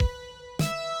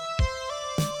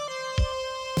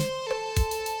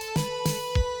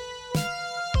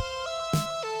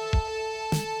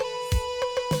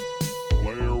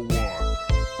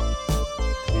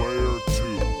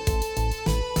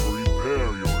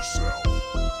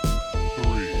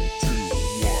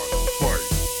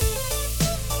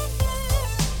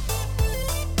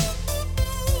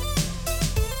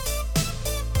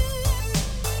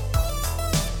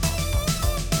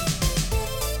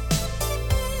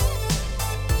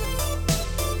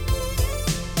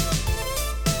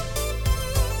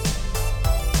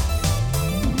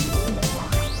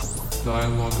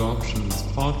Dialogue Options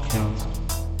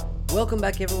podcast. Welcome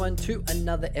back, everyone, to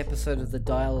another episode of the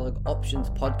Dialogue Options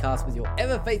podcast with your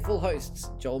ever faithful hosts,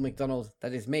 Joel McDonald,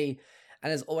 that is me,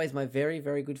 and as always, my very,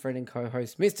 very good friend and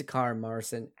co-host, Mr. Kyron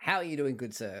Morrison. How are you doing,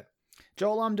 good sir?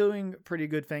 Joel, I'm doing pretty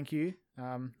good, thank you.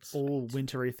 All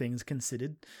wintry things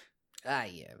considered.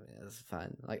 Yeah, that's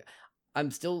fine. Like,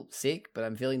 I'm still sick, but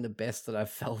I'm feeling the best that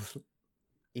I've felt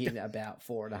in about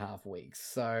 4.5 weeks.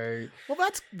 So, well,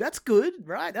 that's good,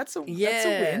 right? That's a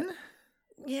win.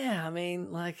 Yeah, I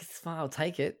mean, like, it's fine. I'll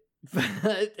take it,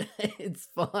 but it's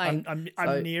fine.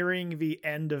 I'm nearing the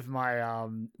end of my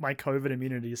my COVID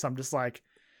immunity, so I'm just like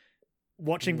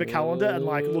watching the calendar and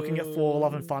like looking at Thor: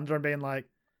 Love and Thunder and being like,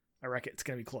 I reckon it's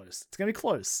gonna be close. It's gonna be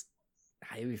close.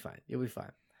 Hey, you'll be fine. You'll be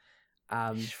fine.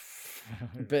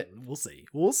 But we'll see.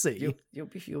 We'll see. You'll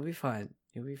be fine.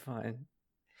 You'll be fine.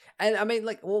 And I mean,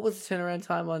 like, what was the turnaround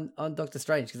time on Doctor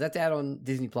Strange? Because that's out on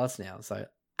Disney Plus now. So,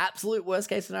 absolute worst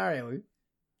case scenario,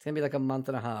 it's gonna be like a month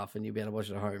and a half, and you'll be able to watch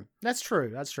it at home. That's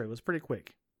true. That's true. It was pretty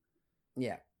quick.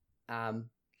 Yeah. But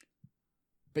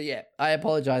yeah, I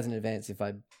apologize in advance if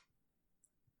I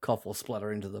cough or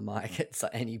splutter into the mic at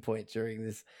any point during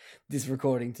this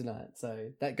recording tonight.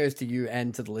 So that goes to you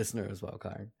and to the listener as well,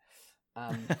 Kyron.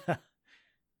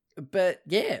 But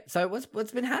yeah, so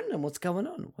what's been happening? What's going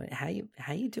on? How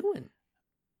you doing?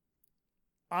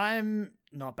 I'm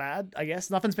not bad, I guess.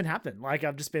 Nothing's been happening. Like,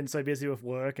 I've just been so busy with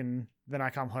work, and then I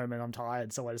come home and I'm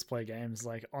tired, so I just play games.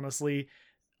 Like, honestly,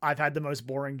 I've had the most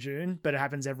boring June, but it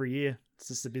happens every year. It's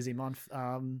just a busy month.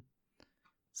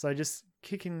 So just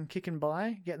kicking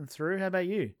by, getting through. How about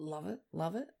you? Love it.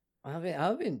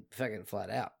 I've been fucking flat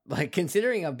out. Like,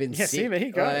 considering I've been sick. See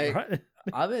me go. Like, right?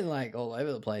 I've been like all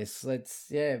over the place. But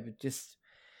just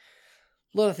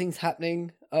a lot of things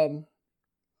happening.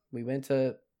 We went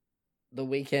to the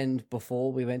weekend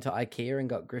before. We went to IKEA and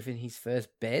got Griffin his first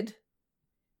bed,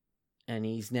 and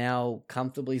he's now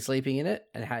comfortably sleeping in it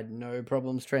and had no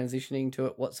problems transitioning to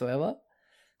it whatsoever.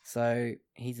 So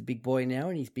he's a big boy now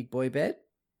in his big boy bed,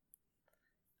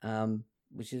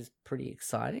 which is pretty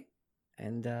exciting.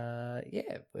 And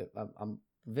I'm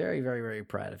very, very, very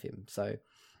proud of him. So,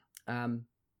 and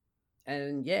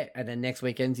then next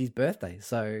weekend's his birthday.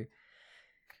 So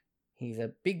he's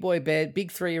a big boy bed,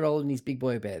 big 3-year-old in his big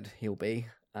boy bed. He'll be,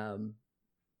 and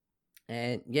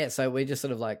yeah. So we're just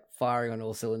sort of like firing on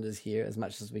all cylinders here as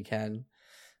much as we can.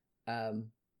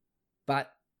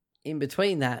 But in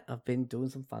between that, I've been doing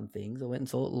some fun things. I went and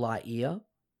saw Lightyear.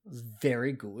 It was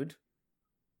very good.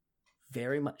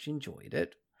 Very much enjoyed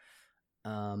it.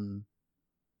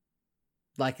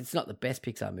 Like, it's not the best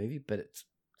Pixar movie, but it's,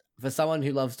 for someone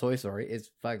who loves Toy Story,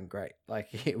 it's fucking great. Like,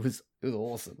 it was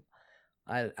awesome.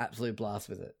 I had an absolute blast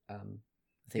with it. I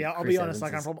think I'll Chris be honest.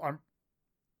 Evans Like,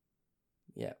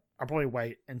 I'll probably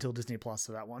wait until Disney Plus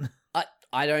for that one.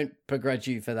 I don't begrudge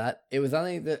you for that. It was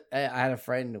only that I had a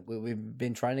friend. We've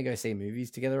been trying to go see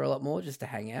movies together a lot more, just to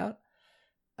hang out.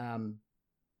 And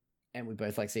we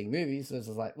both like seeing movies, so it was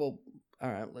like, well,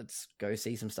 all right, let's go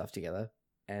see some stuff together.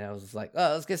 And I was just like,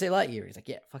 oh, let's go see Lightyear. He's like,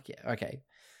 yeah, fuck yeah, okay.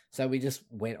 So we just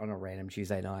went on a random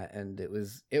Tuesday night, and it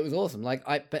was awesome. Like,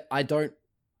 but I don't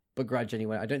begrudge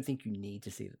anyone. I don't think you need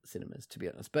to see it at the cinemas, to be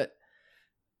honest. But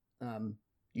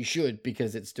you should,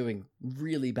 because it's doing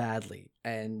really badly,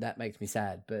 and that makes me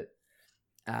sad. But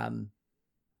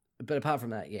apart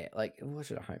from that, yeah, like,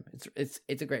 watch it at home. It's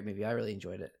a great movie. I really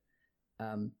enjoyed it.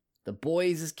 The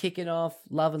Boys is kicking off.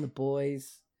 Loving The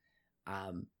Boys.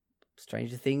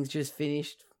 Stranger Things just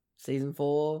finished season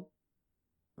 4.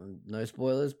 No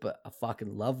spoilers, but I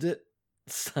fucking loved it.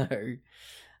 So,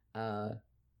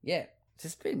 yeah,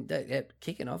 just been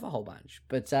kicking off a whole bunch.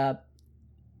 But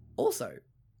also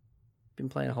been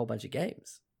playing a whole bunch of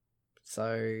games.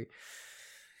 So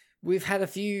we've had a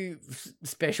few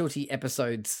specialty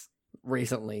episodes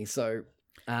recently. So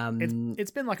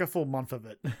it's been like a full month of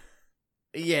it.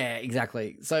 Yeah,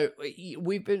 exactly. So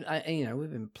we've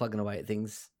been plugging away at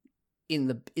things in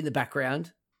the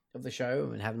background of the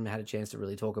show and haven't had a chance to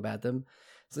really talk about them.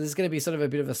 So there's going to be sort of a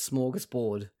bit of a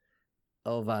smorgasbord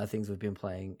of things we've been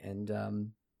playing,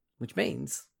 and which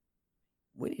means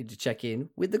we need to check in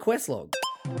with the quest log.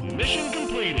 Mission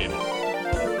completed.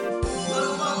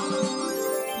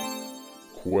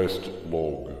 Quest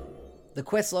log. The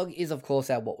quest log is, of course,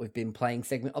 our what we've been playing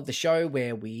segment of the show,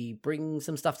 where we bring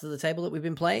some stuff to the table that we've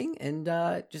been playing and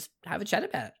just have a chat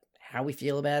about it, how we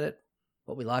feel about it,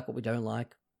 what we like, what we don't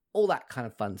like, all that kind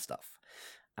of fun stuff.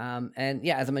 And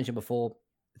yeah, as I mentioned before,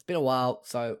 it's been a while,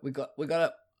 so we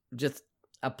got just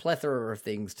a plethora of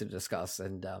things to discuss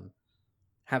and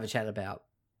have a chat about,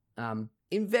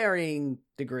 in varying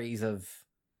degrees of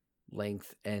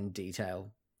length and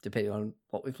detail. depending on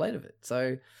what we played of it.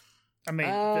 So I mean,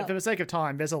 for the sake of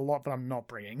time, there's a lot that I'm not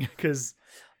bringing because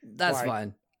that's like,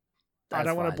 fine. I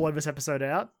don't want to blow this episode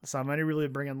out, so I'm only really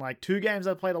bringing like 2 games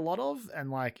I've played a lot of, and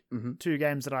like 2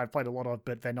 games that I've played a lot of,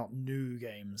 but they're not new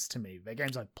games to me. They're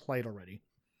games I've played already.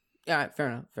 All right,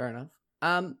 fair enough.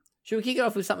 Should we kick it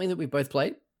off with something that we both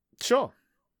played? Sure,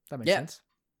 that makes sense.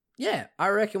 Yeah, I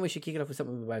reckon we should kick it off with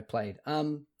something we both played.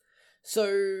 So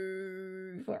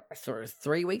sort of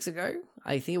 3 weeks ago,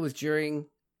 I think it was during.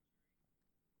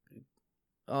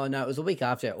 Oh no, it was a week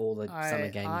after all the Summer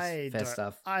Games Fest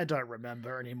stuff. I don't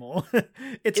remember anymore.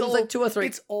 It was like 2 or 3.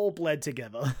 It's all bled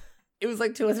together. It was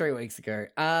like 2 or 3 weeks ago.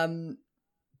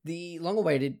 The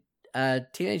long-awaited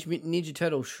Teenage Mutant Ninja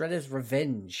Turtle Shredder's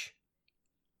Revenge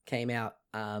came out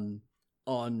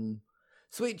on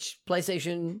Switch,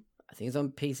 PlayStation. I think it's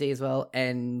on PC as well,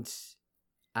 and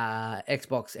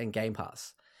Xbox and Game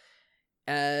Pass.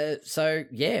 So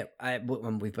yeah,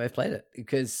 we both played it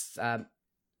because.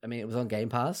 I mean, it was on Game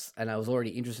Pass, and I was already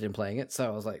interested in playing it, so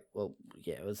I was like, well,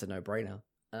 yeah, it was a no-brainer.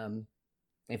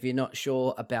 If you're not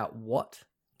sure about what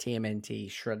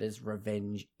TMNT Shredder's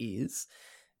Revenge is,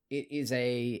 it is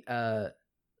a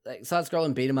like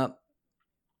side-scrolling beat-em-up,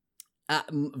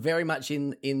 very much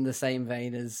in the same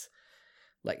vein as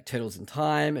like Turtles in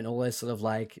Time and all those sort of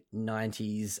like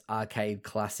 90s arcade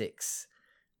classics,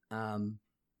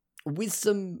 with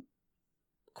some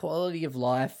quality of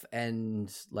life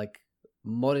and like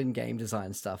modern game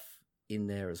design stuff in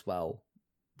there as well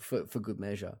for good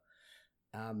measure.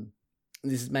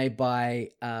 This is made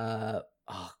by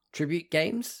Tribute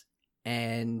Games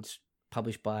and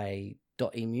published by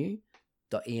 .emu,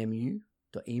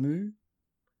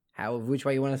 however which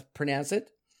way you want to pronounce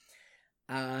it.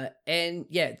 And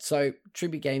yeah, so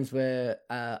Tribute Games were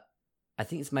I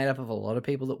think it's made up of a lot of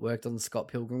people that worked on the Scott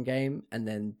Pilgrim game, and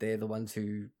then they're the ones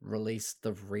who released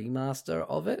the remaster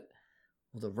of it,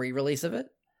 or the re-release of it.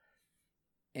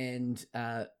 And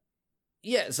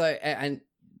yeah, so and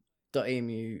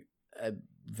 .emu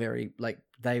very like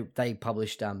they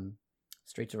published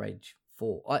Streets of Rage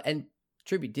 4, and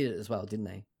Tribute did it as well, didn't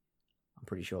they? I'm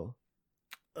pretty sure.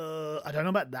 I don't know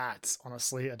about that,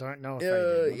 honestly. I don't know if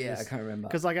they did. Yeah, I can't remember.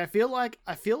 Because like I feel like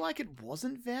it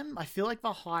wasn't them. I feel like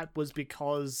the hype was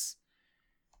because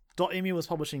 .emu was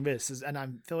publishing this, and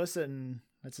I'm fairly certain.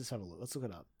 Let's just have a look. Let's look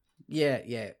it up. Yeah.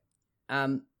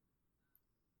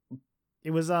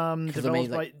 It was developed I mean,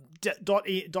 by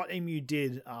 .emu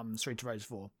did Streets of Rage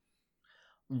 4.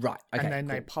 Right. Okay. And then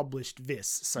cool. they published this.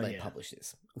 So they yeah. published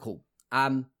this. Cool.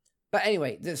 But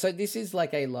anyway, so this is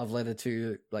like a love letter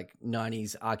to like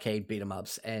 90s arcade beat 'em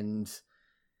ups, and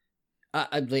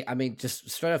I mean, just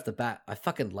straight off the bat, I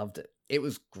fucking loved it. It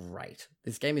was great.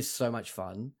 This game is so much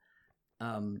fun.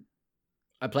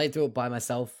 I played through it by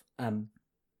myself,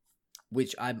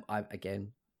 which I'm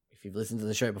again, if you've listened to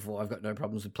the show before, I've got no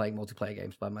problems with playing multiplayer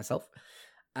games by myself.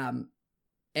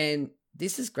 And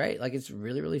this is great. Like, it's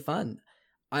really, really fun.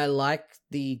 I like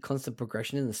the constant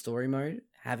progression in the story mode,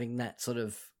 having that sort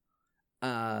of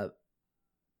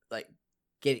like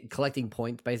collecting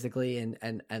points basically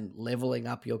and leveling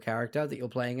up your character that you're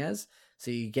playing as.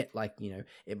 So you get like, you know,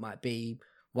 it might be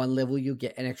one level you'll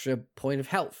get an extra point of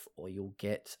health, or you'll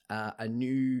get a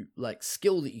new like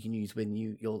skill that you can use when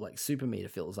your like super meter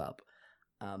fills up,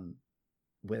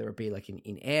 whether it be like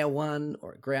in air one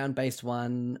or a ground based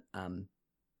one.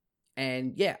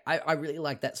 And yeah, I really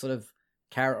like that sort of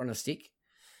carrot on a stick.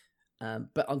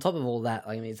 But on top of all that,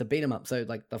 I mean, it's a beat 'em up, so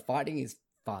like the fighting is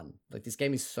fun. Like, this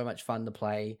game is so much fun to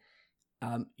play.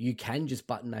 You can just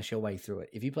button mash your way through it.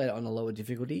 If you played it on a lower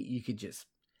difficulty, you could just.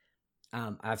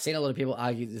 I've seen a lot of people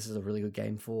argue this is a really good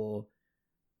game for,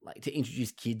 like, to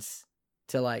introduce kids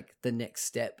to like the next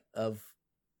step of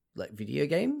like video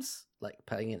games, like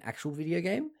playing an actual video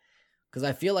game. Because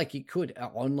I feel like you could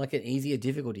on like an easier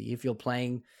difficulty if you're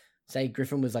playing. Say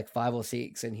Griffin was like 5 or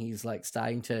 6, and he's like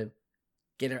starting to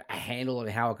get a handle on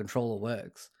how a controller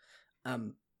works.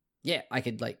 Yeah, I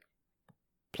could like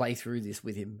play through this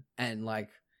with him and like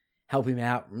help him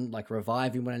out and like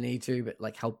revive him when I need to, but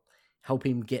like help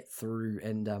him get through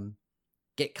and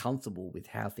get comfortable with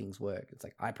how things work. It's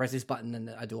like, I press this button and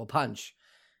I do a punch.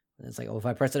 And it's like, oh, if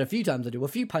I press it a few times, I do a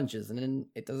few punches, and then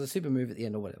it does a super move at the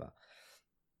end or whatever.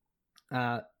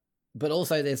 But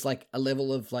also there's like a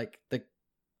level of like the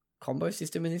combo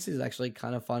system in this is actually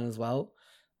kind of fun as well.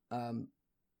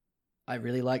 I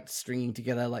really liked stringing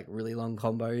together like really long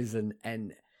combos,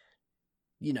 and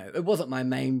you know, it wasn't my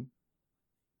main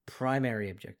primary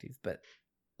objective, but it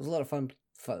was a lot of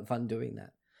fun doing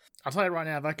that. I'll tell you right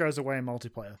now, that goes away in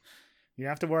multiplayer. You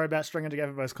have to worry about stringing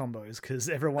together those combos because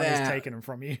everyone is taking them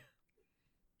from you.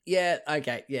 Yeah,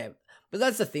 okay, yeah. But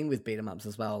that's the thing with beat 'em ups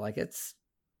as well. Like it's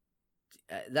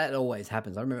that always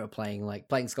happens. I remember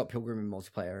playing Scott Pilgrim in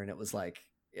multiplayer, and it was like,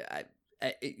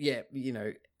 yeah, you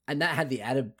know, and that had the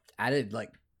added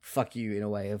like fuck you in a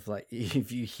way of like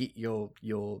if you hit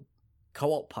your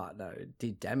co-op partner, it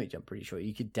did damage. I'm pretty sure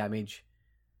you could damage.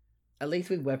 At least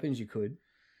with weapons, you could.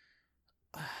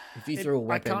 If you threw a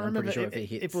weapon, I'm pretty sure if it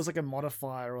hits. If it was like a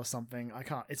modifier or something, I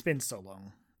can't. It's been so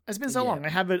long. It's been so long. I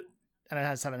have it, and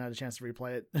I just haven't had a chance to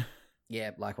replay it.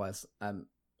 Yeah, likewise.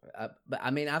 But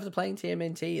I mean, after playing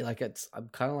TMNT, like I'm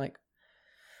kind of like,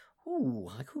 ooh,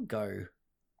 I could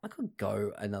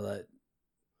go another.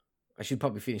 I should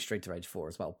probably finish Streets of Rage 4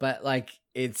 as well. But like,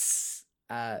 it's,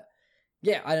 yeah,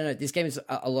 I don't know. This game is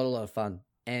a lot of fun,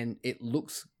 and it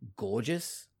looks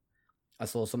gorgeous. I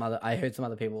heard some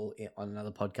other people on another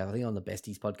podcast, I think on the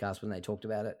Besties podcast, when they talked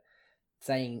about it,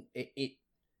 saying it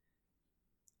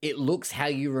looks how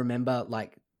you remember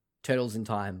like Turtles in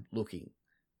Time looking.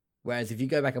 Whereas if you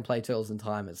go back and play Turtles in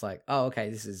Time, it's like, oh, okay,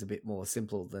 this is a bit more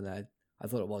simple than I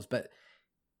thought it was. But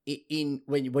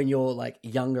when you're like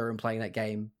younger and playing that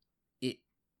game,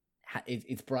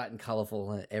 it's bright and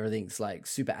colorful and everything's like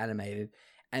super animated.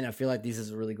 And I feel like this is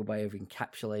a really good way of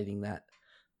encapsulating that.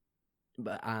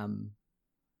 But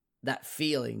that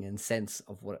feeling and sense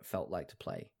of what it felt like to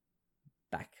play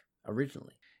back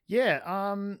originally. Yeah,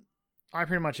 I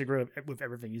pretty much agree with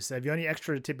everything you said. The only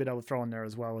extra tidbit I would throw in there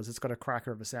as well is it's got a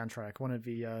cracker of a soundtrack. One of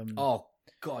the oh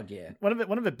god, yeah,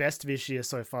 one of the best this year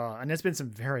so far, and there's been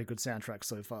some very good soundtracks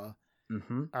so far.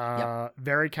 Mm-hmm.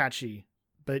 Very catchy.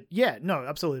 But yeah, no,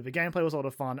 absolutely. The gameplay was a lot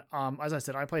of fun. As I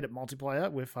said, I played it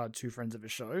multiplayer with two friends of the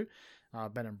show,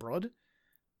 Ben and Brod.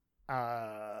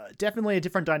 Definitely a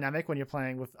different dynamic when you're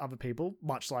playing with other people,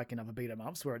 much like in other beat 'em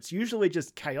ups, where it's usually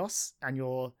just chaos and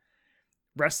you're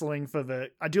wrestling for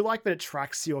the. I do like that it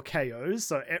tracks your KOs,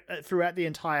 so throughout the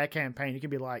entire campaign, you can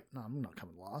be like, "No, I'm not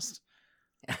coming last."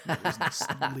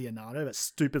 Leonardo, that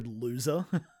stupid loser.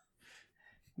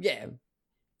 Yeah.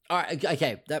 All right.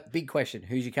 Okay. That big question: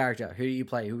 who's your character? Who do you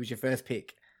play? Who was your first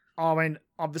pick? I mean,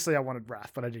 obviously, I wanted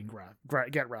Raph, but I didn't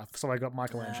get Raph, so I got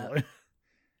Michelangelo.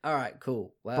 All right,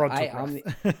 cool. Well,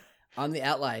 I'm the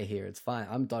outlier here. It's fine.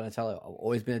 I'm Donatello. I've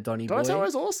always been a Donnie boy.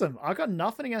 Donatello's awesome. I got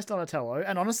nothing against Donatello,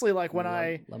 and honestly, like when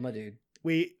love my dude.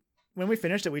 When we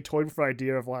finished it, we toyed with the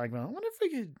idea of like, well, I wonder if we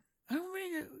could. I don't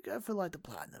really go for like the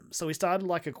platinum. So we started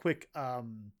like a quick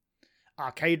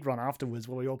arcade run afterwards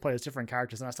where we all play as different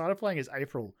characters, and I started playing as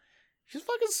April. She's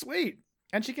fucking sweet,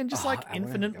 and she can just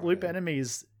infinite loop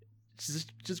enemies. She's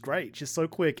just great. She's so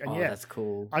quick, and that's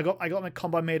cool. I got my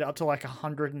combo meter up to like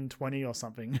 120 or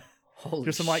something. Holy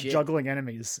just from like juggling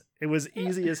enemies. It was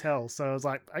easy as hell. So I was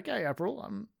like, okay, April,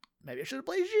 maybe I should have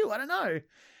played you. I don't know.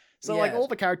 So like all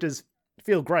the characters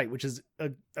feel great, which is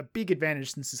a big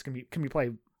advantage since this can be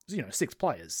played, 6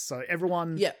 players. So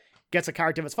everyone gets a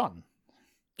character that's fun.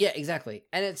 Yeah, exactly.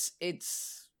 And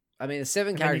it's. I mean, there's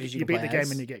 7 characters you beat the game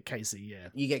and you get Casey. Yeah,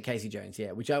 you get Casey Jones.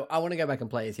 Yeah, which I want to go back and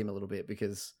play as him a little bit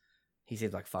because he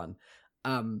seems like fun.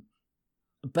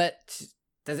 But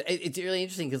it's really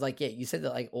interesting because, like, you said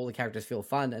that like all the characters feel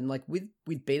fun, and like with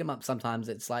beat 'em up, sometimes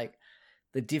it's like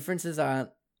the differences aren't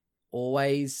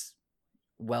always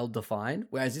well defined.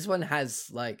 Whereas this one has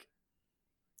like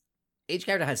each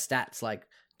character has stats. Like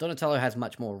Donatello has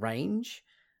much more range,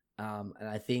 and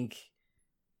I think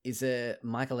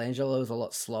Michelangelo is a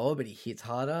lot slower, but he hits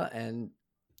harder, and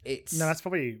it's that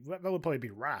would probably be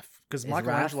Raph because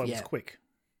Michelangelo was quick.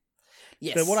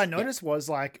 Yes. But what I noticed was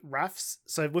like Raph's,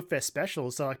 so with their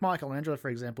specials, so like Michelangelo, for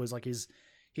example, is like his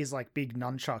like big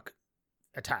nunchuck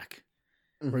attack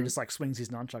where he just like swings his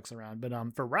nunchucks around. But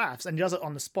for Raph's, and he does it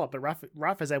on the spot, but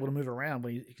Raph is able to move around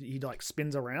when he like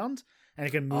spins around and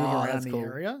he can move around the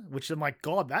area, which I'm like,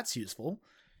 God, that's useful.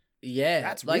 Yeah.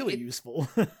 That's like, really useful.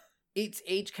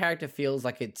 Each character feels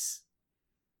like it's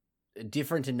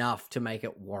different enough to make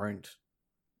it warrant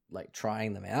like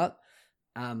trying them out.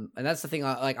 And that's the thing.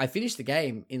 I finished the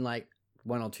game in like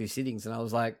 1 or 2 sittings, and I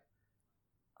was like,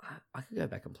 I could go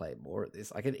back and play more at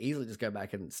this. I could easily just go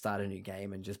back and start a new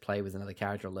game and just play with another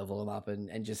character, level them up,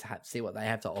 and just see what they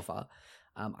have to offer.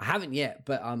 I haven't yet,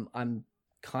 but I'm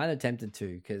kind of tempted to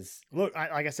because look,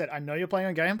 like I said, I know you're playing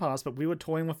on Game Pass, but we were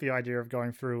toying with the idea of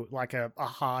going through like a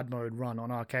hard mode run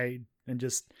on arcade and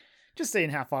just seeing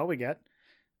how far we get.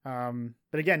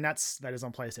 But again, that is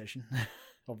on PlayStation.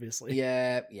 Obviously.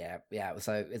 Yeah.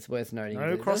 So it's worth noting.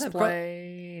 No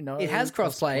crossplay. It has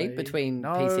crossplay between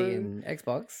PC and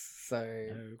Xbox. So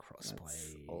no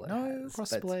crossplay. No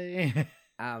crossplay.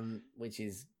 Which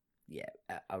is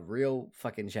a real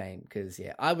fucking shame because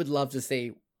I would love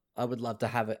to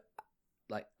have it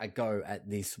like a go at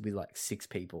this with like 6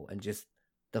 people and just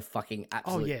the fucking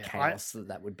absolute yeah, chaos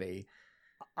that would be.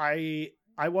 I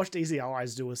watched Easy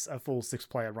Allies do a full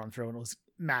 6-player run through, and it was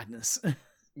madness.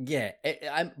 Yeah,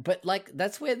 but like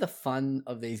that's where the fun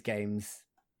of these games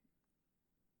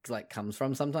like comes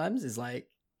from. Sometimes is like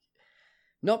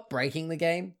not breaking the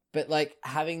game, but like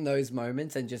having those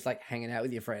moments and just like hanging out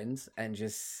with your friends and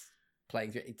just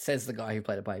playing through. It says the guy who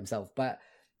played it by himself, but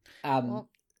well,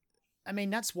 I mean,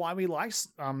 that's why we like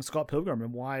Scott Pilgrim,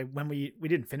 and why when we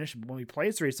didn't finish it, when we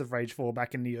played Streets of Rage 4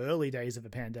 back in the early days of the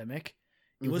pandemic,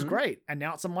 it was great. And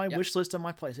now it's on my wish list on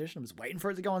my PlayStation. I was waiting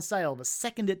for it to go on sale. The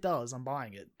second it does, I'm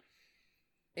buying it.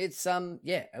 It's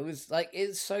it was like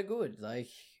it's so good. Like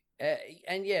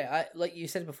and yeah, I like you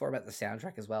said before about the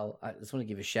soundtrack as well. I just want to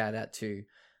give a shout out to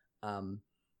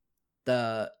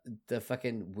the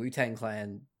fucking Wu-Tang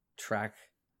Clan track.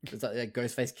 It's like a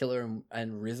Ghostface Killer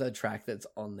and RZA track that's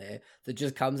on there that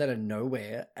just comes out of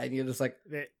nowhere, and you're just like,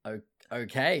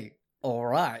 okay, all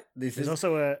right. There's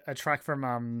also a track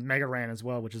from Mega Ran as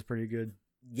well, which is pretty good.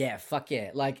 Yeah, fuck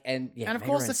yeah! Like and of Mega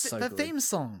course Ran's the theme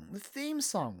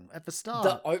song at the start.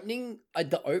 The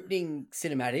opening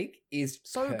cinematic is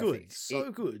so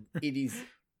perfect. good. It is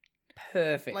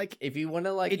perfect. Like if you want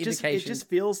to like it just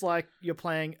feels like you're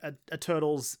playing a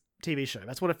Turtles TV show.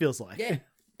 That's what it feels like. Yeah.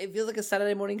 It feels like a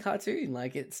Saturday morning cartoon.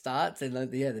 Like it starts and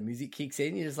like, the music kicks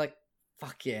in. You're just like,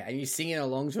 fuck yeah. And you're singing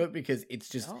along to it because it's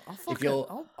just,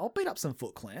 I'll beat up some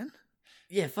Foot Clan.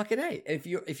 Yeah, fucking A. If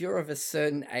you're of a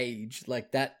certain age,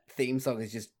 like that theme song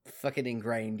is just fucking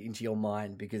ingrained into your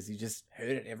mind because you just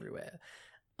heard it everywhere.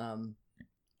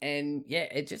 And yeah,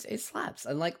 it slaps.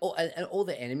 And like all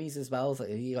the enemies as well. So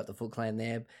you got the Foot Clan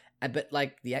there. But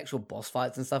like the actual boss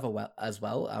fights and stuff as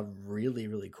well are really,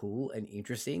 really cool and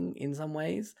interesting in some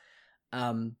ways.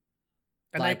 And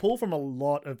they pull from a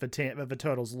lot of the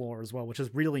Turtles lore as well, which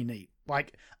is really neat.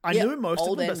 Like I knew most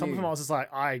of them, but some of them I was just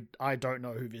like, I don't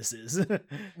know who this is.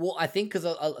 Well, I think because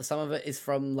some of it is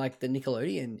from like the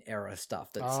Nickelodeon era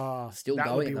stuff that's still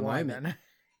going at the moment. Then.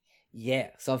 Yeah,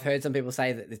 so I've heard some people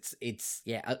say that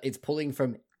it's pulling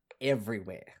from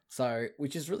everywhere. So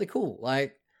which is really cool.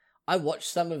 Like. I watched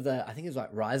some of I think it was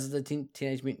like Rise of the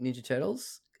Teenage Mutant Ninja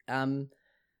Turtles.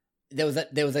 There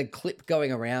was a clip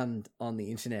going around on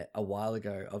the internet a while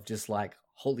ago of just like,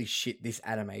 holy shit, this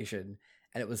animation.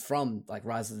 And it was from like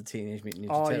Rise of the Teenage Mutant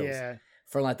Ninja Turtles. Yeah.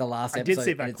 From like the last episode. I did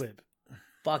see that clip.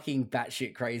 Fucking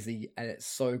batshit crazy and it's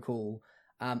so cool.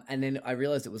 And then I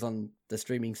realized it was on the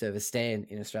streaming service Stan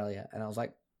in Australia. And I was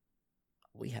like,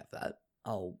 we have that.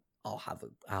 I'll have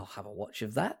a watch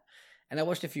of that. And I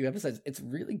watched a few episodes. It's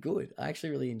really good. I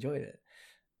actually really enjoyed it.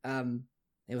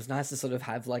 It was nice to sort of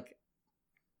have like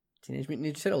Teenage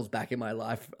Mutant Ninja Turtles back in my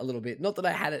life a little bit. Not that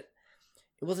I had it.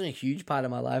 It wasn't a huge part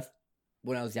of my life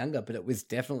when I was younger, but it was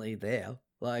definitely there.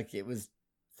 Like it was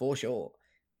for sure.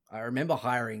 I remember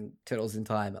hiring Turtles in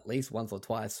Time at least once or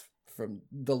twice from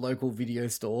the local video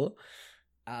store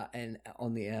and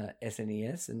on the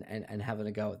SNES and having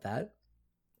a go at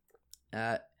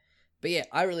that. But yeah,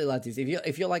 I really like this.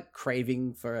 If you're like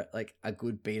craving for like a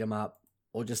good beat 'em up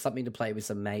or just something to play with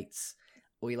some mates,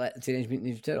 or you like the Teenage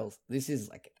Mutant Ninja Turtles, this is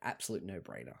like an absolute no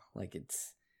brainer. Like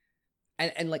it's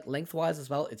and like lengthwise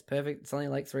as well, it's perfect. It's only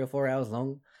like 3 or 4 hours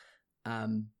long.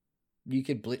 You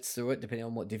could blitz through it depending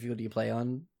on what difficulty you play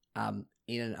on,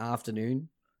 in an afternoon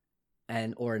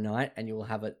or a night, and you will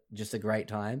have it just a great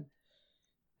time.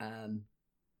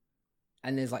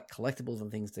 And there's like collectibles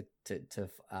and things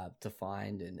to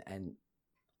find, and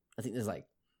I think there's like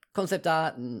concept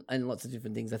art and lots of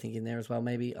different things I think in there as well.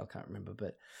 Maybe I can't remember,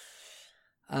 but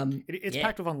it's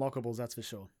packed with unlockables, that's for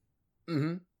sure.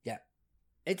 Yeah,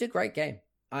 it's a great game.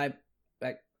 I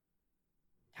like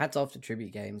hats off to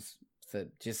Tribute Games for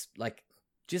just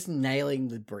nailing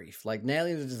the brief, like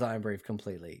nailing the design brief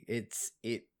completely. It's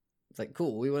like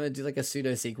cool. We want to do like a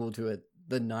pseudo sequel to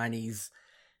the 90s.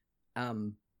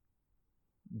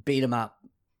 Beat 'em up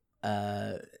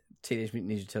Teenage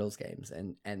Mutant Ninja Turtles games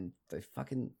and they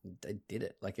did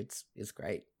it. Like it's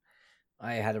great.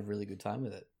 I had a really good time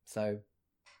with it. So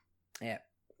yeah,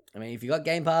 I mean if you got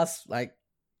Game Pass, like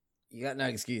you got no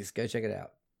excuse. Go check it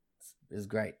out. It's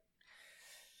great.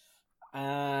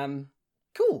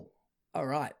 Cool. All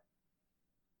right.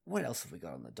 What else have we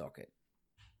got on the docket?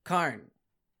 Karen,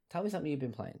 tell me something you've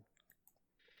been playing.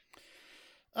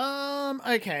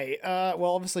 Okay.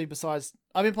 Well, obviously, besides,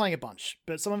 I've been playing a bunch,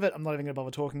 but some of it I'm not even going to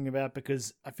bother talking about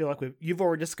because I feel like you've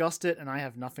already discussed it and I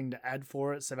have nothing to add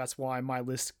for it, so that's why my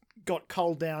list got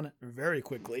culled down very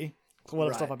quickly. A lot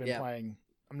of stuff I've been playing,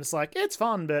 I'm just like, it's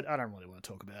fun, but I don't really want to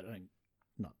talk about it. I'm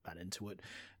not that into it.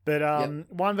 But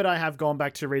one that I have gone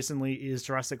back to recently is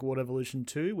Jurassic World Evolution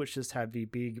 2, which just had the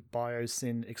big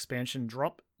Biosyn expansion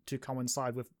drop to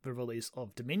coincide with the release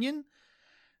of Dominion.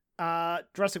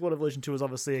 Jurassic World Evolution 2 is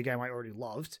obviously a game I already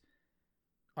loved.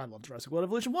 I love Jurassic World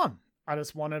Evolution 1. I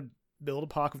just want to build a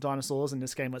park of dinosaurs, and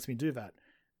this game lets me do that.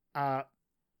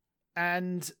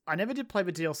 And I never did play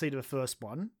the DLC to the first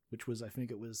one, which was, I think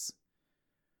it was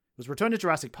Return to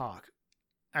Jurassic Park.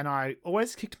 And I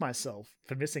always kicked myself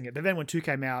for missing it. But then when 2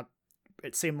 came out,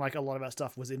 it seemed like a lot of that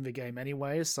stuff was in the game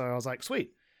anyway. So I was like,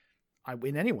 sweet, I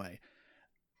win anyway.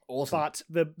 Awesome.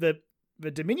 But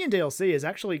the Dominion DLC is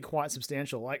actually quite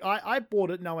substantial. Like I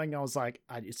bought it knowing I was like,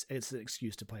 it's an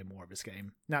excuse to play more of this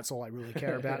game. That's all I really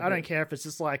care about. I don't care if it's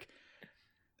just like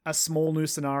a small new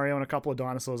scenario and a couple of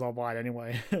dinosaurs. I'll buy it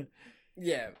anyway.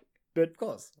 Yeah, but of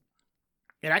course.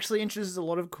 It actually introduces a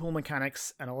lot of cool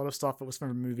mechanics and a lot of stuff that was from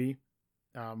the movie,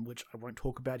 which I won't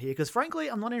talk about here because frankly,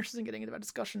 I'm not interested in getting into that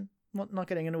discussion. I'm not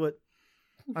getting into it.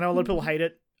 I know a lot of people hate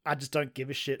it. I just don't give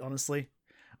a shit, honestly.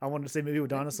 I wanted to see a movie with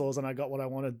dinosaurs and I got what I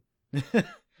wanted. Yeah,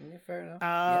 fair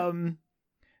enough.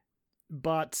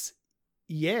 But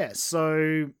yeah,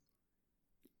 so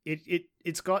it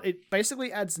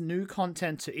basically adds new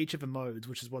content to each of the modes,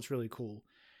 which is what's really cool.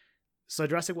 So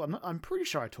Jurassic World, I'm pretty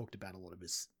sure I talked about a lot of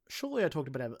this. Surely I talked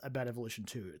about Evolution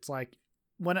 2. It's like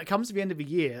when it comes to the end of the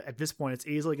year, at this point, it's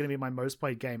easily going to be my most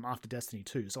played game after Destiny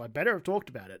 2. So I better have talked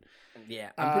about it.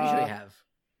 Yeah, I'm pretty sure you have.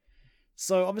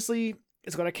 So obviously,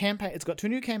 it's got a campaign. It's got 2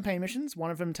 new campaign missions. One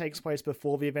of them takes place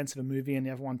before the events of a movie, and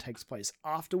the other one takes place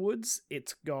afterwards.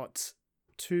 It's got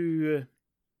 2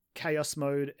 chaos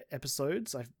mode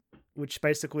episodes, which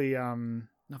basically I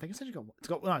think it's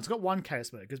got 1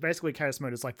 chaos mode because basically chaos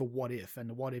mode is like the what if, and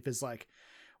the what if is like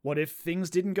what if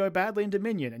things didn't go badly in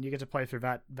Dominion, and you get to play through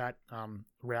that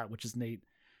route, which is neat.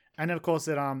 And then of course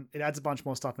it adds a bunch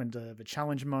more stuff into the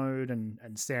challenge mode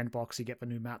and sandbox. You get the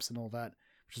new maps and all that,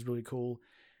 which is really cool.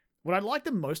 What I like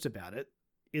the most about it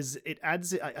is it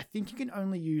adds, I think you can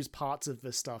only use parts of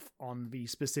the stuff on the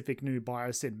specific new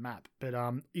Biosyn map, but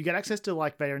you get access to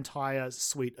like their entire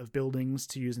suite of buildings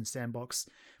to use in sandbox.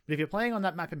 But if you're playing on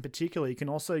that map in particular, you can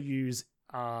also use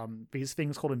these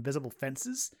things called invisible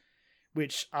fences,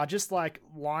 which are just like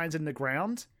lines in the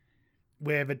ground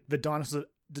where the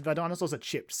dinosaurs are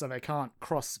chipped, so they can't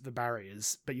cross the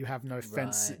barriers, but you have no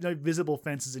visible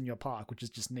fences in your park, which is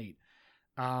just neat.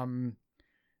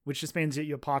 Which just means that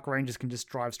your park rangers can just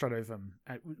drive straight over them,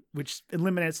 which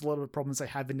eliminates a lot of the problems they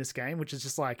have in this game, which is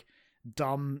just like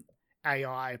dumb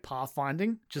AI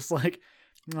pathfinding. Just like,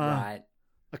 right.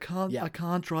 I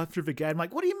can't drive through the gate. I'm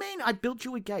like, what do you mean? I built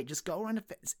you a gate. Just go around a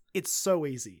fence. It's so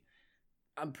easy.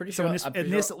 I'm pretty so sure. in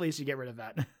this, at least, you get rid of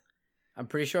that. I'm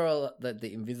pretty sure that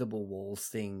the invisible walls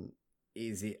thing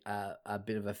is a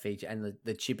bit of a feature, and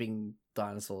the chipping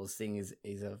dinosaurs thing is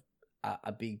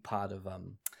a big part of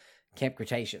Camp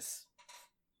Cretaceous,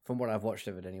 from what I've watched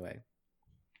of it anyway.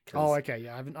 Oh, okay,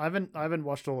 yeah, I haven't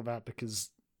watched all of that because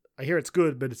I hear it's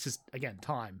good, but it's just again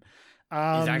time.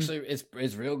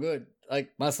 It's real good.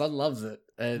 Like my son loves it,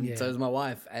 and so does my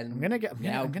wife. And I'm gonna get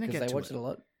they watch it a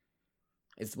lot.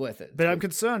 It's worth it. But I'm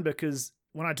concerned because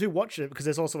when I do watch it, because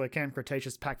there's also a Camp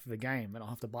Cretaceous pack for the game, and I'll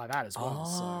have to buy that as well.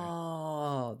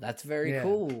 Oh, that's very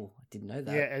cool. I didn't know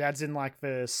that. Yeah, it adds in like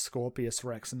the Scorpius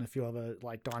Rex and a few other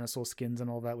like dinosaur skins and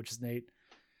all that, which is neat.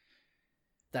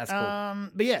 That's cool.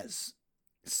 But yes,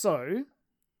 so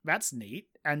that's neat.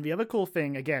 And the other cool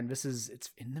thing, again, it's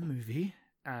in the movie,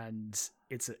 and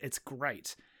it's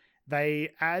great. They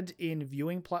add in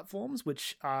viewing platforms,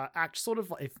 which act sort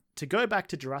of like, to go back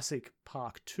to Jurassic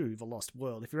Park 2, The Lost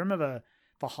World. If you remember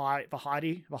the high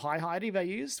Heidi they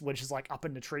used, which is like up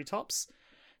in the treetops.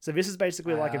 So this is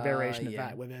basically like a variation of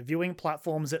that, where they're viewing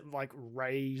platforms that like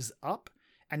raise up,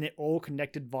 and they're all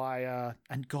connected via.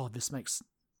 And God, this makes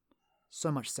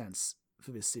so much sense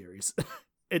for this series.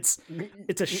 It's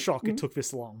a shock it took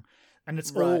this long, and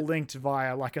it's all linked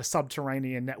via like a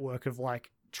subterranean network of like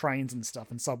trains and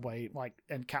stuff and subway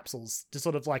and capsules to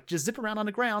sort of like just zip around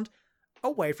underground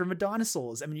away from the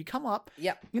dinosaurs. And when you come up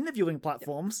in the viewing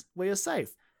platforms where you're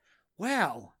safe.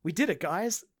 Wow, we did it,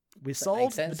 guys. We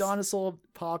solved the dinosaur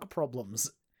park problems.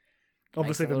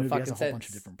 Obviously, the movie has a whole bunch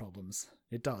of different problems.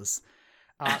 It does.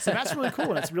 So that's really cool,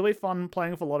 and it's really fun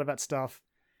playing with a lot of that stuff.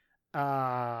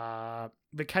 The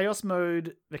chaos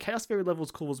mode, the chaos fairy level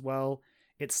is cool as well.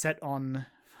 It's set on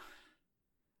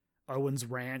Owen's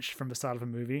ranch from the start of a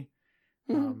movie,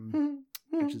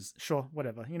 which is sure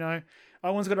whatever. You know,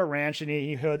 Owen's got a ranch and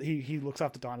he looks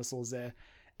after dinosaurs there,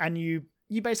 and you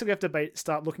basically have to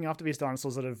start looking after these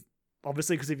dinosaurs that have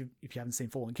obviously, because if you haven't seen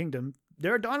Fallen Kingdom,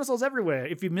 there are dinosaurs everywhere.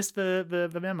 If you missed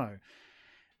the memo,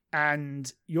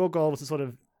 and your goal was to sort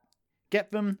of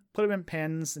get them, put them in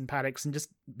pens and paddocks, and just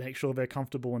make sure they're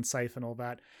comfortable and safe and all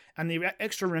that. And the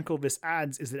extra wrinkle this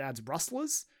adds is it adds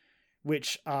rustlers,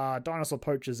 which are dinosaur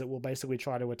poachers that will basically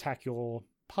try to attack your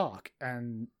park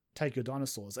and take your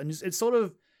dinosaurs. And it's sort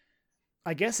of,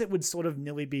 I guess it would sort of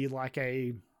nearly be like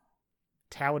a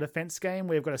tower defense game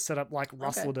where you've got to set up like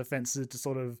rustler defenses to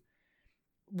sort of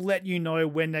let you know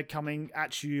when they're coming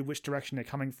at you, which direction they're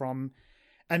coming from.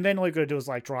 And then all you got to do is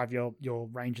like drive your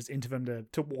rangers into them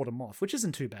to ward them off, which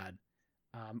isn't too bad.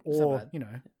 Or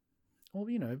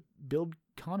build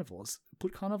carnivores.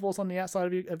 Put carnivores on the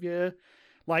outside of your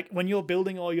like when you're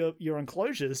building all your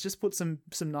enclosures, just put some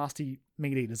nasty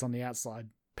meat eaters on the outside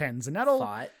pens, and that'll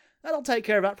take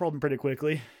care of that problem pretty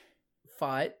quickly.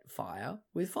 Fight fire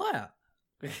with fire.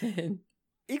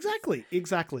 Exactly.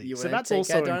 You So that's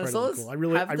also incredibly cool. I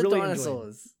really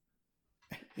dinosaurs.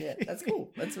 Yeah, that's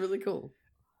cool. That's really cool.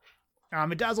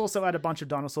 It does also add a bunch of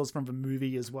dinosaurs from the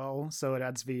movie as well. So it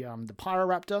adds the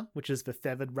Pyroraptor, which is the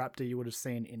feathered raptor you would have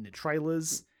seen in the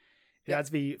trailers. It adds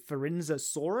the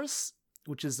Pharynzosaurus,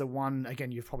 which is the one,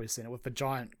 again, you've probably seen it, with the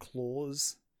giant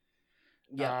claws.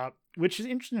 Yeah. Which is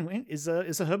interesting, is a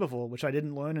herbivore, which I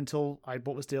didn't learn until I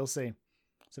bought this DLC.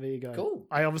 So there you go. Cool.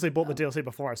 I obviously bought the DLC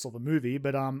before I saw the movie,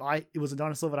 but it was a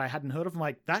dinosaur that I hadn't heard of. I'm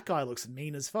like, that guy looks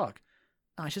mean as fuck.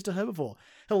 Oh, it's just a herbivore.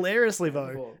 Hilariously,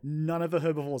 though, none of the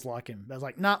herbivores like him. They're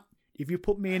like, nah, if you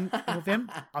put me in with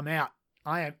him, I'm out.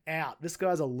 I am out. This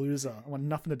guy's a loser. I want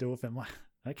nothing to do with him. Like,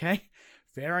 okay,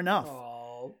 fair enough.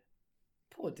 Oh,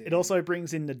 poor dude. It also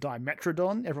brings in the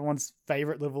Dimetrodon, everyone's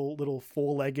favorite little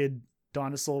four-legged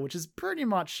dinosaur, which is pretty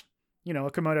much, a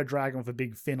Komodo dragon with a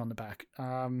big fin on the back.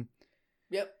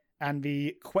 Yep. And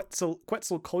the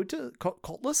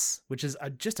Quetzalcoatlus, which is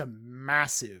just a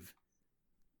massive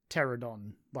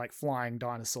pterodon, like flying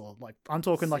dinosaur. Like I'm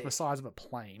talking like the size of a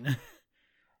plane.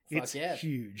 It's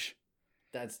huge.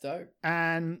 That's dope.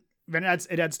 And then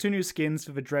it adds 2 new skins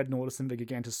for the Dreadnoughtus and the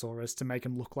Gigantosaurus to make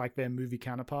them look like their movie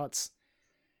counterparts.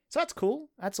 So that's cool.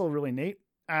 That's all really neat.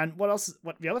 And what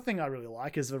the other thing I really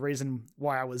like is the reason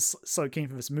why I was so keen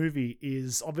for this movie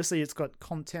is obviously it's got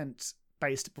content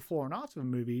based before and after the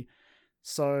movie.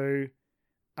 So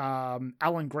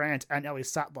Alan Grant and Ellie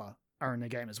Sattler are in the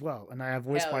game as well. And they are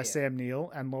voiced by Sam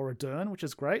Neill and Laura Dern, which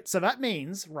is great. So that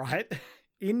means, right,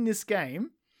 in this game,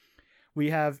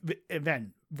 we have,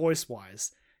 then,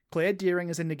 voice-wise, Claire Dearing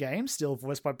is in the game, still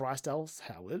voiced by Bryce Dallas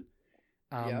Howard.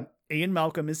 Ian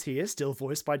Malcolm is here, still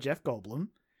voiced by Jeff Goldblum.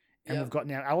 And we've got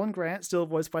now Alan Grant, still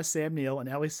voiced by Sam Neill, and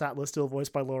Ellie Sattler, still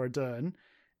voiced by Laura Dern.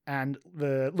 And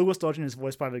the Lewis Dodgen is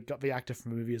voiced by the actor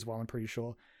from the movie as well, I'm pretty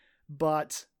sure.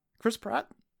 But Chris Pratt?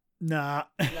 Nah.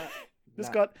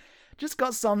 Just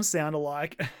got some sound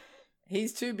alike.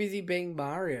 He's too busy being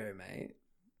Mario, mate.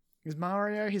 He's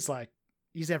Mario. He's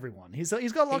everyone. He's got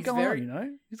a lot going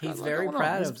on, He's very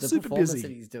proud of the performance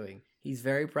that he's doing. He's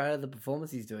very proud of the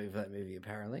performance he's doing for that movie,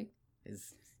 apparently.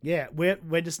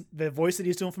 We're just, the voice that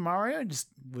he's doing for Mario,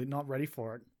 we're not ready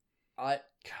for it.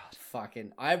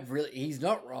 He's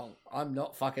not wrong. I'm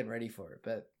not fucking ready for it,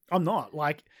 but I'm not.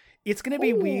 Like, it's going to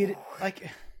be weird. Like,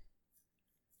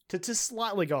 to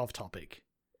slightly go off topic.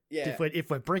 Yeah. If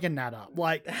we're bringing that up,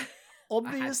 like,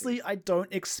 obviously, I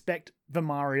don't expect the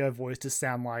Mario voice to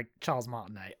sound like Charles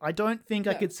Martinet. I don't think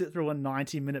I could sit through a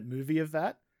 90-minute movie of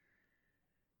that.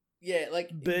 Yeah,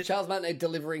 but Charles Martinet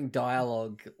delivering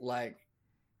dialogue like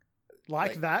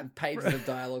that, pages of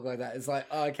dialogue like that. It's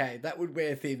like, okay, that would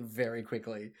wear thin very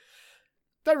quickly.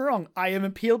 Don't get me wrong. It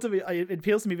appeals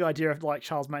to me the idea of like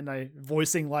Charles Martinet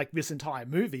voicing like this entire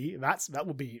movie. That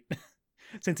would be.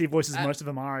 Since he voices most of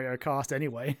the Mario cast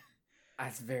anyway.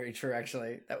 That's very true,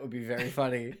 actually. That would be very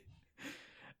funny.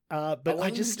 But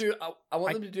I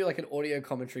want them to do like an audio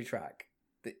commentary track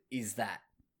that is that.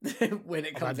 When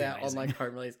it comes out on like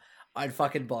home release. I'd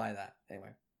fucking buy that. Anyway.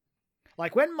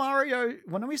 Like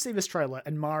when we see this trailer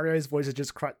and Mario's voice is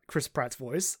just Chris Pratt's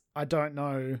voice, I don't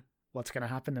know what's going to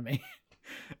happen to me.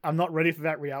 I'm not ready for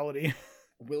that reality.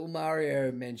 Will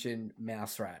Mario mention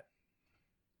Mouse Rat?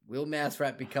 Will Mouse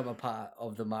Rat become a part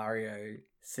of the Mario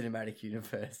cinematic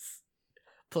universe?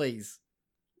 Please.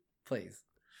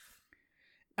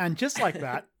 And just like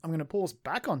that, I'm going to pause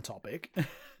back on topic.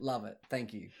 Love it.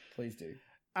 Thank you. Please do.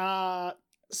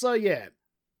 So yeah,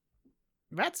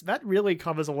 that really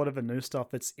covers a lot of the new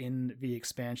stuff that's in the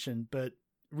expansion. But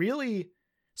really,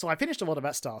 so I finished a lot of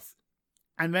that stuff.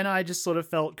 And then I just sort of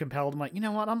felt compelled. I'm like, you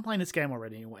know what? I'm playing this game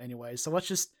already anyway. So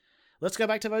let's go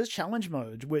back to those challenge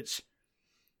modes, which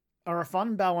are a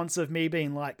fun balance of me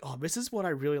being like, oh, this is what I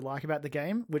really like about the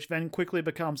game, which then quickly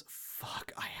becomes,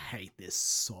 fuck, I hate this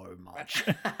so much.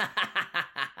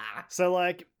 So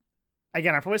like,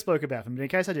 again, I probably spoke about them, but in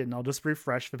case I didn't, I'll just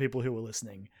refresh for people who are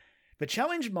listening. The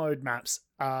challenge mode maps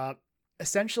are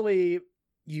essentially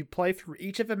you play through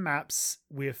each of the maps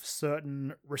with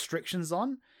certain restrictions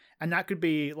on, and that could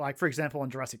be like, for example, on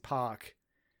Jurassic Park,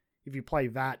 if you play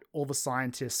that, all the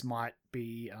scientists might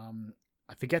be,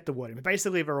 I forget the wording, but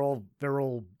basically they're all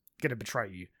gonna betray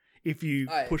you. If you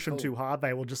push them too hard,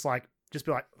 they will just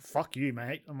be like, "Fuck you,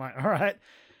 mate." I'm like, all right,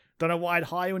 don't know why I'd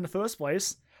hire you in the first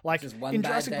place. Like in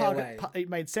Jurassic Park, it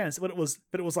made sense, but it was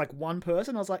like one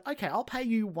person. I was like, okay, I'll pay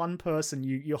you one person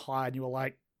you hired. And you were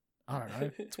like, I don't know,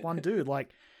 it's one dude.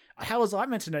 Like, how was I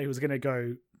meant to know he was gonna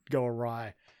go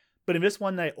awry? But in this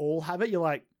one, they all have it. You're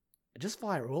like, just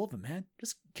fire all of them, man.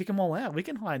 Just kick them all out. We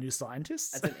can hire new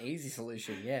scientists. That's an easy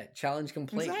solution. Yeah, challenge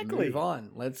complete. Exactly. Move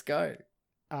on. Let's go.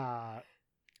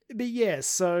 But yeah,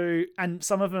 so, and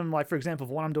some of them, like, for example,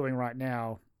 the one I'm doing right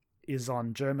now is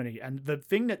on Germany. And the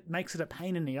thing that makes it a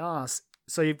pain in the ass,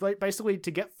 so you've basically,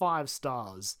 to get 5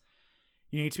 stars,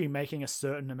 you need to be making a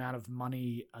certain amount of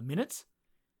money a minute.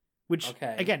 Which,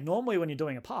 again, normally when you're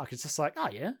doing a park, it's just like, oh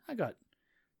yeah, I got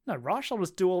no rush, I'll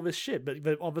just do all this shit.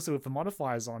 But obviously with the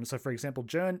modifiers on, so for example,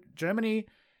 Germany,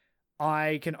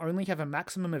 I can only have a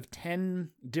maximum of 10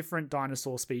 different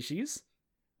dinosaur species,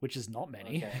 which is not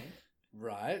many. Okay.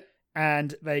 Right.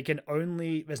 And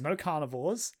there's no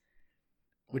carnivores,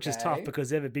 which is tough because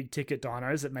they're the big ticket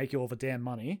dinos that make you all the damn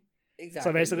money. Exactly.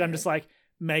 So basically I'm just like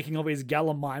making all these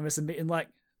Gallimimus and like,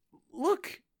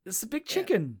 look, it's a big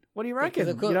chicken. What do you reckon?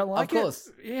 You don't like it? Of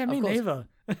course. Yeah, me neither.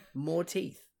 More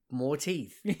teeth.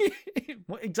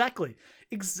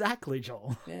 Exactly,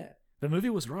 Joel. Yeah. The movie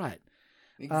was right.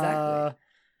 Exactly.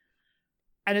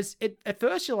 And at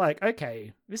first you're like,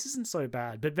 okay, this isn't so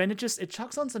bad, but then it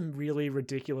chucks on some really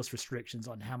ridiculous restrictions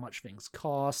on how much things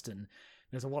cost, and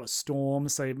there's a lot of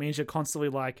storms, so it means you're constantly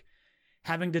like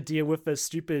having to deal with the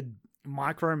stupid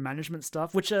micromanagement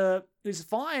stuff, which is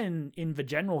fine in the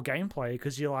general gameplay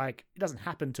because you're like, it doesn't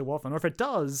happen too often, or if it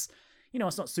does,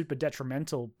 it's not super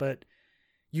detrimental, but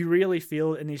you really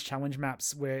feel in these challenge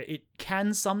maps where it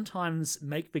can sometimes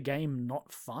make the game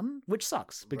not fun, which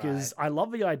sucks because I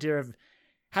love the idea of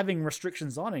having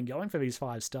restrictions on and going for these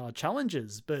 5-star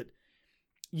challenges. But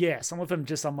yeah, some of them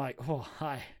just, I'm like, oh,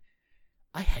 I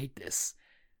hate this.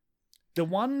 The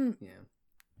one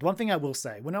thing I will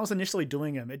say, when I was initially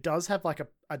doing them, it does have like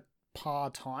a par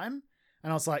time.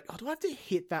 And I was like, oh, do I have to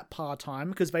hit that par time?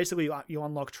 Because basically you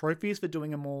unlock trophies for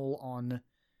doing them all on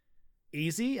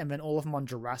easy, and then all of them on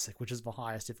Jurassic, which is the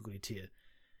highest difficulty tier.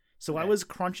 So I was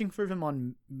crunching through them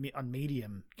on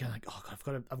medium, going like, oh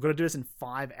god, I've got to do this in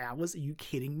 5 hours. Are you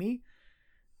kidding me?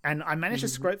 And I managed to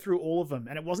scrape through all of them,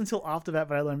 and it wasn't until after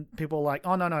that I learned people were like,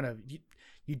 oh no,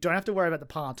 you don't have to worry about the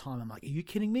part time. I'm like, are you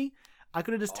kidding me? I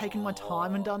could have just taken my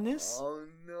time and done this. Oh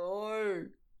no!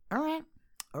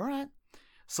 All right.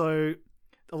 So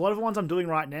a lot of the ones I'm doing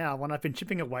right now, when I've been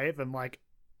chipping away at them, like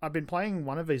I've been playing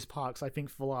one of these parks, I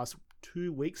think for the last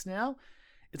 2 weeks now.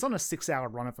 It's on a 6-hour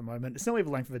run at the moment. It's nearly the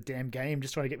length of a damn game,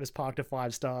 just trying to get this park to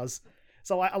 5 stars.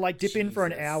 So I like dip in for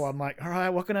an hour. I'm like, all right,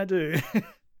 what can I do?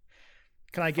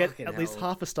 Can I get at least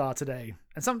half a star today?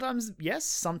 And sometimes yes,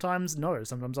 sometimes no.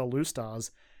 Sometimes I'll lose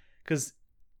stars because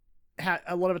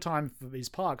a lot of the time for these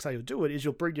parks, how you'll do it is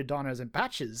you'll breed your dinos in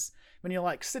batches when you're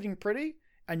like sitting pretty,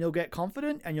 and you'll get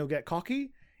confident and you'll get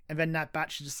cocky, and then that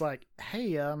batch is just like,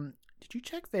 hey, did you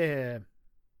check their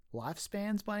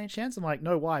lifespans by any chance? I'm like,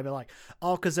 no, why? They're like,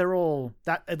 oh, because they're all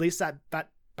at least that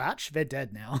batch, they're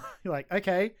dead now. You're like,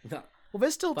 okay, well,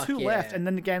 there's still 2 left, and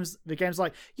then the game's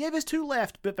like, yeah, there's 2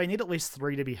 left, but they need at least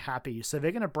 3 to be happy, so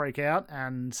they're gonna break out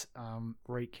and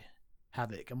wreak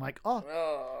havoc. I'm like, oh,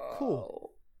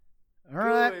 cool. All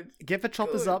right, get the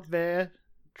choppers up there,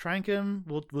 trank them.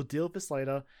 We'll deal with this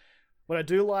later. What I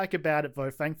do like about it, though,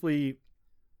 thankfully,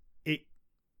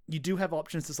 you do have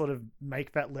options to sort of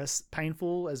make that less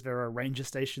painful, as there are ranger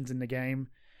stations in the game.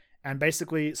 And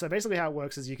basically how it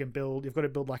works is you've got to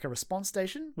build like a response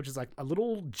station, which is like a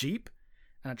little jeep,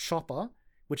 and a chopper,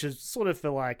 which is sort of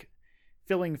for like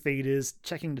filling feeders,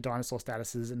 checking the dinosaur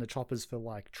statuses, and the choppers for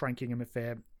like tranking them if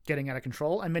they're getting out of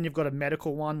control. And then you've got a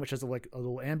medical one, which is like a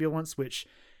little ambulance, which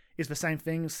is the same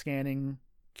thing, scanning,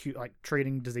 like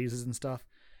treating diseases and stuff.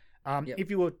 If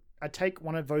you were take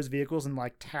one of those vehicles and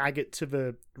like tag it to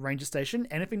the ranger station,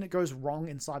 anything that goes wrong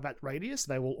inside that radius,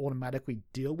 they will automatically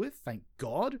deal with. Thank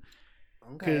God.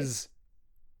 Because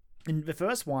in the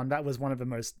first one, that was one of the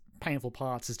most painful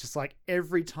parts. It's just like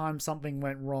every time something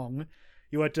went wrong,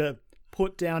 you had to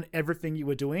put down everything you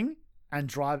were doing and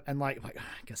drive, and like I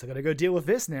guess I got to go deal with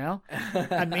this now.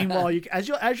 And meanwhile,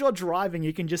 as you're driving,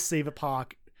 you can just see the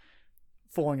park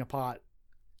falling apart.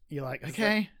 You're like,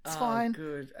 okay, it's fine.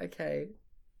 Good. Okay.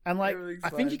 And like, Everything's I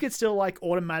think fine. you could still like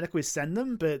automatically send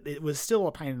them, but it was still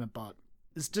a pain in the butt.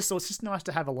 It's just nice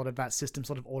to have a lot of that system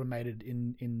sort of automated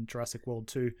in Jurassic World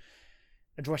 2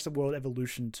 and Jurassic World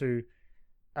Evolution 2.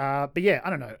 But yeah, I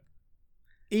don't know.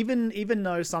 Even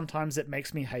though sometimes it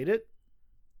makes me hate it,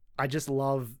 I just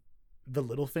love the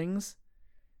little things.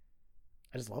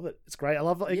 I just love it. It's great. I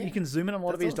love you can zoom in on a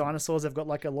lot of these dinosaurs. They've got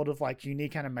like a lot of like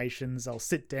unique animations. They'll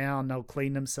sit down, they'll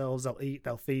clean themselves, they'll eat,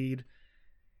 they'll feed.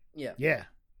 Yeah. Yeah.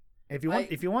 If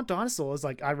you want dinosaurs,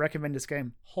 like I recommend this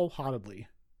game wholeheartedly.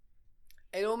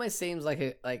 It almost seems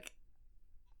like an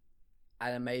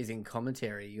amazing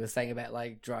commentary. You were saying about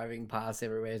like driving past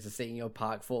everywhere, just seeing your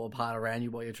park fall apart around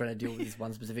you while you're trying to deal with this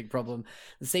one specific problem.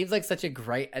 It seems like such a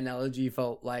great analogy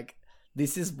for like,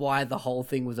 this is why the whole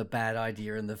thing was a bad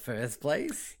idea in the first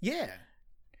place. Yeah.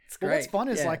 It's great. Well, what's fun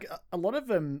is like a lot of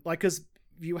them, like, because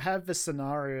you have the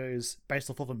scenarios based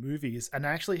off of the movies, and they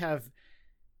actually have,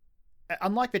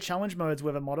 unlike the challenge modes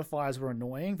where the modifiers were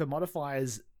annoying, the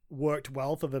modifiers worked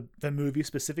well for the movie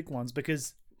specific ones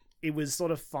because it was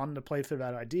sort of fun to play through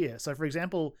that idea. So, for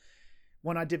example,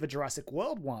 when I did the Jurassic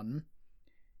World one,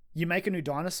 you make a new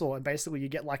dinosaur and basically you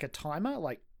get like a timer,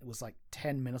 like it was like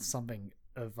 10 minutes something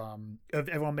of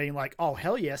everyone being like, oh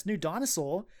hell yes, new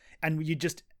dinosaur, and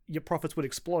your profits would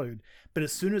explode. But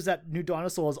as soon as that new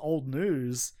dinosaur is old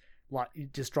news, like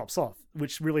it just drops off,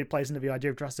 which really plays into the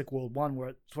idea of Jurassic World 1 where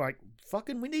it's like,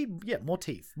 fucking we need more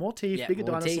teeth, bigger more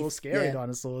dinosaurs, teeth. scary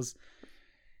dinosaurs.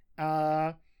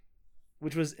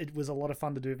 Which was a lot of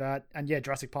fun to do that. And yeah,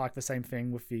 Jurassic Park, the same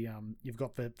thing with the you've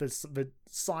got the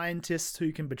scientists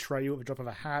who can betray you at the drop of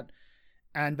a hat,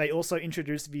 and they also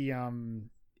introduced the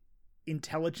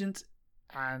intelligent,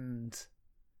 and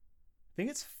I think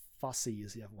it's fussy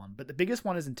is the other one, but the biggest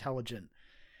one is intelligent.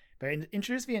 They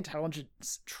introduced the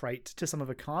intelligence trait to some of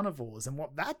the carnivores, and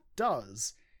what that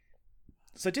does,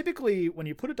 so typically when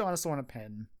you put a dinosaur in a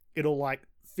pen, it'll like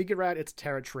figure out its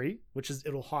territory, which is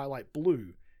it'll highlight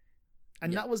blue.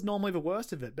 And that was normally the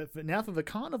worst of it. But now for the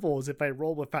carnivores, if they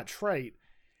roll with that trait,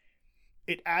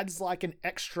 it adds like an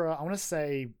extra, I want to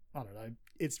say, I don't know,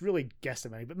 it's really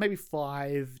guesstimating, but maybe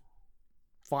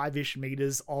 5-ish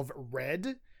meters of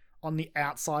red on the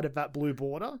outside of that blue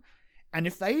border. And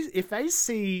if they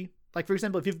see, like for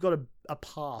example, if you've got a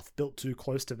path built too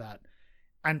close to that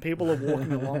and people are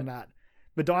walking along that,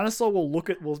 the dinosaur will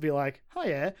be like, oh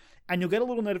yeah, and you'll get a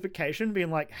little notification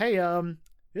being like, hey,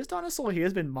 this dinosaur here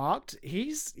has been marked.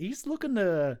 He's looking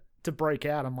to break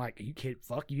out. I'm like, you kid,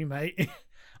 fuck you, mate.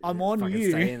 I'm on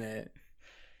you. Stay in it.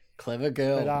 Clever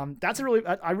girl. But that's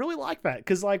I really like that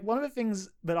because like one of the things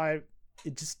that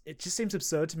it just seems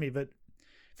absurd to me that,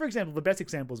 for example, the best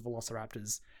example is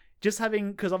Velociraptors. Just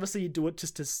having, because obviously you do it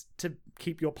just to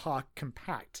keep your park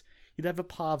compact. You'd have the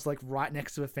paths like right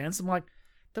next to a fence. I'm like,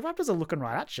 the raptors are looking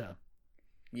right at you.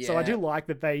 Yeah. So I do like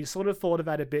that they sort of thought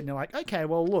about it a bit and they're like, okay,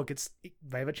 well, look,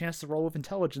 they have a chance to roll with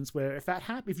intelligence where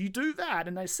if you do that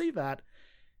and they see that,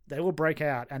 they will break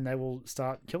out and they will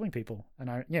start killing people.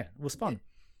 And it was fun.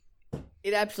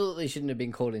 It absolutely shouldn't have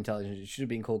been called intelligence. It should have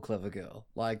been called clever girl.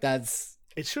 Like that's.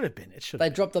 It should have been. They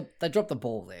dropped the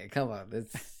ball there. Come on,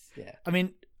 yeah. I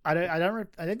mean, I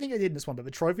don't think I did this one, but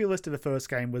the trophy list of the first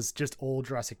game was just all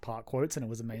Jurassic Park quotes, and it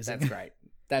was amazing. That's great.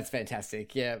 That's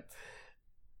fantastic. Yeah.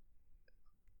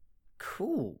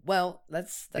 Cool. Well,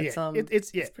 that's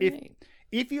it's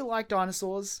if you like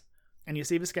dinosaurs and you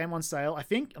see this game on sale,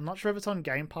 I'm not sure if it's on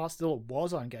Game Pass still. It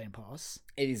was on Game Pass.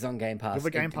 It is on Game Pass.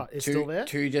 The Game Pass is still there.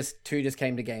 Two just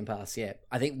came to Game Pass. Yeah,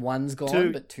 I think one's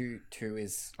gone, but two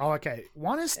is. Oh, okay.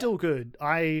 One is still good.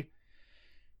 I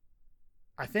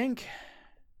think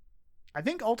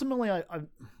ultimately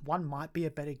one might be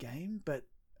a better game, but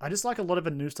I just like a lot of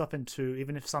the new stuff in 2,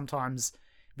 even if sometimes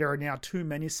there are now too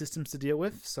many systems to deal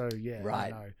with. So yeah,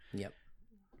 right. I know. Yep.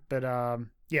 But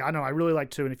yeah, I know. I really like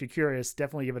 2, and if you're curious,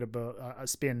 definitely give it a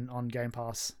spin on Game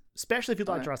Pass, especially if you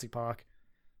like Jurassic Park.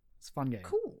 It's a fun game.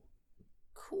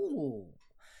 Cool.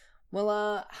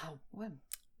 Well,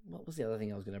 what was the other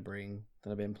thing I was going to bring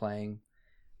that I've been playing?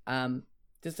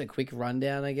 Just a quick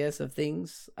rundown, I guess, of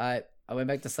things. I went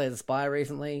back to Slay the Spire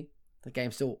recently. The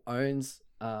game still owns.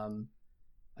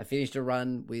 I finished a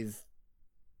run with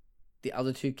the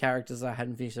other 2 characters I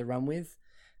hadn't finished a run with.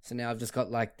 So now I've just got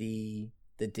like the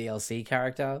DLC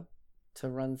character to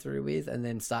run through with, and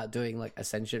then start doing like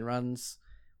Ascension runs,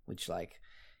 which like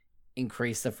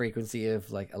increase the frequency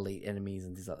of like elite enemies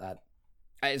and things like that.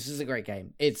 It's just a great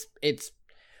game. It's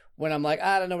when I'm like,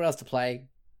 I don't know what else to play.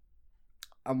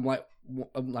 I'm like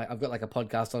I've got like a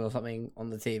podcast on or something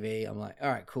on the TV. I'm like, all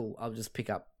right, cool. I'll just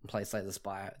pick up and play Slay the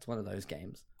Spire. It's one of those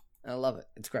games. And I love it.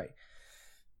 It's great.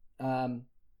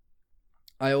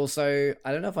 I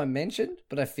don't know if I mentioned,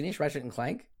 but I finished Ratchet and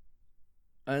Clank.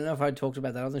 I don't know if I talked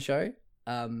about that on the show.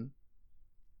 I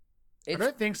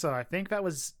don't think so. I think that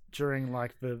was during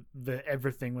like the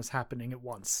everything was happening at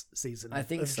once season. I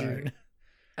think of so. June.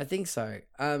 I think so.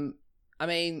 I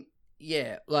mean,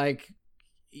 yeah, like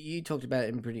you talked about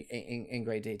it in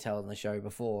great detail on the show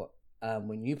before,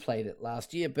 when you played it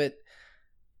last year, but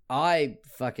I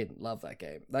fucking love that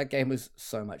game. That game was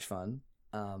so much fun.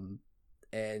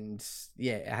 And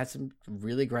yeah, it had some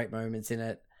really great moments in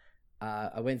it.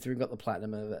 I went through and got the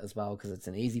platinum of it as well because it's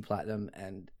an easy platinum,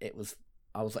 and it was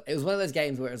one of those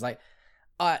games where it was like,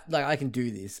 I can do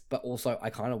this, but also I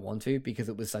kind of want to because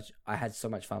I had so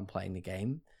much fun playing the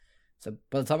game. So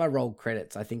by the time I rolled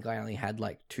credits, I think I only had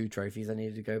like 2 trophies I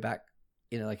needed to go back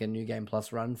in like a New Game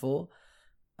Plus run for.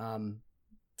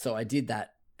 So I did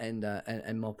that and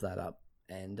mopped that up,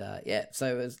 and yeah,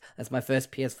 so that's my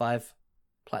first PS5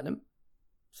 platinum.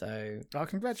 So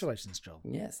congratulations, Joel.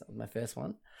 Yes, that was my first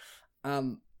one.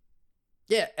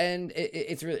 Yeah, and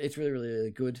it's really really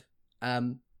good.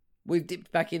 We've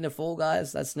dipped back into Fall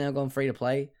Guys. That's now gone free to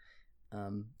play.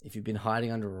 If you've been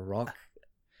hiding under a rock,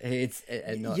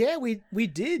 yeah, we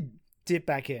did dip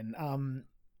back in.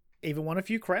 Even won a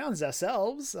few crowns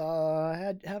ourselves.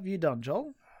 How have you done,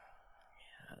 Joel?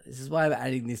 This is why I'm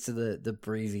adding this to the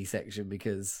breezy section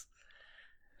because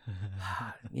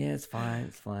yeah, it's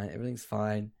fine, everything's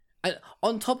fine. And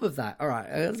on top of that, all right,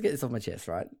 let's get this off my chest,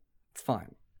 right? It's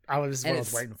fine. This is what I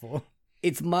was waiting for.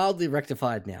 It's mildly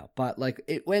rectified now, but like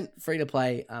it went free to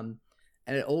play, and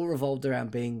it all revolved around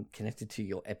being connected to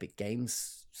your Epic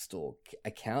Games Store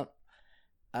account,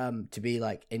 to be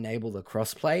like enable the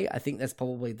crossplay. I think that's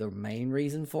probably the main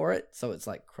reason for it. So it's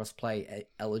like crossplay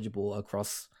eligible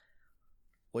across,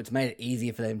 or it's made it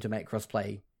easier for them to make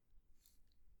crossplay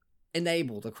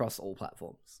enabled across all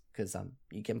platforms because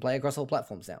you can play across all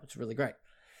platforms now, which is really great.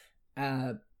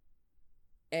 So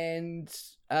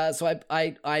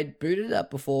I booted it up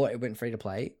before it went free to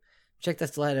play, checked I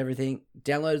still had everything,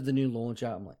 downloaded the new launcher.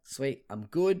 I'm like, sweet, I'm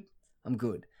good.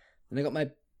 Then I got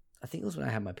I think it was when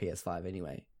I had my PS5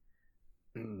 anyway.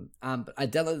 But I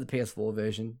downloaded the PS4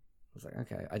 version. I was like,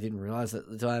 okay, I didn't realize it at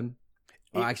the time.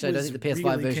 Well, actually, I don't think the PS5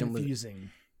 really version confusing.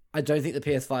 I don't think the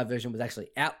PS5 version was actually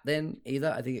out then either.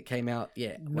 I think it came out,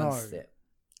 once there.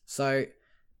 So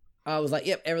I was like,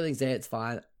 yep, everything's there. It's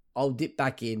fine. I'll dip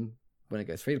back in when it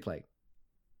goes free to play.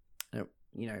 And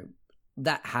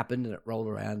that happened and it rolled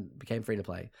around, became free to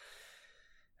play.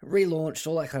 Relaunched,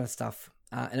 all that kind of stuff.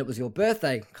 And it was your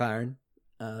birthday, Kyron.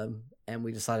 And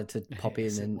we decided to pop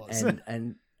in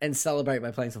and celebrate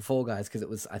by playing some Fall Guys because it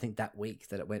was, I think, that week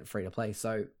that it went free to play.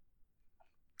 So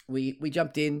we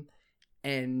jumped in.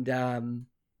 And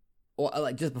or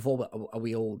like just before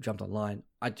we all jumped online,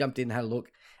 I jumped in, had a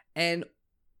look, and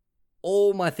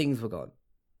all my things were gone.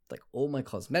 Like all my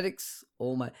cosmetics,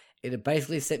 it had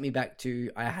basically sent me back to,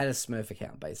 I had a Smurf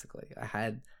account basically. I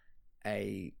had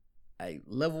a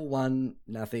level 1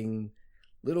 nothing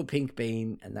little pink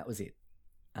bean, and that was it.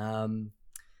 So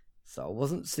I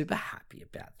wasn't super happy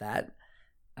about that.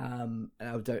 And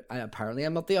apparently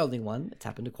I'm not the only one. It's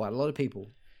happened to quite a lot of people.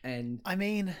 And I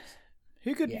mean,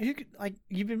 who could like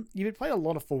you've been playing a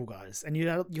lot of Fall Guys, and you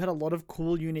had a lot of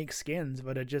cool unique skins,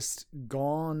 but are just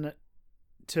gone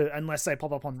to, unless they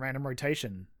pop up on random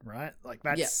rotation, right? Like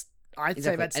that's I'd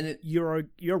say that's, and you're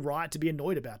right to be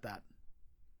annoyed about that.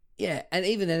 Yeah, and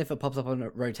even then, if it pops up on a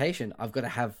rotation, I've got to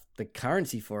have the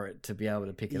currency for it to be able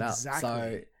to pick it up.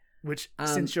 So, which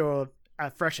since you're a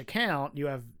fresh account,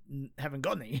 you haven't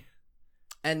got any.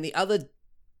 And the other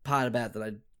part about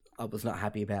that I was not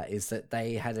happy about is that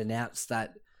they had announced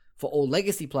that for all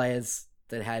legacy players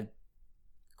that had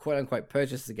quote unquote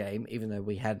purchased the game, even though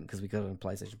we hadn't because we got it on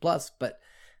PlayStation Plus, but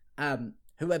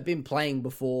who had been playing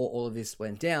before all of this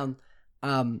went down,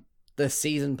 the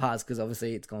season pass, because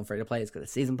obviously it's gone free to play, it's got a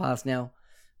season pass now,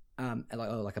 and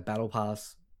like a battle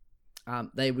pass.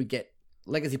 They would get,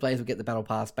 legacy players would get the battle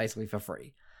pass basically for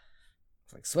free.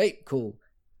 It's like, sweet, cool.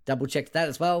 Double checked that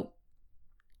as well.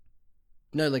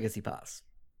 No legacy pass.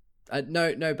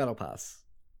 No battle pass.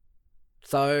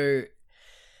 So,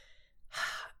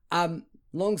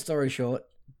 long story short,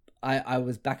 I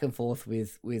was back and forth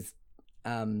with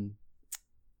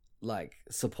like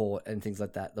support and things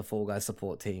like that, the Fall Guys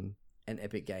support team and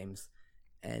Epic Games,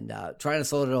 and trying to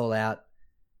sort it all out.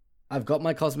 I've got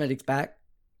my cosmetics back,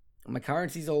 my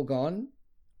currency's all gone,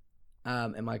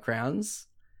 and my crowns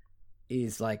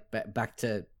is like back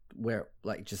to where,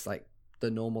 like, just like the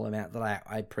normal amount that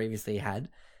I previously had.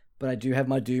 But I do have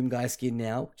my Doom Guy skin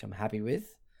now, which I'm happy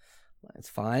with. It's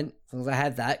fine as long as I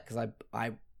had that, because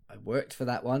I worked for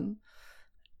that one.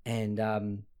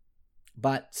 And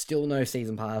but still no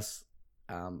season pass.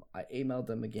 I emailed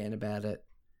them again about it.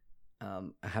 I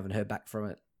haven't heard back from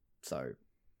it, so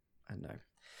I don't know.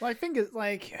 Like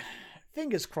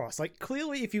fingers crossed. Like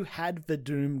clearly, if you had the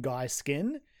Doom guy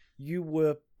skin, you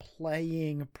were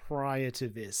playing prior to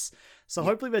this. So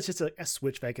hopefully there's just a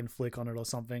switch they can flick on it or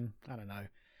something. I don't know.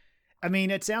 I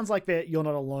mean, it sounds like that you're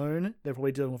not alone. They're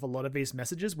probably dealing with a lot of these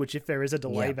messages, which if there is a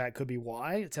delay, that could be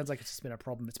why. It sounds like it's just been a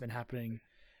problem that's been happening.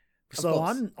 So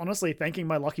I'm honestly thanking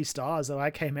my lucky stars that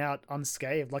I came out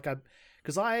unscathed. Like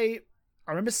because I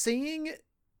remember seeing.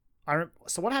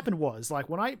 So what happened was, like,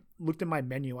 when I looked at my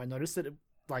menu, I noticed that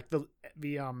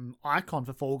the icon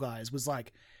for Fall Guys was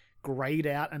like grayed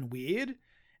out and weird,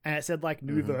 and it said like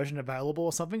new version available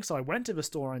or something. So I went to the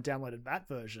store and downloaded that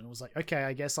version. It was like, okay,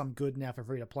 I guess I'm good now for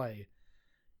free to play.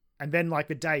 And then like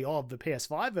the day of the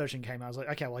PS5 version came out, I was like,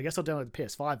 okay, well I guess I'll download the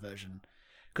PS5 version,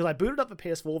 because I booted up the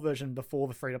PS4 version before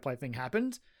the free to play thing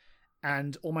happened,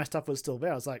 and all my stuff was still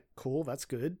there. I was like, cool, that's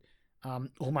good.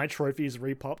 All my trophies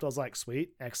repopped. I was like,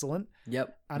 sweet, excellent.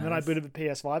 Yep. And then I booted the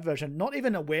PS5 version, not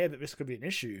even aware that this could be an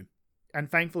issue. And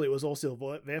thankfully, it was all still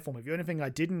there for me. The only thing I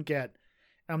didn't get,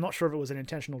 and I'm not sure if it was an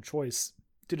intentional choice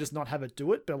to just not have it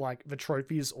do it, but like the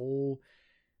trophies all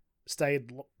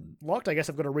stayed locked. I guess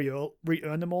I've got to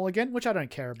re-earn them all again, which I don't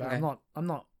care about. Okay. I'm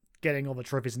not getting all the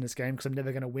trophies in this game because I'm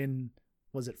never going to win.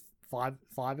 Was it five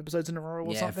episodes in a row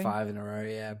or something? Yeah, 5 in a row.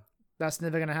 Yeah. That's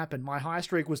never going to happen. My high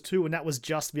streak was 2, and that was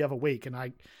just the other week. And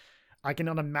I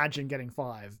cannot imagine getting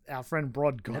 5. Our friend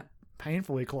Brod got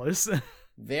painfully close.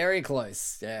 Very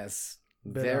close, yes.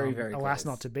 But, very close. Alas,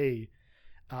 not to be.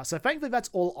 So thankfully, that's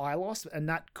all I lost, and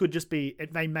that could just be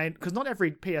they made, because not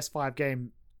every PS5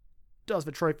 game does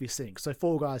the trophy sync. So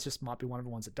Fall Guys just might be one of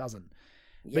the ones that doesn't.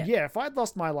 Yeah. But yeah, if I'd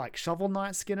lost my like Shovel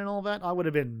Knight skin and all that, I would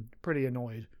have been pretty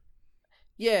annoyed.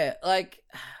 Yeah, like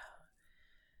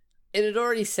it had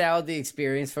already soured the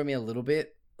experience for me a little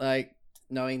bit, like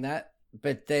knowing that.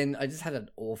 But then I just had an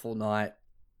awful night.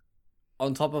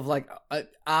 On top of like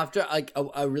after like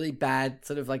a really bad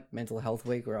sort of like mental health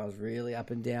week where I was really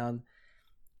up and down,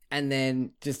 and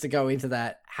then just to go into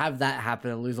that, have that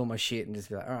happen and lose all my shit and just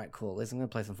be like, all right, cool, listen, I'm gonna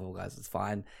play some Fall Guys, it's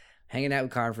fine. Hanging out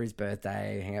with Karen for his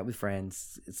birthday, hang out with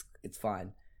friends, it's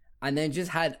fine. And then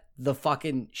just had the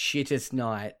fucking shittest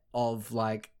night of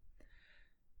luck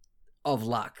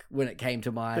when it came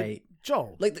to my But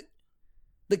Joel, like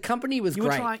the company was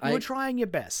great. You were trying your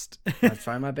best. I was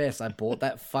trying my best. I bought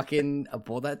that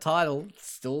title. It's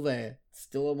still there. It's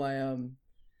still on my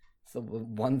it's the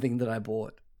one thing that I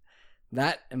bought.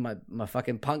 That and my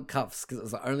fucking punk cuffs, because it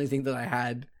was the only thing that I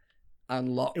had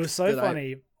unlocked. It was so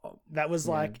funny. That was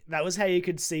like that was how you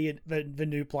could see it, the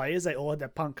new players. They all had their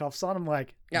punk cuffs on. I'm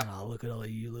like, oh, look at all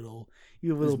you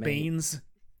little beans.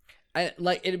 And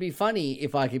like it'd be funny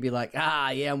if I could be like,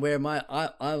 yeah, I'm wearing my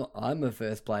I'm a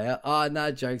first player. Oh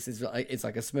no, jokes. It's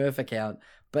like a Smurf account,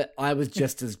 but I was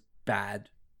just as bad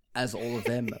as all of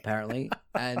them apparently.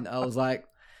 And I was like,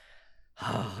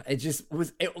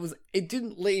 it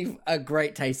didn't leave a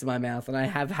great taste in my mouth, and I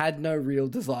have had no real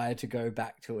desire to go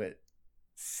back to it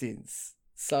since.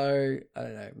 So I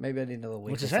don't know. Maybe I need another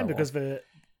week. Which is a shame because the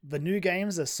new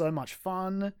games are so much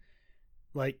fun.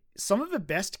 Like some of the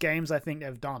best games I think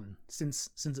they've done since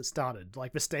it started.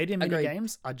 Like the stadium mini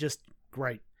games are just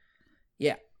great.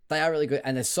 Yeah, they are really good,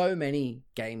 and there's so many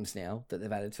games now that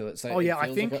they've added to it. So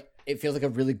I think it feels like a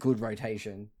really good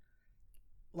rotation.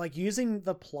 Like using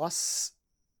the Plus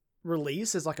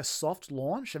release as like a soft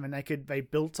launch. I mean, they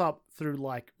built up through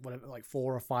like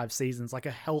 4 or 5 seasons, like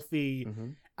a healthy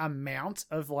amount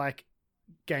of like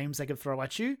games they could throw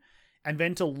at you. And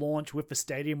then to launch with the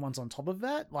stadium ones on top of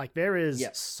that, like there is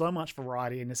so much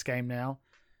variety in this game now.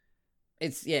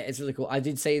 It's really cool. I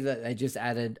did see that they just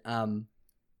added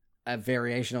a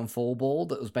variation on Fall Ball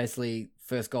that was basically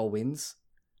first goal wins.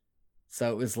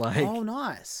 So it was like, oh,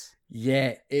 nice.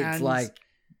 Yeah, it's like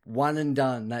one and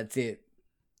done. That's it.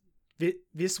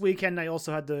 This weekend they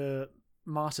also had the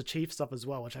Master Chief stuff as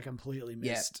well, which I completely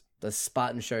missed. Yeah, the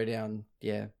Spartan Showdown.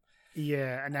 Yeah.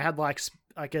 Yeah, and they had like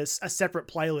a separate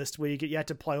playlist where you had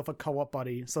to play with a co-op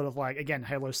buddy, sort of like, again,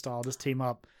 Halo style, just team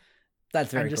up.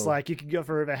 That's very cool. And just like you could go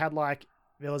through. They had like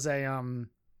there was a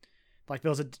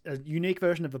unique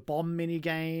version of the bomb mini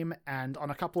game, and on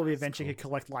a couple of the events you could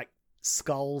collect like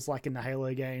skulls, like in the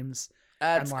Halo games.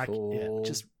 That's and like, cool. Yeah,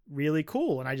 just really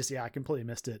cool. And I completely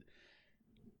missed it.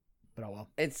 But oh well.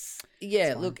 It's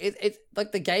look, it's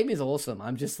like the game is awesome.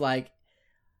 I'm just like,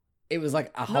 it was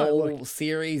like a whole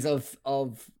series of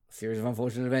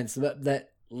unfortunate events that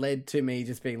led to me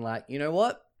just being like, you know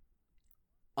what?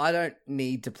 I don't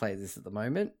need to play this at the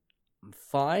moment. I'm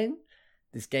fine.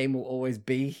 This game will always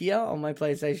be here on my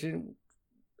PlayStation.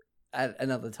 at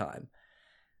another time.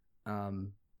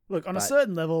 Look, on a but-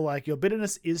 certain level, like, your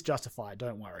bitterness is justified.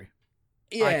 Don't worry.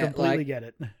 Yeah, I completely like, get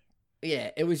it.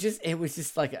 yeah, it was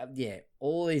just like,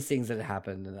 all these things that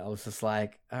happened, and I was just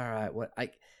like, all right,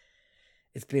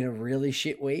 it's been a really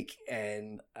shit week,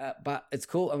 and but it's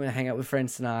cool. I'm gonna hang out with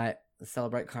friends tonight,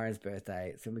 celebrate Kyron's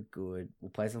birthday. It's gonna be good.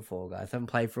 We'll play some Fall Guys. Haven't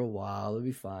played for a while. It'll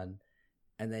be fun.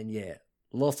 And then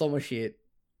lost all my shit,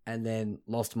 and then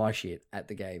lost my shit at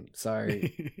the game. So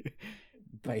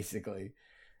basically,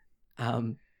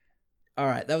 all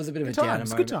right, that was a bit of a downer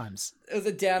moment. Good times. It was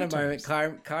a downer Good moment.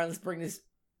 times. Kyron, let's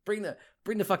bring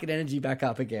the fucking energy back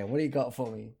up again. What do you got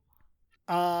for me?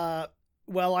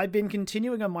 Well, I've been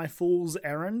continuing on my fool's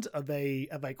errand of a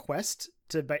quest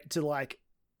to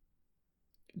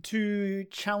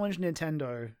challenge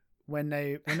Nintendo when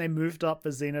they moved up the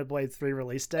Xenoblade 3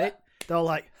 release date. They were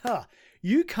like,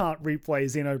 you can't replay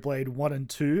Xenoblade 1 and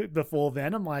 2 before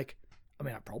then. I'm like, I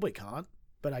mean, I probably can't,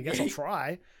 but I guess I'll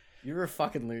try. You're a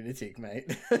fucking lunatic, mate.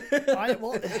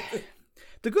 The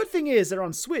good thing is they're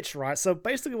on Switch, right? So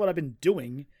basically what I've been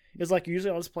doing is, like,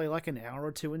 usually I'll just play like an hour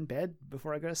or two in bed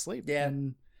before I go to sleep. Yeah,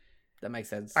 and that makes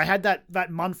sense. I had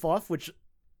that month off, which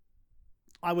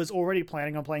I was already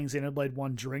planning on playing Xenoblade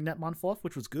 1 during that month off,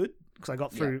 which was good because I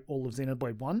got through all of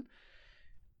Xenoblade 1.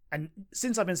 And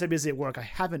since I've been so busy at work, I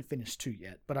haven't finished 2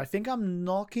 yet. But I think I'm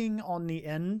knocking on the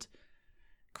end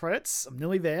credits. I'm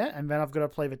nearly there, and then I've got to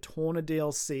play the Torna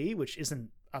DLC, which isn't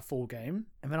a full game,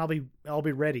 and then I'll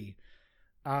be ready.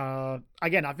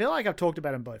 Again, I feel like I've talked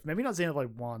about them both. Maybe not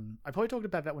Xenoblade 1. I probably talked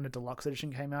about that when the deluxe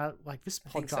edition came out. Like, this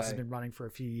podcast has been running for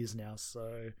a few years now,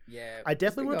 so yeah, I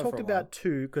definitely want to talk about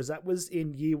 2 because that was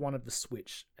in year 1 of the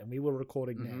Switch, and we were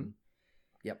recording then.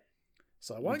 Yep.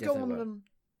 So I won't go on them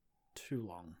too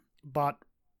long. But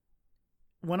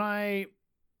when I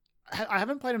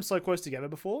haven't played them so close together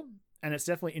before, and it's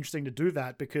definitely interesting to do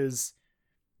that because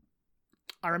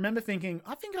I remember thinking,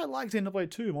 I think I liked Xenoblade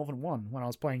 2 more than 1 when I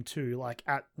was playing 2, like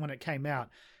when it came out,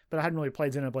 but I hadn't really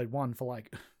played Xenoblade 1 for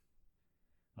like,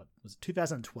 what, was it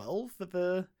 2012 that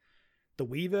the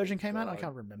Wii version came out? I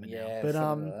can't remember now.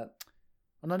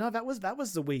 But no, that was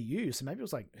the Wii U, so maybe it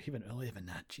was like even earlier than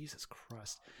that. Jesus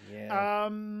Christ. Yeah.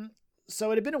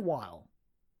 So it had been a while,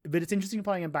 but it's interesting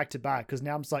playing them back to back because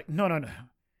now I'm just like, no.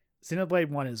 Xenoblade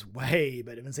 1 is way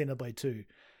better than Xenoblade 2.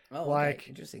 Oh, like, okay.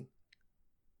 Interesting.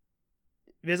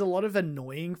 There's a lot of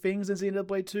annoying things in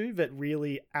Xenoblade 2 that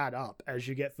really add up as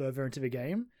you get further into the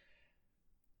game.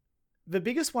 The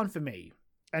biggest one for me,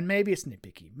 and maybe it's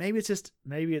nitpicky, maybe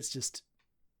it's just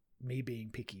me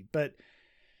being picky, but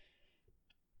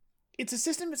it's a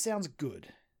system that sounds good.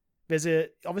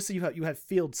 Obviously you have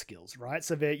field skills, right?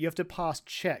 So you have to pass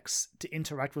checks to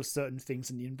interact with certain things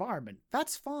in the environment.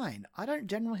 That's fine. I don't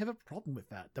generally have a problem with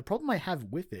that. The problem I have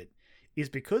with it is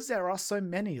because there are so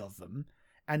many of them,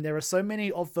 and there are so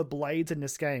many of the blades in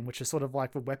this game, which are sort of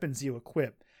like the weapons you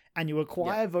equip, and you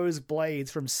acquire those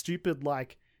blades from stupid,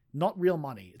 like, not real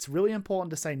money. It's really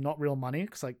important to say not real money,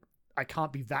 because, like, I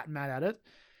can't be that mad at it.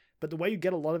 But the way you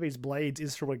get a lot of these blades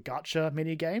is through a gacha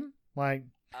minigame. Like,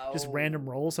 just random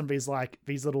rolls from these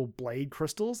little blade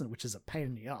crystals, which is a pain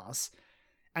in the ass.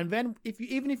 And then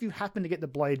even if you happen to get the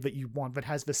blade that you want, that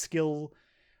has the skill,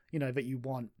 that you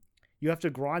want, you have to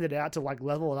grind it out to like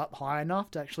level it up high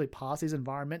enough to actually pass these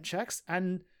environment checks.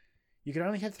 And you can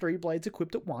only have 3 blades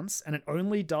equipped at once, and it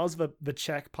only does the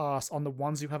check pass on the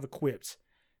ones you have equipped.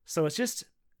 So it's just,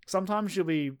 sometimes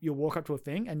you'll walk up to a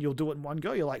thing and you'll do it in one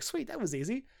go. You're like, sweet, that was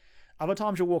easy. Other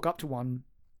times you'll walk up to one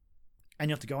and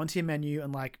you have to go into your menu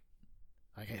and like,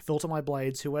 okay, filter my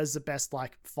blades. Who has the best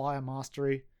like fire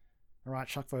mastery? All right,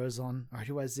 chuck those on. All right,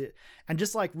 who has it? And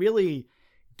just like really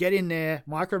get in there,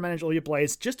 micromanage all your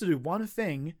blades just to do one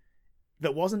thing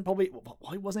that wasn't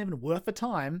even worth the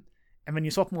time. And then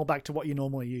you swap them all back to what you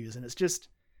normally use. And it's just,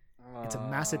 it's a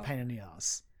massive pain in the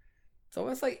ass. It's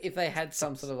almost like if they had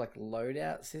some sort of like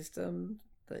loadout system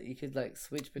that you could like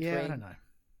switch between. Yeah,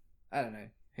 I don't know.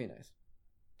 Who knows?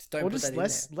 Just don't or put just that in there.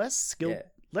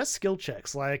 less skill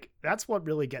checks. Like, that's what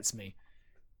really gets me.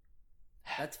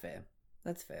 That's fair.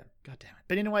 God damn it.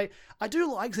 But anyway, I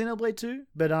do like Xenoblade 2,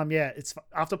 but it's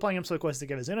after playing them so close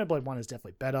together, Xenoblade 1 is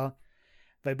definitely better.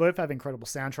 They both have incredible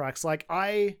soundtracks. Like,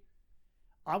 I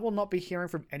will not be hearing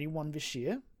from anyone this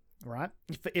year, right?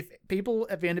 If people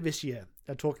at the end of this year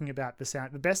are talking about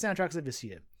the best soundtracks of this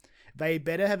year, they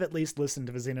better have at least listened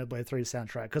to the Xenoblade 3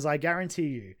 soundtrack, because I guarantee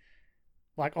you,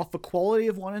 like, off the quality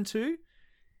of 1 and 2,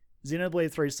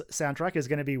 Xenoblade 3's soundtrack is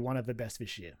going to be one of the best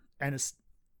this year. And it's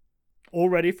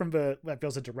already from there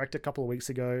was a direct a couple of weeks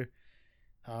ago.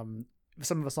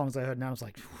 Some of the songs I heard now, I was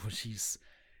like, oh, jeez.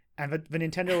 And the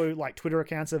Nintendo like Twitter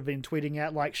accounts have been tweeting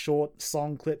out like short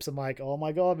song clips. I'm like, oh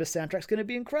my god, this soundtrack's going to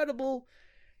be incredible.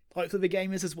 Hopefully the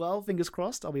game is as well. Fingers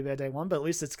crossed. I'll be there day one, but at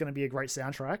least it's going to be a great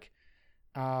soundtrack.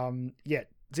 Yeah,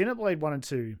 Xenoblade 1 and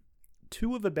 2,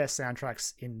 two of the best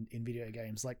soundtracks in video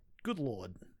games. Like, good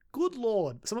lord.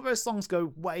 Some of those songs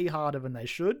go way harder than they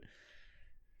should.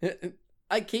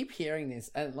 I keep hearing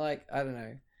this, and like, I don't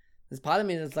know. There's part of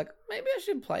me that's like, maybe I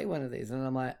should play one of these, and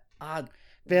I'm like,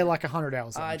 they're like 100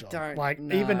 hours long. I John. don't like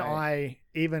know.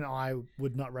 even I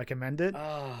would not recommend it.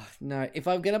 Oh no! If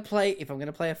I'm gonna play a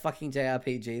fucking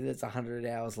JRPG that's 100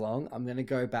 hours long, I'm gonna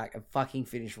go back and fucking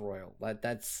finish Royal. Like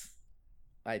that's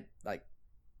what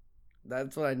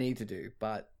I need to do.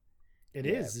 But it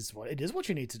is what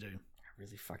you need to do. I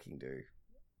really fucking do.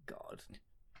 God.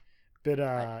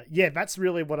 But yeah, that's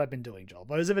really what I've been doing, Joel.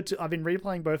 Those are the two. I've been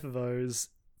replaying both of those,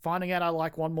 finding out I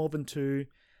like one more than two.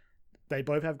 They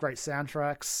both have great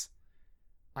soundtracks.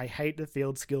 I hate the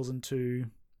field skills in 2.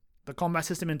 The combat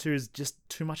system in 2 is just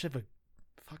too much of a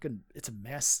fucking... It's a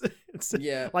mess.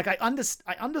 Yeah. Like, I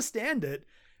understand it,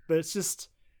 but it's just...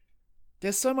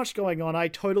 There's so much going on. I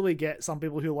totally get some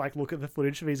people who, like, look at the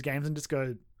footage for these games and just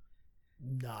go,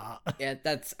 nah. Yeah,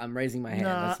 I'm raising my hand.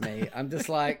 Nah. That's me. I'm just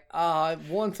like, I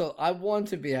want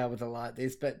to be able to like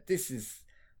this, but this is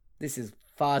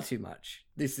far too much.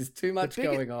 This is too much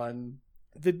going on.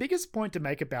 The biggest point to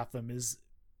make about them is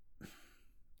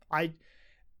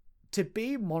to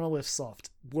be Monolith Soft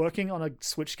working on a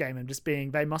Switch game and just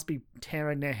being, they must be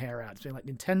tearing their hair out. It's being like,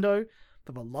 Nintendo,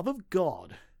 for the love of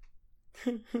God,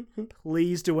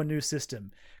 please do a new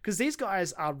system. Because these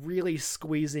guys are really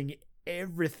squeezing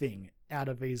everything out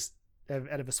of a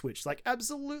Switch. Like,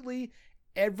 absolutely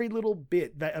every little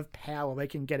bit of power they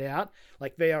can get out.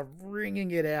 Like, they are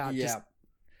wringing it out just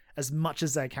as much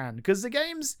as they can. Because the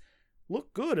games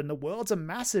look good and the worlds are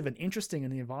massive and interesting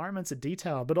and the environments are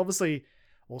detailed, but obviously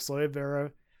also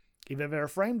there are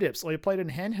frame dips, or you played in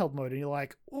handheld mode and you're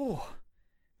like, oh,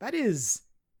 that is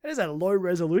a low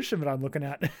resolution that I'm looking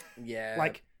at. Yeah.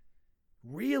 Like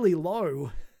really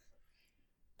low.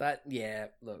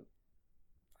 Look,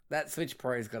 that Switch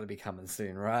Pro's got to be coming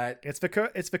soon, right? It's the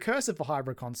curse of the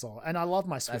hybrid console, and I love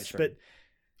my Switch, but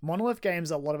Monolith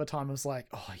games a lot of the time was like,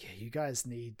 oh yeah, you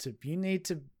need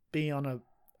to be on a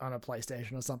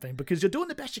PlayStation or something because you're doing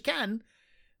the best you can,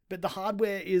 but the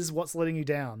hardware is what's letting you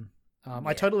down.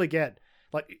 I totally get,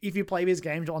 like, if you play these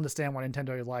games, you'll understand why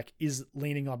Nintendo like is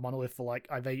leaning on Monolith for, like,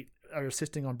 they are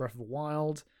assisting on Breath of the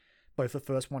Wild, both the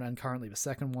first one and currently the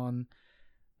second one.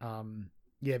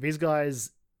 Yeah, these guys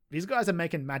are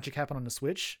making magic happen on the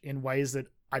Switch in ways that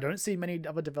I don't see many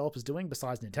other developers doing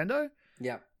besides Nintendo.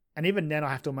 Yeah. And even then, I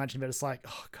have to imagine that it's like,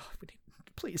 oh god,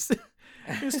 please,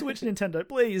 new Switch, Nintendo,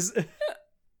 please.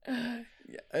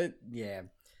 Yeah.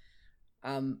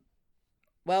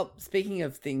 Well, speaking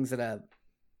of things that are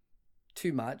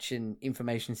too much in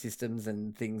information systems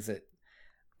and things that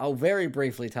I'll very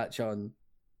briefly touch on,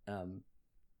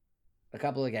 a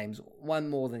couple of games, one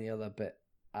more than the other, but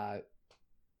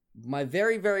my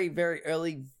very, very, very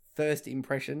early first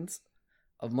impressions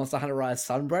of Monster Hunter Rise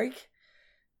Sunbreak,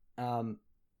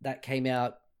 that came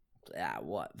out,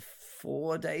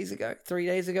 3 days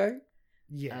ago?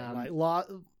 Yeah, like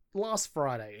last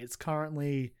Friday. It's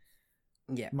currently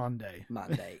Monday.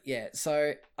 Yeah.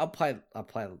 So I'll play a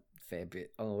fair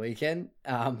bit on the weekend.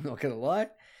 I'm not gonna lie.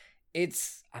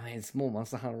 It's more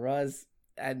Monster Hunter Rise,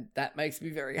 and that makes me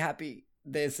very happy.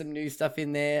 There's some new stuff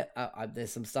in there.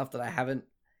 There's some stuff that I haven't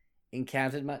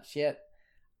encountered much yet.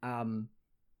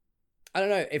 I don't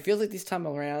know. It feels like this time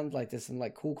around, like there's some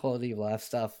like cool quality of life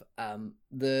stuff.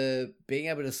 The being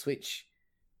able to switch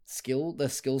the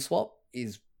skill swap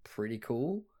is pretty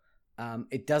cool.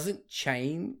 It doesn't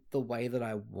chain the way that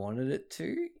I wanted it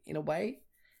to, in a way.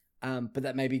 But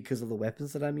that may be because of the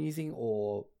weapons that I'm using,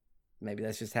 or maybe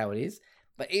that's just how it is.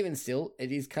 But even still,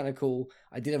 it is kind of cool.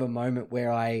 I did have a moment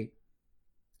where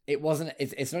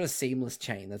it's not a seamless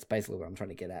chain. That's basically what I'm trying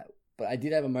to get at. But I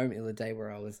did have a moment the other day where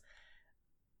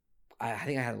I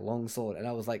think I had a long sword and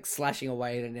I was like slashing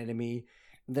away at an enemy.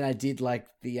 And then I did like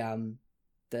the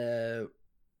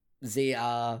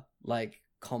ZR like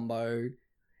combo,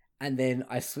 and then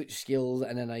I switched skills,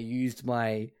 and then I used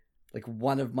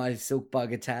one of my silk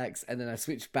bug attacks, and then I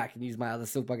switched back and used my other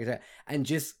silk bug attack, and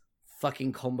just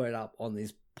fucking comboed up on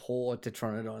this poor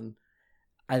Tetranodon.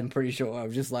 I'm pretty sure I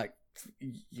was just like,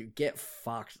 you get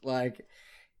fucked, like,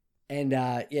 and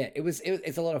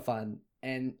it's a lot of fun.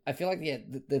 And I feel like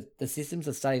the systems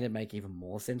are starting to make even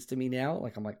more sense to me now.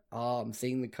 Like, I'm like, I'm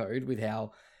seeing the code with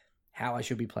how I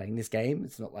should be playing this game.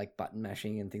 It's not like button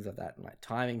mashing and things like that, and like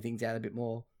timing things out a bit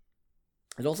more.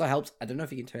 It also helps. I don't know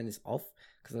if you can turn this off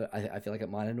because I feel like it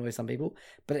might annoy some people,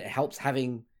 but it helps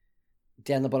having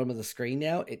down the bottom of the screen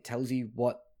now. It tells you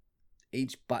what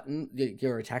each button,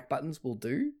 your attack buttons, will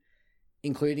do,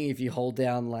 including if you hold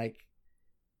down like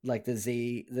the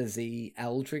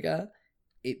ZL trigger,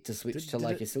 it to switch to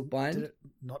like your silk bind. Did it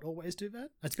not always do that?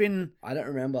 It's been. I don't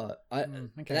remember.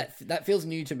 Okay. That feels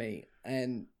new to me,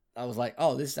 and I was like,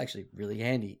 oh, this is actually really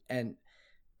handy. And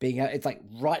it's like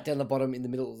right down the bottom in the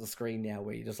middle of the screen now,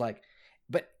 where you're just like,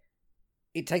 but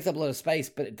it takes up a lot of space,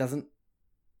 but it doesn't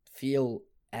feel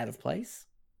out of place.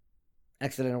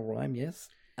 Accidental rhyme, yes.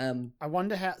 I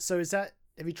wonder how. So is that?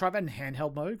 Have you tried that in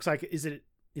handheld mode? Because like, is it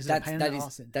a pain in the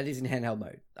arse? That is in handheld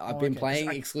mode. I've been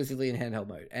playing exclusively in handheld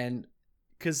mode, and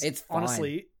because it's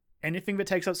honestly, anything that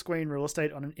takes up screen real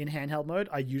estate in handheld mode,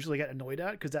 I usually get annoyed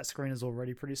at because that screen is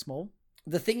already pretty small.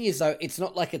 The thing is, though, it's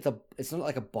not like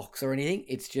a box or anything.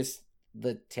 It's just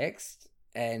the text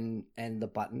and the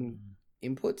button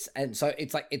inputs, and so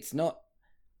it's like it's not.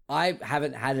 I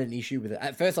haven't had an issue with it.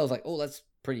 At first, I was like, "Oh, that's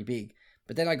pretty big,"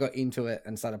 but then I got into it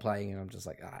and started playing, and I'm just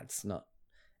like, it's not.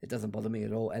 It doesn't bother me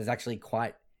at all, and it's actually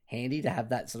quite handy to have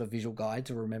that sort of visual guide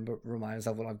to remind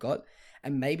myself what I've got,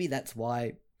 and maybe that's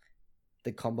why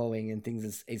the comboing and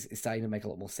things is starting to make a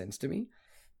lot more sense to me.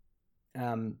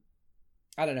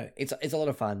 I don't know. It's a lot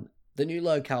of fun. The new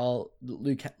locale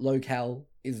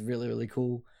is really, really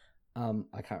cool.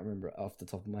 I can't remember off the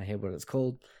top of my head what it's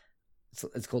called.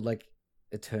 It's called like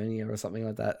Eternia or something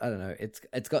like that. I don't know.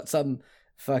 It's got some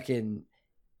fucking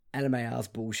anime ass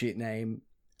bullshit name.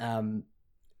 And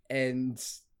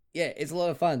yeah, it's a lot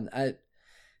of fun.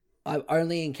 I'm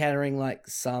only encountering like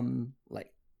some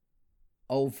like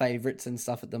old favorites and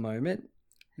stuff at the moment.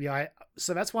 Yeah,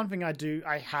 so that's one thing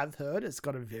I have heard. It's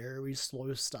got a very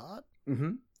slow start.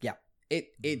 Mm-hmm. Yeah,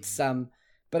 it's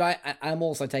but I'm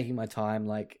also taking my time,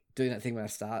 like doing that thing when I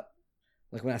started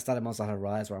Monster Hunter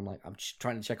Rise, where I'm like I'm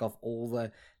trying to check off all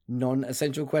the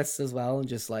non-essential quests as well, and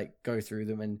just like go through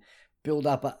them and build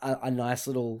up a nice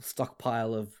little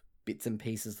stockpile of bits and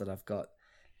pieces that I've got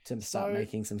to start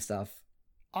making some stuff.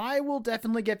 I will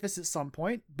definitely get this at some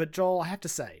point, but Joel, I have to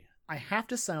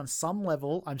say on some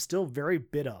level, I'm still very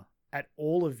bitter at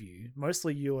all of you,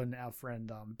 mostly you and our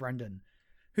friend Brendan,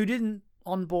 who didn't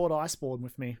onboard Iceborne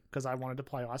with me because I wanted to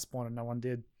play Iceborne and no one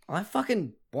did. I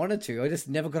fucking wanted to. I just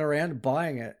never got around to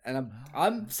buying it, and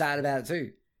I'm sad about it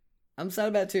too. Don't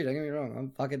get me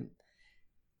wrong.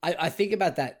 I think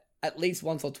about that at least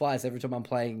once or twice every time I'm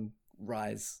playing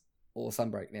Rise or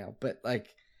Sunbreak now. But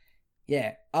like,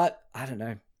 yeah, I don't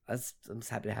know. I'm just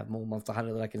happy to have more Monster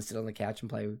Hunter that I can sit on the couch and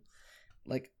play with.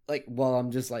 Like while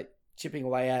I'm just like chipping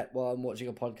away at while I'm watching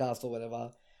a podcast or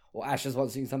whatever, or Ash is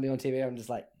watching something on TV. I'm just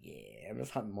like, yeah, I'm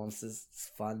just hunting monsters. It's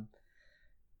fun.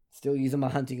 Still using my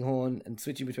hunting horn and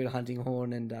switching between a hunting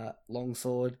horn and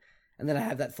longsword, and then I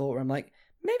have that thought where I'm like,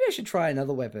 maybe I should try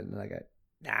another weapon, and I go,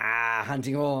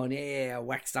 hunting horn, yeah,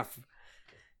 whack stuff,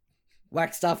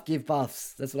 give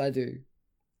buffs. That's what I do.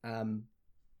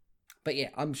 But yeah,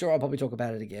 I'm sure I'll probably talk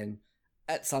about it again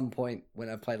at some point when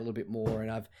I've played a little bit more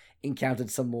and I've encountered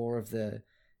some more of the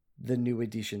new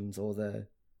editions or the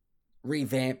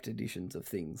revamped editions of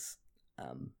things.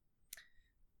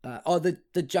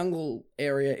 The jungle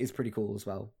area is pretty cool as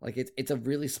well. Like it's a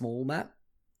really small map.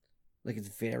 Like it's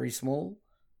very small.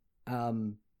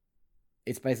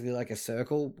 It's basically like a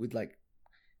circle with like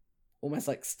almost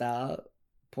like star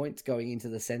points going into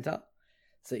the center.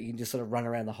 So you can just sort of run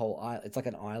around the whole island. It's like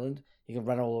an island. You can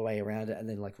run all the way around it and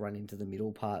then like run into the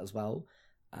middle part as well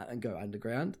and go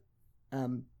underground.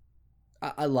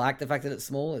 I like the fact that it's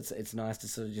small. It's nice to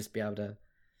sort of just be able to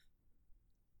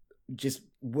just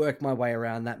work my way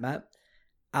around that map.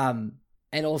 And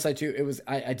also too, it was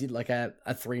I did like a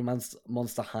 3 months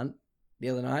monster hunt the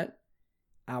other night,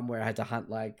 where I had to hunt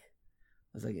it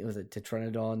was a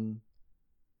Tetranodon,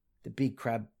 the big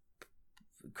crab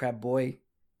boy,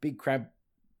 big crab,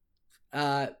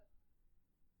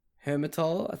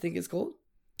 Hermitol, I think it's called.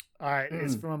 Alright,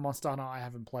 it's from a Monster Hunter I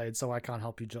haven't played, so I can't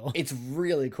help you, Joel. It's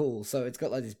really cool. So it's got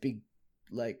like this big,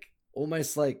 like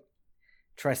almost like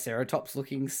Triceratops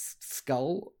looking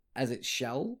skull as its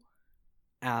shell.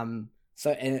 And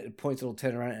at points it'll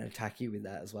turn around and attack you with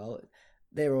that as well.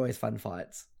 They're always fun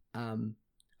fights.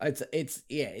 There's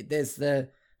the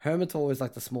Hermitor is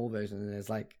like the small version, and there's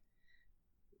like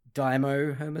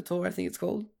Daimo Hermitor, I think it's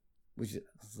called, which is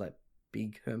like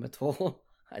big Hermitor,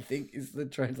 I think is the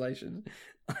translation.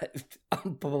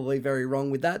 I'm probably very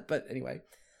wrong with that, but anyway.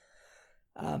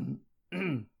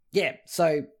 Yeah,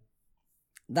 so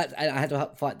that I had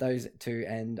to fight those two,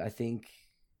 and I think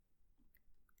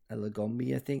a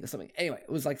Lagombi, I think, or something. Anyway,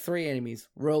 it was like 3 enemies.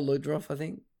 Royal Ludroth, I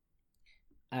think.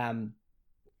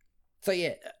 So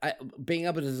yeah, being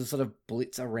able to just sort of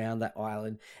blitz around that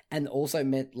island, and also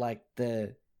meant like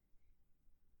the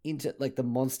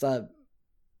monster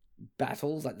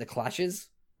battles, like the clashes,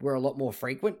 were a lot more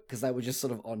frequent because they were just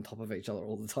sort of on top of each other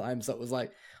all the time. So it was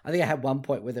like, I think I had one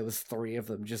point where there was 3 of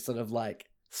them just sort of like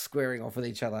squaring off with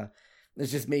each other.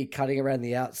 It's just me cutting around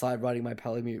the outside, riding my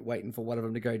Palamute, waiting for one of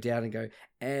them to go down and go,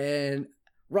 and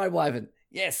ride Wyvern.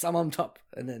 Yes, I'm on top.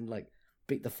 And then like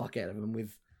beat the fuck out of him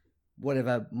with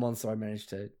whatever monster I managed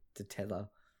to tether.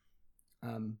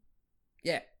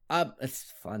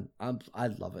 It's fun. I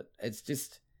love it. It's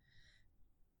just,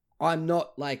 I'm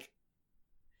not like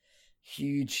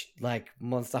huge like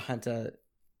Monster Hunter.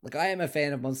 Like I am a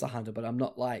fan of Monster Hunter, but I'm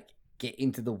not like get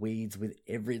into the weeds with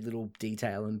every little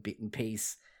detail and bit and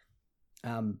piece.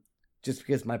 Just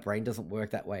because my brain doesn't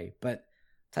work that way. But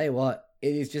tell you what,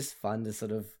 it is just fun to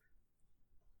sort of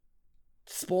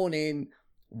spawn in,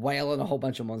 wail on a whole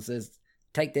bunch of monsters,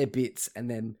 take their bits, and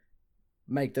then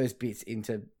make those bits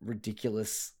into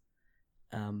ridiculous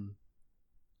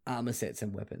armor sets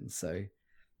and weapons. So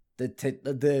the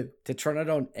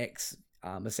Tetranodon X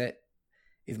armor set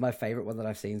is my favorite one that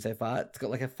I've seen so far. It's got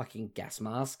like a fucking gas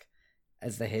mask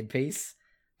as the headpiece.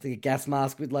 It's like a gas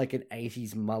mask with like an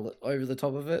 80s mullet over the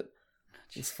top of it.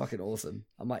 It's fucking awesome.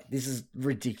 I'm like, this is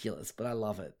ridiculous, but I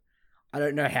love it. I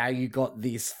don't know how you got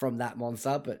this from that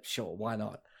monster, but sure, why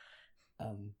not?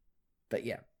 But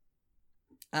yeah.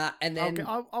 And then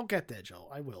I'll get there, Joel.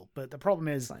 I will. But the problem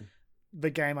is, fine. The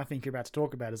game I think you're about to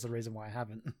talk about is the reason why I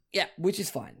haven't. Yeah, which is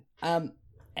fine.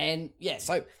 And yeah,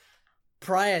 so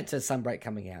prior to Sunbreak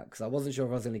coming out, because I wasn't sure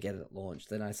if I was going to get it at launch,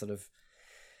 then I sort of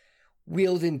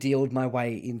wheeled and dealed my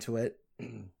way into it.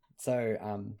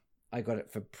 So I got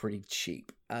it for pretty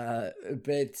cheap.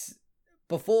 But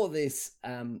before this,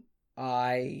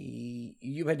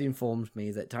 you had informed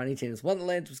me that Tiny Tina's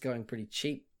Wonderlands was going pretty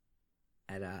cheap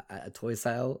at a toy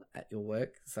sale at your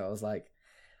work. So I was like,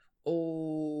 oh,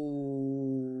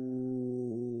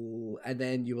 and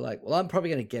then you were like, well, I'm probably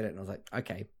going to get it. And I was like,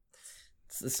 okay,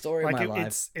 it's the story of my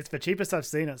life. It's the cheapest I've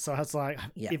seen it. So it's like,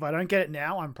 if I don't get it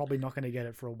now, I'm probably not going to get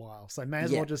it for a while. So I may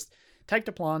as well just take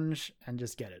the plunge and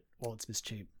just get it while it's this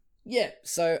cheap. Yeah.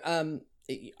 So,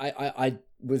 I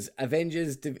was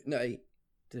Avengers. Did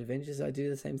Avengers I do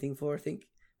the same thing for, I think?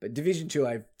 But Division 2,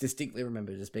 I distinctly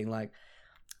remember just being like,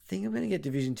 I think I'm going to get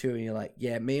Division 2. And you're like,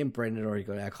 yeah, me and Brendan already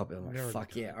got our copy. I'm like,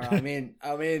 fuck yeah. All right, I'm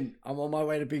in. I'm on my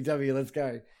way to Big W. Let's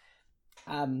go.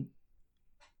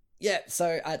 Yeah,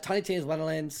 so Tiny Tina's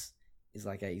Wonderlands is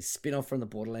like a spin-off from the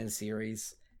Borderlands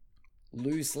series,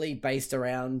 loosely based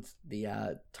around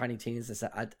the Tiny Tina's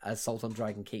Assault on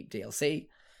Dragon Keep DLC.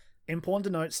 Important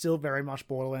to note, still very much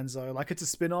Borderlands though. Like it's a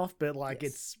spin-off, but like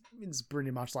it's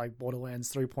pretty much like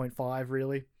Borderlands 3.5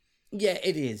 really. Yeah,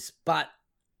 it is, but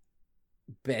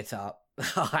better.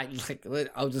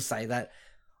 I'll just say that.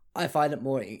 I find it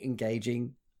more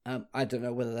engaging. I don't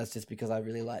know whether that's just because I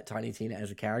really like Tiny Tina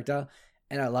as a character,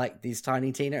 and I like this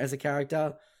Tiny Tina as a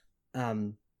character.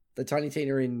 The Tiny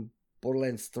Tina in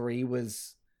Borderlands 3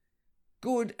 was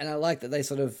good, and I like that they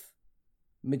sort of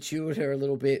matured her a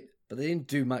little bit, but they didn't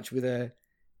do much with her,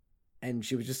 and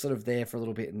she was just sort of there for a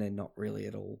little bit and then not really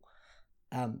at all.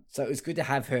 So it was good to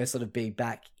have her sort of be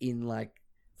back in like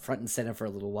front and center for a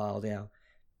little while now.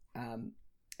 And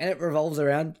it revolves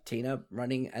around Tina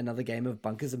running another game of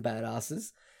Bunkers and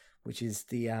Badasses, which is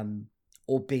the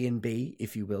or B&B,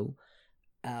 if you will,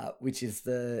 which is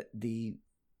the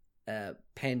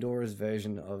Pandora's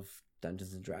version of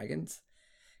Dungeons and Dragons.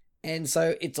 And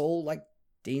so it's all like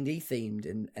D&D themed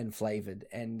and flavored,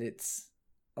 and it's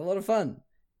a lot of fun.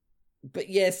 But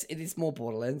yes, it is more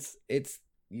Borderlands.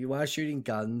 You are shooting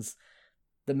guns.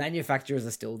 The manufacturers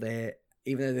are still there,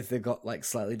 even though they've got like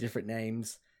slightly different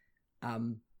names.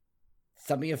 Some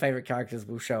of your favorite characters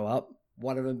will show up.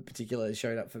 One of them in particular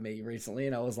showed up for me recently,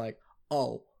 and I was like,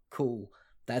 oh, cool.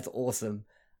 That's awesome.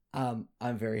 I'm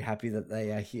very happy that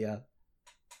they are here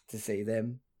to see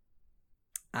them.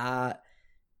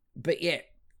 But yeah,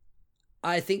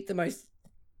 I think the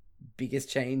biggest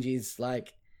change is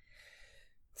like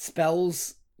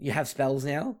spells. You have spells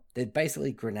now. They're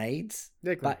basically grenades.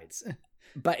 They're grenades.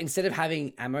 But instead of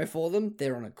having ammo for them,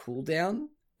 they're on a cooldown,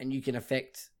 and you can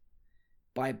affect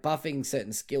by buffing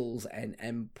certain skills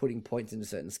and putting points into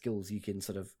certain skills, you can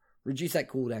sort of reduce that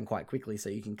cooldown quite quickly, so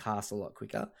you can cast a lot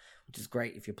quicker, which is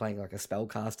great if you're playing like a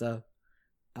spellcaster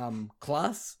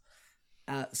class.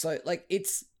 So like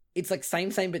it's like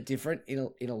same but different in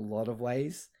a lot of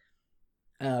ways.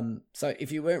 So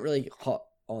if you weren't really hot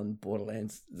on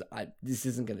Borderlands, this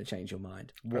isn't going to change your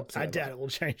mind whatsoever. I doubt it will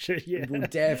change it. Yeah, it will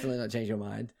definitely not change your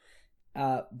mind.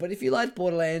 But if you liked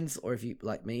Borderlands, or if you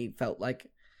like me felt like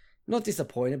not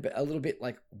disappointed, but a little bit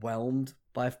like whelmed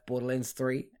by Borderlands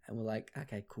 3, and we're like,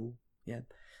 okay, cool, yeah.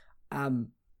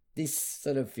 This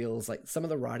sort of feels like some of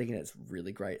the writing in it's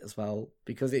really great as well,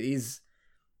 because it's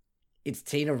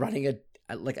Tina running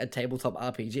a tabletop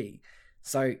RPG.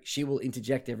 So she will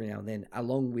interject every now and then,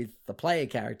 along with the player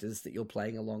characters that you're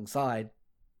playing alongside,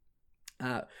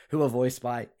 who are voiced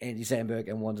by Andy Samberg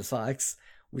and Wanda Sykes,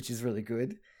 which is really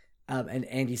good. And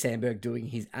Andy Samberg doing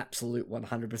his absolute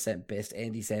 100% best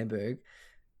Andy Samberg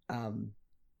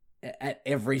at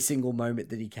every single moment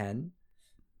that he can.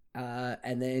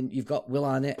 And then you've got Will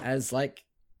Arnett as like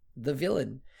the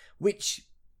villain, which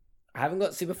I haven't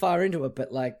got super far into it,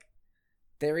 but like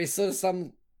there is sort of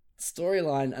some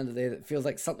storyline under there that feels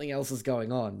like something else is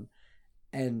going on,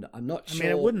 and I'm not sure.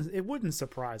 I mean, it wouldn't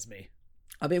surprise me.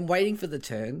 I've been waiting for the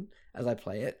turn as I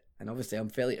play it, and obviously I'm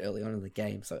fairly early on in the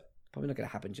game, so probably not going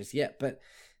to happen just yet. But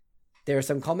there are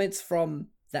some comments from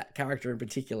that character in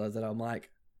particular that I'm like,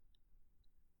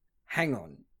 hang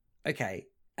on, okay.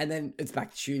 And then it's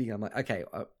back to shooting. I'm like, okay,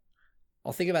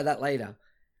 I'll think about that later.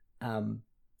 And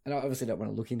I obviously don't want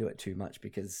to look into it too much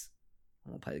because I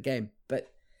want to play the game.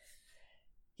 But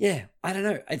yeah, I don't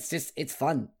know. It's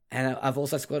fun. And I've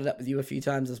also squatted up with you a few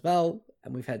times as well.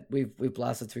 And we've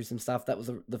blasted through some stuff. That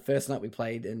was the first night we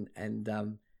played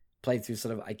and played through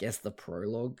sort of, I guess, the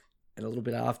prologue and a little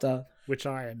bit after. Which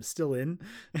I am still in.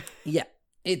 Yeah.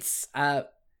 It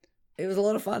was a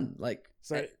lot of fun. Like,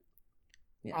 so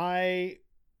yeah.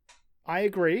 I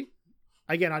agree.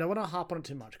 Again, I don't want to harp on it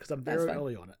too much because I'm very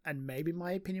early on it, and maybe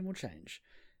my opinion will change.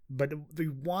 But the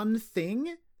one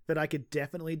thing that I could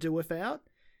definitely do without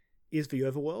is the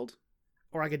overworld,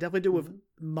 or I could definitely do with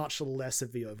much less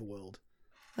of the overworld.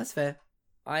 That's fair.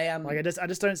 I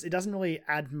just don't. It doesn't really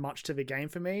add much to the game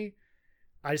for me.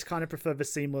 I just kind of prefer the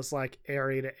seamless like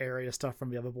area to area stuff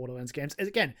from the other Borderlands games.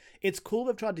 Again, it's cool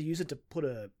they've tried to use it to put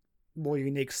a more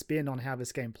unique spin on how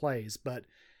this game plays, but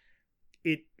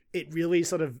it really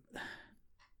sort of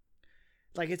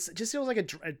like it just feels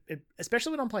like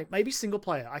especially when I'm playing maybe single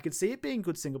player. I could see it being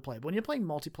good single player, but when you're playing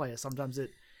multiplayer, sometimes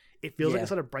it feels like it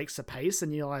sort of breaks the pace,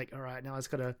 and you're like, all right, now I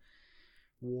just gotta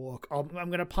walk.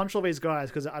 I'm gonna punch all these guys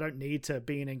because I don't need to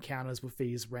be in encounters with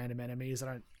these random enemies. I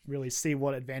don't really see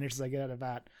what advantages I get out of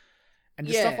that, and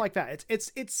just stuff like that.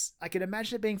 It's I can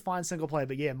imagine it being fine single player,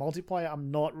 but yeah, multiplayer,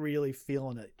 I'm not really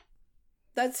feeling it.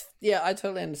 I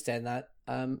totally understand that.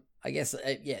 I guess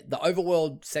the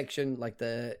overworld section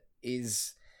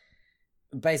is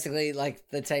basically like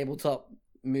the tabletop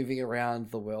moving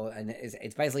around the world, and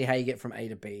it's basically how you get from A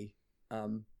to B.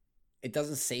 It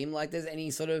doesn't seem like there's any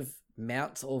sort of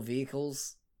mounts or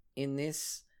vehicles in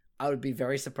this. I would be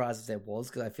very surprised if there was,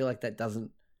 because I feel like they're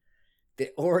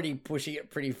already pushing it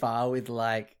pretty far with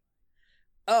like,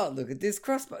 oh, look at this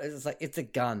crossbow. It's like, it's a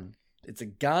gun.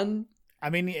 I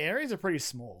mean, the areas are pretty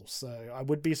small, so I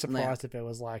would be surprised if there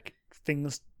was like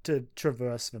things to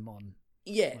traverse them on.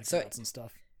 Yeah, like so and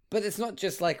stuff. But it's not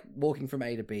just like walking from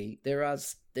A to B. There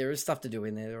is stuff to do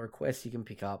in there. There are quests you can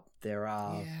pick up. There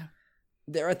are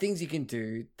things you can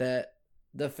do. That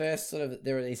the first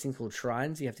there are these things called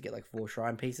shrines. You have to get like 4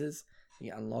 shrine pieces.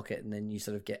 You unlock it, and then you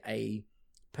sort of get a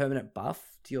permanent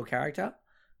buff to your character.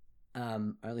 I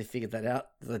only figured that out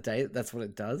the other day. That's what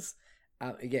it does.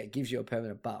 It gives you a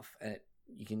permanent buff, and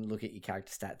you can look at your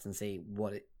character stats and see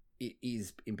what it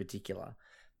is in particular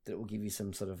that will give you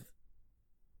some sort of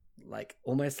like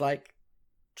almost like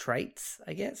traits,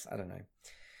 I guess. I don't know.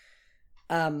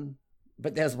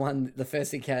 But there's the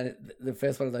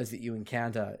first one of those that you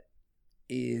encounter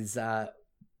is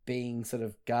being sort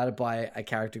of guarded by a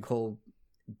character called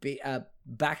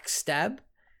Backstab,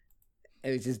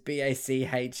 which is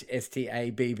BACHSTABB.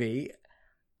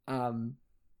 And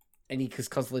he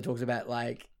constantly talks about,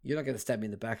 like, you're not going to stab me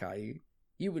in the back, are you?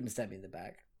 You wouldn't stab me in the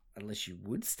back unless you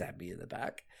would stab me in the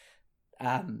back.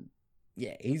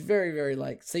 Yeah, he's very, very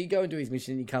like... So you go and do his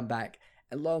mission and you come back,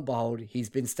 and lo and behold, he's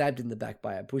been stabbed in the back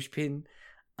by a pushpin.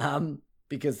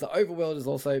 Because the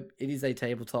overworld it is a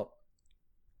tabletop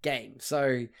game.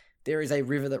 So there is a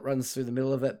river that runs through the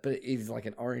middle of it, but it is like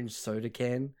an orange soda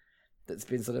can that's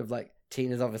been sort of like...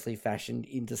 Tina's obviously fashioned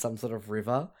into some sort of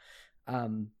river.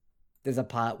 There's a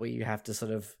part where you have to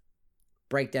sort of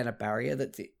break down a barrier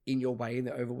that's in your way in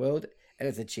the overworld, and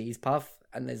it's a cheese puff,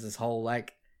 and there's this whole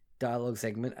like dialogue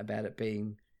segment about it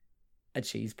being a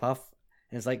cheese puff,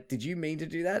 and it's like, did you mean to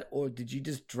do that, or did you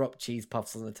just drop cheese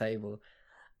puffs on the table?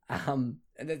 And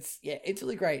it's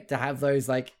really great to have those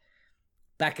like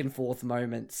back and forth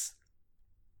moments.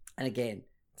 And again,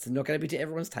 it's not going to be to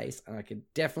everyone's taste, and I can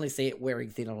definitely see it wearing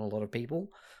thin on a lot of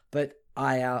people, but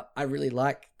I really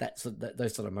like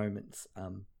those sort of moments,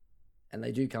 and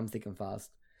they do come thick and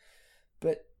fast.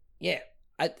 But yeah,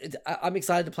 I'm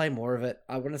excited to play more of it.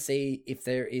 I want to see if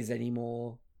there is any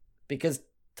more, because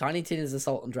Tiny Tina's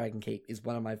Assault on Dragon Keep is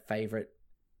one of my favorite.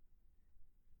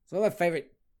 It's one of my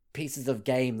favorite pieces of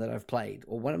game that I've played,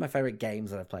 or one of my favorite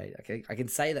games that I've played. Okay, I can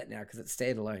say that now because it's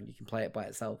standalone. You can play it by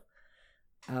itself.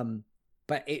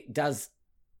 But it does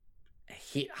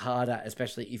hit harder,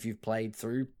 especially if you've played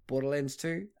through Borderlands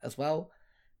 2 as well,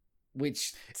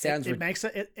 which sounds it makes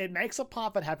a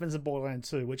part that happens in Borderlands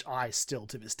 2, which I still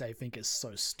to this day think is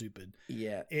so stupid.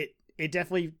 Yeah, it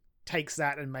definitely takes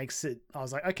that and makes it. I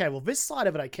was like, okay, well, this side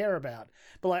of it I care about,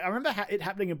 but like I remember it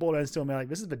happening in Borderlands 2, and I'm like,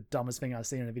 this is the dumbest thing I've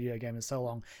seen in a video game in so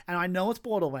long. And I know it's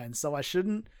Borderlands, so I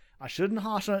shouldn't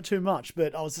harsh on it too much.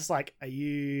 But I was just like, are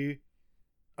you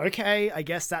okay? I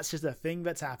guess that's just a thing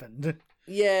that's happened.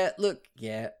 Yeah, look,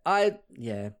 it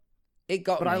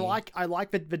got but me. I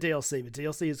like the DLC. The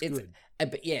DLC is good.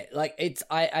 But yeah, like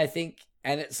I think,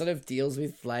 and it sort of deals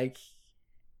with like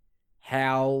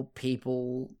how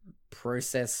people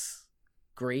process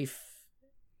grief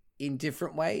in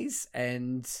different ways,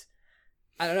 and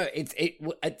I don't know.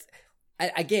 It's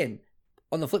again,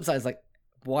 on the flip side, it's like,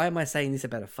 why am I saying this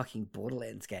about a fucking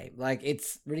Borderlands game? Like,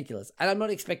 it's ridiculous, and I'm not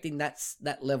expecting that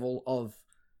level of.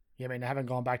 Yeah, I mean, they haven't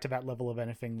gone back to that level of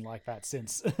anything like that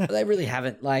since. They really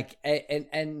haven't. Like,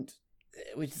 and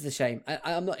which is a shame.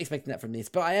 I'm not expecting that from this,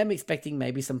 but I am expecting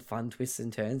maybe some fun twists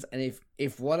and turns. And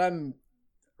if what I'm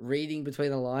reading between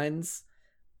the lines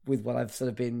with what I've sort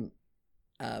of been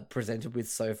presented with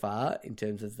so far in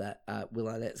terms of that Will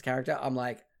Arnett's character, I'm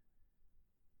like,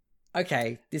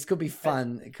 okay, this could be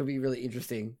fun. It could be really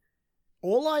interesting.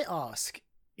 All I ask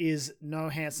is no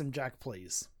Handsome Jack,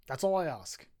 please. That's all I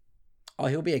ask. Oh,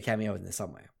 he'll be a cameo in there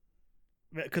somewhere.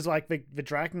 Because like the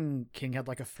Dragon King had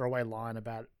like a throwaway line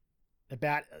about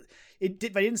it. They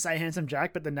didn't say Handsome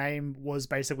Jack, but the name was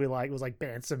basically like it was like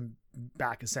Bantam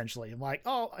back essentially. I'm like,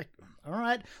 all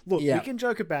right, look, we can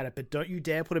joke about it, but don't you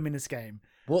dare put him in this game.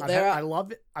 Well, I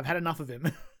love it. I've had enough of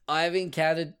him. I've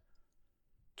encountered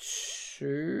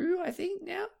 2, I think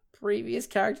now, previous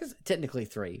characters. Technically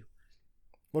 3.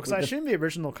 Well, because I assume the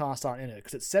original cast aren't in it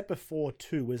because it's set before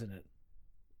 2, isn't it?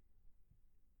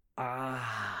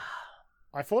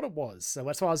 I thought it was, so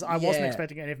that's why I wasn't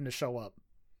expecting anything to show up.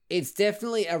 It's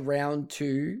definitely around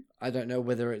 2. I don't know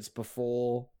whether it's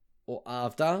before or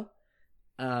after,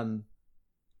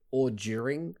 or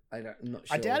during. I'm not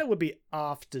sure. I doubt it would be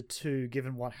after 2,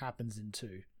 given what happens in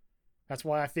 2. That's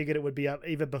why I figured it would be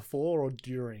either before or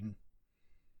during.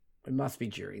 It must be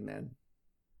during then.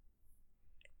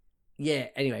 Yeah.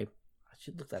 Anyway, I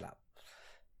should look that up.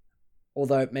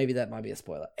 Although maybe that might be a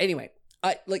spoiler. Anyway.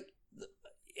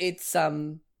 It's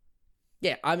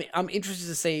yeah, I'm interested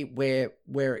to see where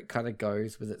it kind of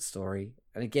goes with its story.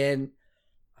 And again,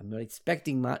 I'm not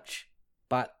expecting much,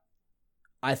 but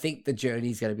I think the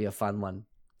journey's going to be a fun one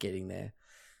getting there.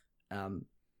 I'm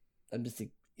just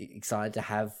excited to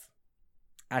have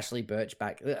Ashley Birch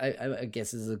back. I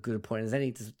guess this is as good a point as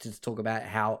any to talk about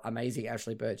how amazing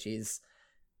Ashley Birch is.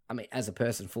 I mean, as a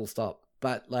person, full stop.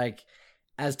 But like,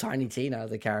 as Tiny Tina,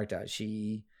 the character,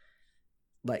 she.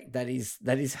 Like, that is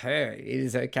her. It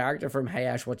is her character from Hey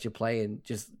Ash, What You Playing,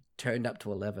 just turned up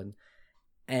to 11.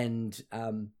 And I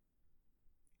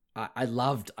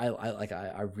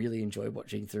really enjoyed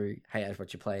watching through Hey Ash,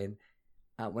 What You Playing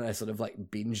when I sort of like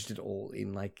binged it all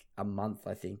in like a month,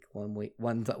 I think,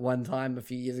 one time a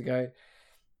few years ago.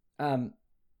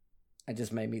 It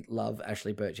just made me love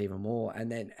Ashley Birch even more.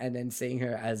 And then seeing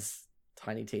her as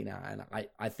Tiny Tina, and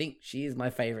I think she is my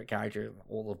favorite character in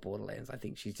all of Borderlands. I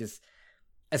think she's just...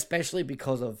 Especially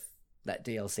because of that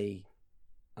DLC.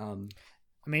 I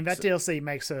mean, that DLC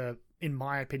makes her, in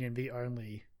my opinion, the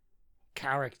only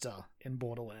character in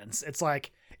Borderlands. It's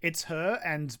like, it's her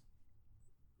and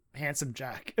Handsome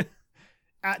Jack.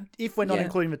 If we're not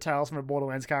including the Tales from the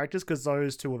Borderlands characters, because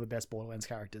those two are the best Borderlands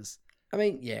characters. I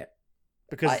mean, yeah.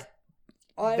 Because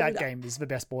that game is the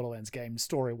best Borderlands game,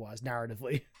 story-wise,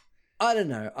 narratively. I don't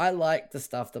know. I like the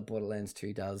stuff that Borderlands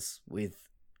 2 does with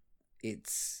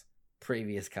its...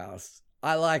 previous cast.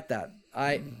 I like that. All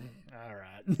right.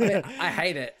 I mean, I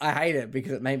hate it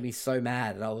because it made me so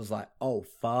mad, and I was like, "Oh,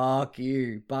 fuck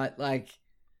you!" But like,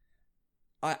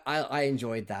 I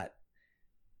enjoyed that.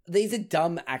 These are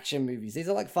dumb action movies. These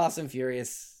are like Fast and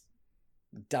Furious,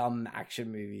 dumb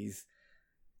action movies,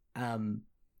 in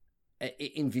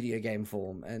video game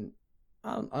form, and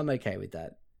I'm okay with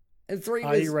that. And 3.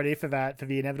 Are you ready for that? For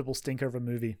the inevitable stinker of a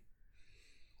movie?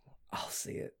 I'll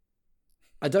see it.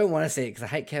 I don't want to see it because I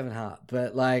hate Kevin Hart,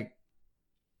 but like,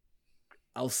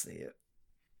 I'll see it.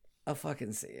 I'll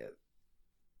fucking see it.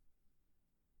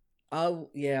 I'll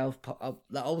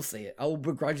see it. I'll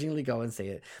begrudgingly go and see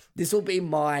it. This will be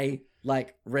my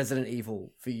like Resident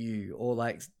Evil for you, or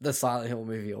like the Silent Hill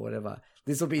movie or whatever.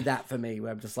 This will be that for me,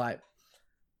 where I'm just like,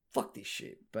 fuck this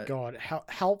shit. But God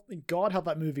help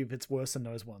that movie if it's worse than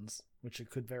those ones, which it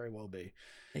could very well be.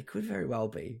 It could very well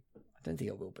be. I don't think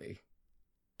it will be.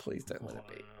 Please don't let it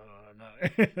be.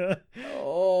 No.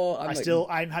 Oh,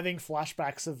 I'm having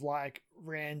flashbacks of like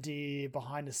Randy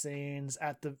behind the scenes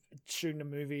at the shooting the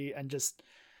movie and just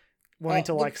wanting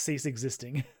to like cease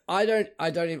existing. I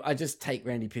just take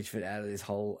Randy Pitchford out of this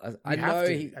whole. I know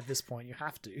at this point you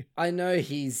have to. I know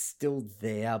he's still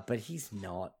there, but he's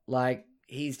not. Like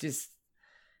he's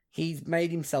made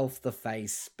himself the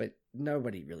face, but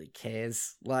nobody really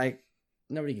cares. Like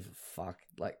nobody gives a fuck.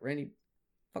 Like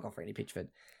fuck off Randy Pitchford.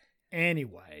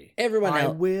 Anyway, everyone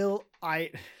else. I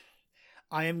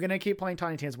am gonna keep playing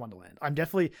Tiny Tina's Wonderland. I'm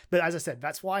definitely, but as I said,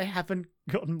 that's why I haven't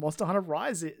gotten Monster Hunter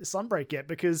Rise Sunbreak yet,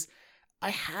 because I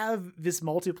have this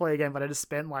multiplayer game that I just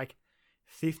spent like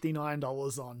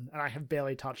 $59 on, and I have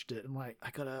barely touched it. And like, I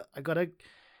gotta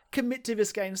commit to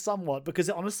this game somewhat, because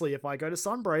honestly, if I go to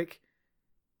Sunbreak,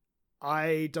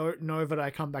 I don't know that I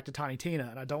come back to Tiny Tina,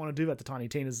 and I don't want to do that to Tiny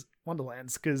Tina's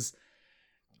Wonderlands, because,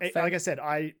 like I said,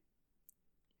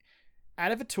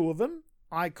 out of the two of them,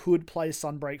 I could play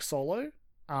Sunbreak solo,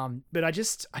 but I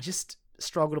just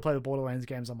struggle to play the Borderlands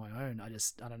games on my own. I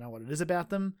don't know what it is about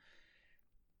them.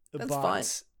 That's fine.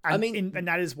 And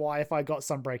that is why if I got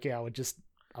Sunbreak,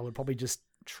 I would probably just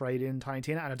trade in Tiny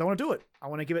Tina, and I don't want to do it. I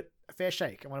want to give it a fair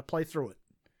shake. I want to play through it.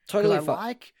 Totally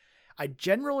fine. I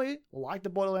generally like the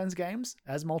Borderlands games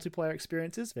as multiplayer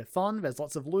experiences. They're fun. There's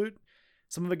lots of loot.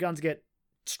 Some of the guns get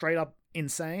straight up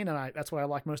insane, and that's what I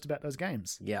like most about those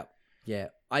games. Yeah. Yeah,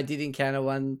 I did encounter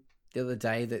one the other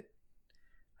day that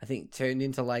I think turned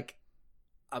into like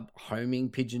a homing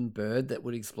pigeon bird that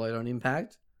would explode on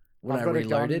impact when I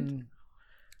reloaded.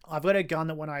 I've got a gun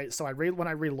that when I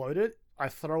reload it, I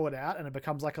throw it out and it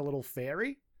becomes like a little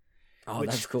fairy. Oh,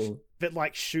 that's cool. That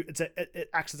like it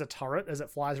acts as a turret as it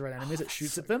flies around enemies. It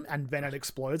shoots at them and then it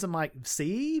explodes. I'm like,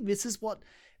 see, this is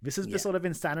the sort of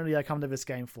insanity I come to this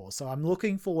game for. So I'm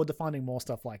looking forward to finding more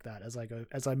stuff like that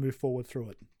as I move forward through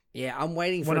it. Yeah, I'm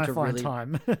waiting for when it I to find really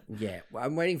time. Yeah,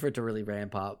 I'm waiting for it to really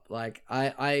ramp up. Like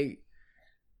I'm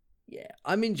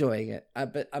enjoying it.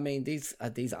 But I mean, these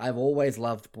I've always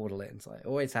loved Borderlands. I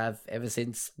always have ever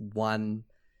since 1,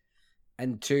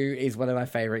 and 2 is one of my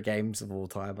favorite games of all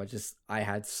time. I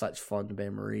had such fond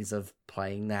memories of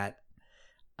playing that,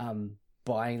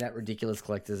 buying that ridiculous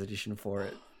collector's edition for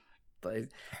it. But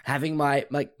having my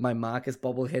Marcus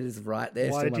bobblehead is right there.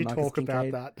 Why did you talk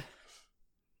about that?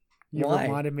 You Why?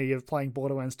 reminded me of playing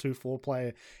Borderlands 2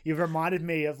 4-player. You've reminded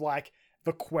me of like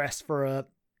the quest for a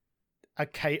I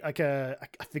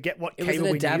forget what cable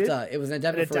we needed. It was an adapter. It was an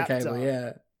adapter for a cable,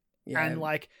 yeah. And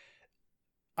like,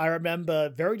 I remember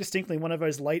very distinctly one of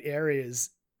those late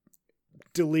areas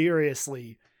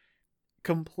deliriously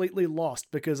completely lost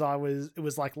because it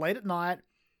was like late at night.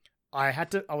 I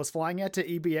was flying out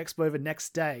to EB Expo the next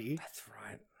day. That's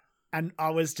right. And I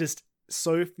was just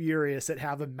so furious at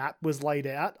how the map was laid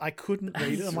out. I couldn't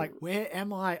read it. I'm like, where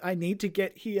am I? I need to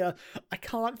get here. I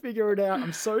can't figure it out.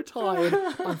 I'm so tired.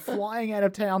 I'm flying out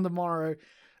of town tomorrow.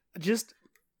 Just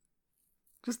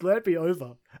let it be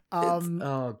over. Oh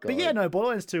god. But yeah, no,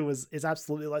 Borderlands 2 is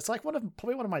absolutely it's like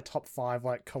probably one of my top 5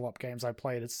 like co-op games I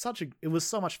played. It was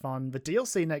so much fun. The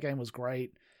DLC in that game was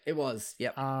great. It was.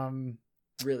 Yep.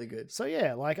 Really good. So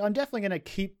yeah, like I'm definitely I'm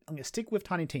gonna stick with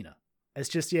Tiny Tina. It's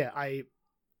just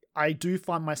I do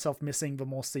find myself missing the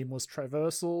more seamless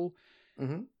traversal,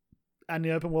 and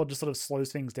the open world just sort of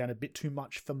slows things down a bit too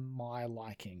much for my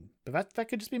liking. But that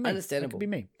could just be me. Understandable. That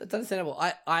could be me. That's understandable.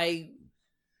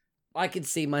 I could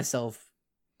see myself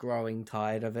growing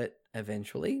tired of it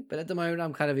eventually, but at the moment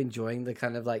I'm kind of enjoying the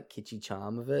kind of like kitschy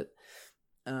charm of it.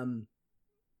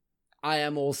 I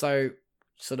am also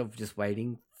sort of just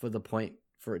waiting for the point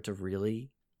for it to really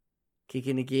kick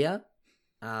into gear.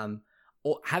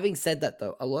 Or having said that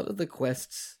though, a lot of the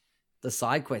quests, the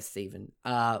side quests even,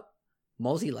 are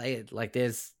multi-layered. Like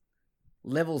there's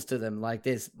levels to them. Like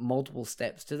there's multiple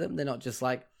steps to them. They're not just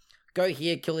like, go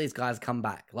here, kill these guys, come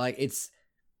back. Like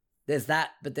there's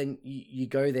that, but then you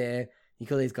go there, you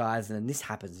kill these guys, and then this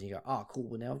happens, and you go, oh cool,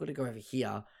 well now I've got to go over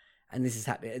here, and this is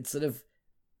happening. It's sort of,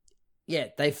 yeah,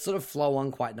 they sort of flow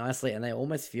on quite nicely, and they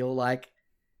almost feel like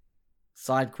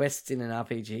side quests in an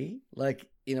RPG, like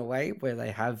in a way where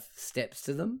they have steps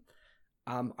to them.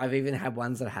 I've even had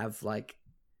ones that have like,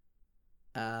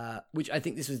 which I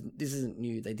think this isn't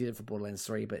new. They did it for Borderlands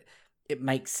 3, but it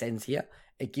makes sense here.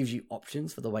 It gives you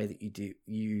options for the way that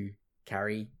you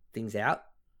carry things out.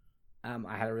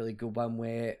 I had a really good one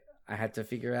where I had to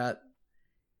figure out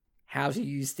how to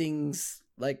use things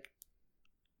like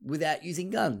without using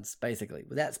guns, basically,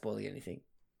 without spoiling anything.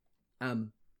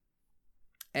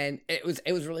 And it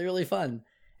was really, really fun,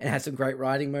 and it had some great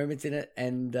writing moments in it,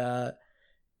 and a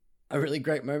really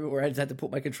great moment where I just had to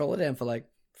put my controller down for like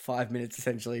 5 minutes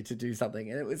essentially to do something,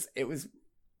 and it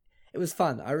was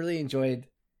fun. I really enjoyed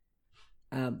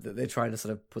that they're trying to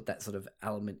sort of put that sort of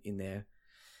element in there.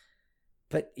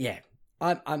 But yeah,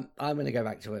 I'm gonna go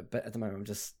back to it. But at the moment, I'm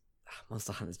just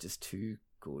Monster Hunter's just too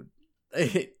good.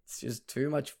 It's just too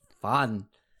much fun.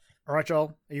 All right,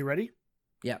 Joel, are you ready?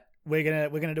 Yeah. We're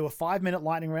gonna do a 5-minute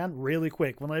lightning round, really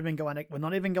quick. We're not even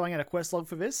going at a quest log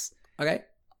for this. Okay.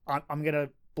 I'm gonna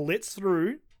blitz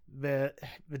through the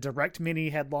direct mini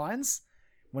headlines.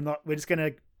 We're just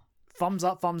gonna thumbs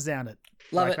up, thumbs down it.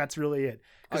 Love it. That's really it.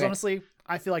 Because Okay. honestly,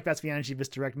 I feel like that's the energy this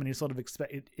direct mini sort of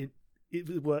expect it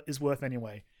is worth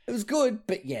anyway. It was good,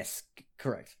 but yes,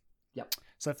 correct. Yep.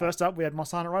 So first up, we had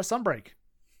Monster Hunter Rise Sunbreak.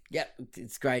 Yep,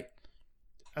 it's great.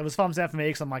 It was thumbs down for me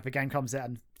because I'm like, the game comes out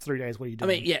in 3 days. What are you I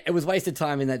doing? mean, yeah, it was wasted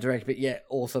time in that direct, but yeah,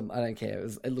 awesome. I don't care.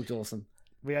 It looked awesome.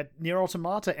 We had Nier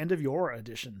Automata End of Yora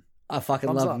edition. I fucking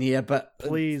Thumbs love up. Nier, but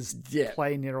Please yeah,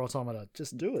 play Nier Automata.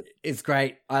 Just do it. it's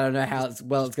great. I don't know how it's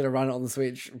going to run it on the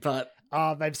Switch, but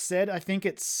They've said, I think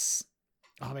it's,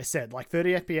 they said like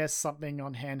 30 FPS something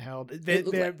on handheld.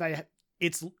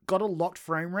 It's got a locked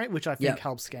frame rate, which I think Yeah.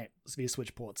 helps games via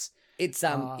Switch ports. it's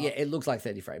it looks like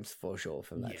 30 frames for sure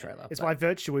from that trailer. It's but- by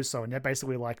Virtuoso, and they're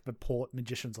basically like the port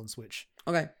magicians on Switch.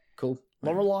 Okay, cool.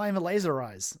 Lorelei and the Laser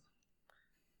Eyes.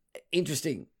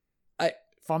 Interesting.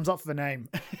 Thumbs up for the name.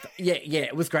 Yeah,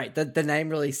 it was great. The name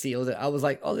really sealed it. I was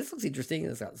like, oh, this looks interesting.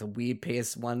 It's got some weird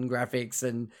PS1 graphics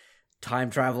and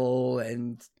time travel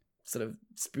and sort of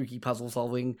spooky puzzle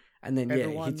solving. And then,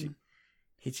 Everyone-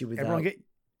 hit you with everyone get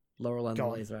Laurel and the Go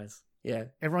on. Laser Eyes. Yeah.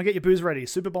 everyone get your booze ready.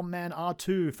 Super Bomb Man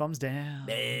R2. Thumbs down.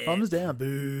 Meh. Thumbs down.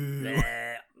 Boo.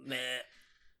 Meh.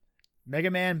 Mega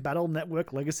Man Battle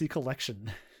Network Legacy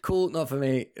Collection. Cool, not for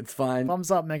me. It's fine. Thumbs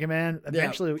up, Mega Man.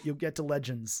 Eventually, you'll get to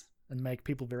Legends and make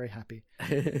people very happy.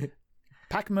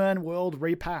 Pac-Man World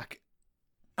Repack.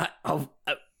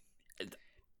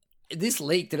 This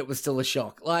leaked and it was still a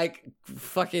shock. Like,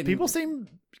 fucking... People seem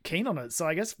keen on it, so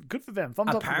I guess good for them.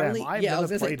 Thumbs up for them. I've yeah, I never was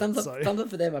going to say, played thumbs it, up, so... thumbs up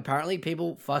for them. Apparently,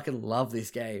 people fucking love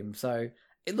this game. So,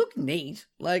 it looked neat.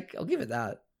 Like, I'll give it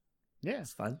that. Yeah.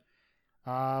 It's fun.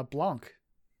 Blanc.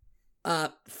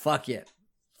 Fuck yeah.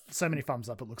 So many thumbs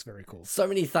up, it looks very cool. So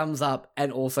many thumbs up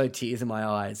and also tears in my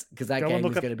eyes because that game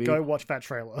is going to be Go watch that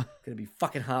trailer. going to be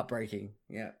fucking heartbreaking.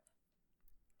 Yeah.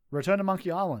 Return to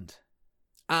Monkey Island.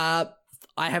 I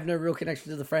have no real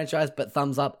connection to the franchise, but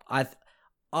thumbs up.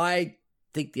 I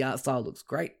think the art style looks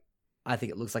great. I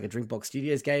think it looks like a Drinkbox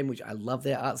Studios game, which I love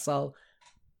their art style.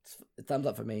 Thumbs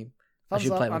up for me. I Thumbs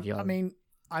should up. play Monkey Island. I mean,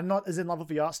 I'm not as in love with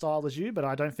the art style as you, but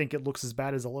I don't think it looks as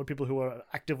bad as a lot of people who are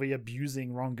actively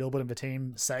abusing Ron Gilbert and the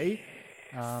team say.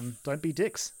 Don't be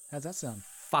dicks. How's that sound?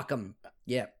 Fuck them.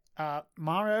 Yeah.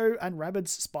 Mario and Rabbids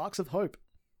Sparks of Hope.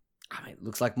 I mean, it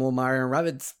looks like more Mario and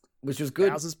Rabbids, which was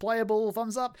good. Bowser's playable.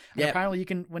 Thumbs up. And Yeah. apparently you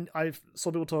can, when I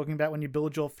saw people talking about when you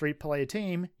build your 3-player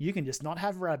team, you can just not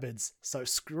have Rabbids. So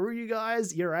screw you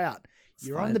guys. You're out.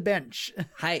 You're on fine. the bench.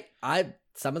 Hey,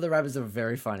 some of the Rabbids are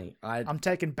very funny. I'm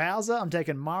taking Bowser, I'm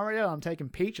taking Mario, I'm taking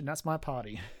Peach, and that's my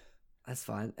party. That's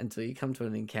fine until you come to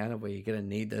an encounter where you're going to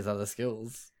need those other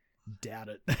skills. Doubt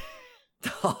it.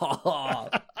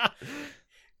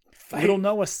 Little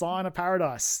Noah, Sign of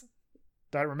Paradise.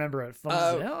 Don't remember it.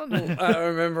 Thumbs down. I don't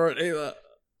remember it either.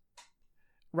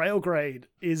 Railgrade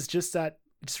is just that.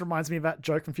 It just reminds me of that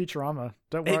joke from Futurama.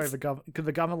 Don't worry, It's-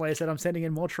 the government lady said I'm sending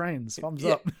in more trains. Thumbs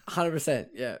Yeah, up. 100%.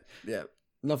 Yeah.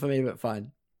 Not for me, but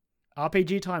fine.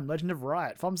 RPG Time, Legend of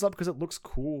Riot. Thumbs up because it looks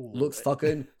cool. Looks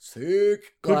fucking sick.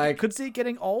 Could see it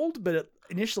getting old, but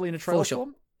initially in a trailer For sure.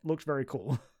 form, looked very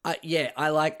cool. I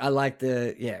like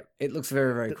the, it looks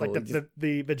very, very cool. Like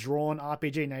the drawn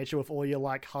RPG nature with all your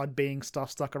like HUD being stuff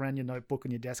stuck around your notebook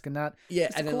and your desk and that. yeah,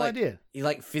 It's and a then cool idea. you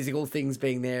like physical things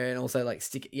being there and also like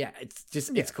stick. Yeah, it's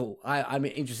just, it's cool. I'm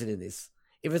interested in this.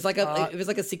 If it's like a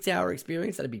 6-hour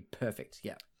experience, that'd be perfect.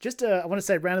 Yeah. Just I want to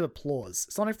say round of applause.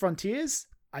 Sonic Frontiers,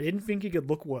 I didn't think it could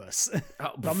look worse.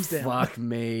 Oh, Thumbs down. Fuck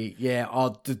me. Yeah.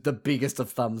 Oh, the biggest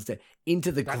of thumbs down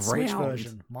into the That ground. Switch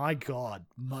version. My God.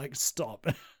 Mike, stop.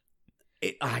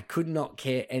 I could not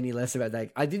care any less about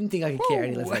that. I didn't think I could care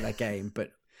any less Whoa. about that game,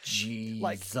 but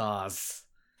Jesus.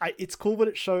 It's cool that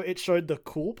it showed the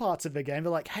cool parts of the game.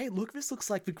 They're like, hey, look, this looks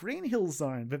like the Green Hill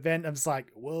Zone. But then I'm just like,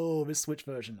 whoa, this Switch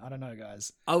version. I don't know,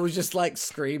 guys. I was just like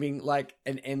screaming like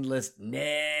an endless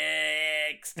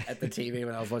next at the TV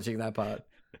when I was watching that part.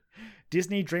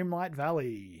 Disney Dreamlight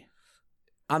Valley.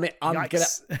 I mean, I'm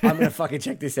Yikes. gonna fucking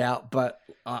check this out, but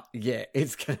yeah,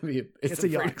 it's gonna be it's a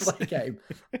free yikes. play game.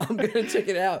 I'm gonna check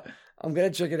it out.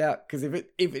 Because if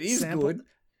it is Sample- good,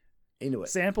 into it.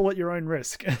 Sample at your own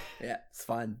risk. Yeah, it's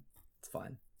fine. It's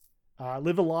fine.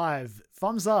 Live Alive.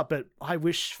 Thumbs up, but I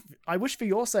wish for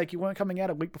your sake you weren't coming out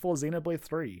a week before Xenoblade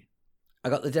 3. I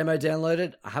got the demo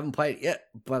downloaded. I haven't played it yet,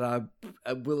 but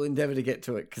I will endeavor to get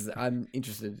to it because I'm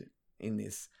interested in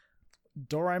this.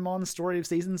 Doraemon Story of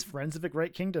Seasons, Friends of the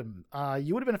Great Kingdom.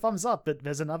 You would have been a thumbs up, but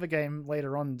there's another game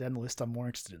later on down the list I'm more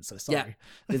interested in, so sorry. Yeah,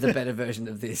 there's a better version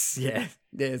of this. Yeah,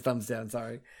 thumbs down.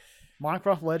 Sorry.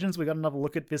 Minecraft Legends, we got another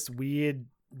look at this weird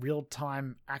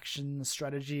real-time action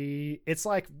strategy. It's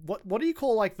like, what do you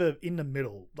call like the in the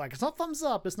middle? Like, it's not thumbs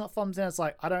up, it's not thumbs down, it's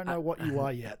like, I don't know what you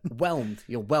are yet. Whelmed.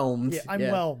 You're whelmed. Yeah, I'm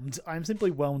whelmed. I'm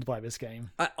simply whelmed by this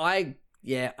game.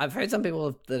 I've heard some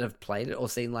people that have played it or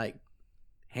seen like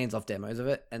hands-off demos of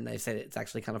it, and they said it's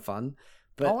actually kind of fun.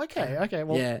 But, okay.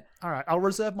 Well, yeah, all right. I'll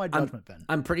reserve my judgment then.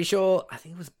 I'm pretty sure. I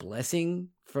think it was Blessing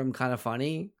from Kind of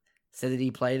Funny said that he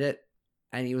played it,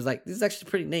 and he was like, "This is actually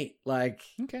pretty neat." Like,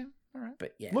 Okay, all right.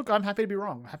 but yeah, Look, I'm happy to be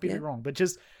wrong. Happy to be wrong, but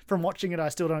just from watching it, I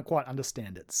still don't quite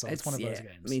understand it. So it's one of those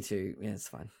games. Me too. Yeah, it's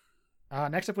fine.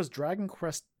 Next up was Dragon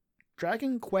Quest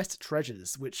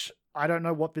Treasures, which I don't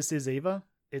know what this is either.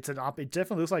 It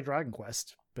definitely looks like Dragon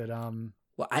Quest, but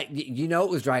Well, you know it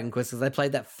was Dragon Quest because they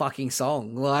played that fucking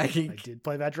song. Like, I did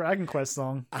play that Dragon Quest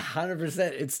song.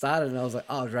 100%. It started, and I was like,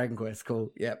 "Oh, Dragon Quest,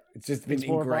 cool." Yep, it's just been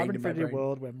Explore a ingrained in my vibrant 3D brain.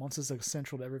 world where monsters are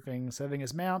central to everything, serving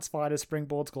as mounts, fighters,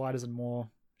 springboards, gliders, and more.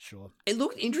 Sure. It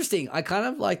looked interesting. I kind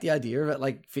of like the idea of it,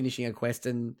 like finishing a quest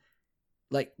and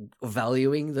like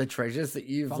valuing the treasures that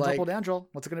you've Thumbs like. up or down, Joel?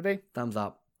 What's it going to be? Thumbs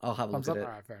up. I'll have a Thumbs look up? at it.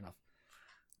 All right, fair enough.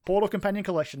 Portal Companion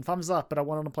Collection. Thumbs up, but I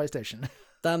want it on a PlayStation.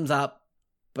 Thumbs up.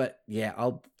 But yeah,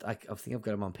 I think I've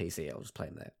got them on PC. I'll just play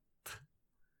them there.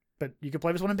 But you can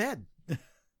play this one in bed.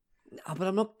 Oh, but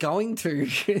I'm not going to.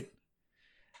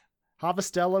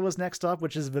 Harvestella was next up,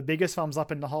 which is the biggest thumbs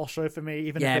up in the whole show for me.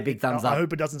 Even Yeah, if big thumbs I up.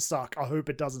 hope it doesn't suck.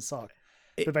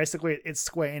 But basically, it's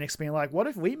Square Enix being like, what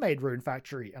if we made Rune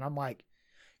Factory? And I'm like,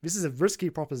 this is a risky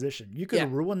proposition. You could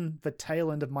ruin the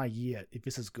tail end of my year if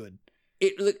this is good.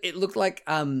 It looked like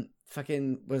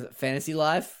fucking, was it Fantasy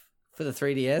Life for the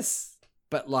 3DS?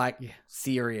 But like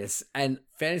serious. And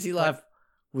Fantasy Life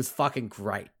was fucking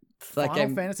great.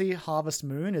 Final Fantasy Harvest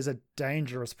Moon is a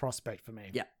dangerous prospect for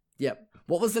me. Yeah. Yep.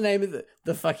 What was the name of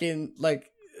the fucking like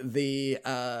the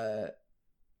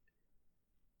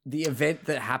event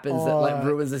that happens that like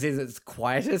ruins the season? It's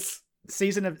Quietus.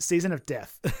 Season of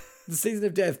Death. The Season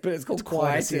of Death, but it's called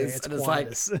Quietus. It's and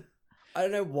Quietus. It's like, I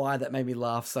don't know why that made me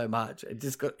laugh so much.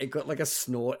 It got like a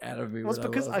snort out of me. Well, it's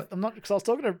because I was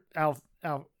talking to our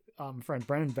friend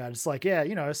Brendan about it. It's like,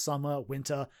 summer,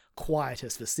 winter,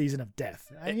 Quietus, the Season of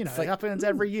Death. And, it happens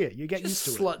every year. You get used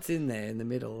to it. Slots in there in the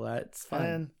middle. It's fun.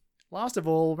 And last of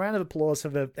all, round of applause for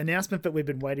the announcement that we've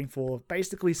been waiting for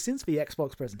basically since the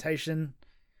Xbox presentation.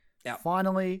 Yeah.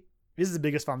 Finally, this is the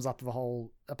biggest thumbs up of the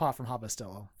whole, apart from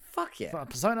Harvestella. Fuck yeah.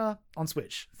 Persona on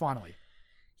Switch, finally.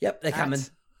 Yep, they're coming.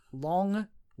 Long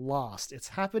last. It's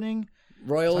happening.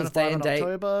 Royals day and date.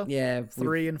 October, yeah.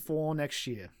 3 and 4 next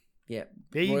year. Yeah.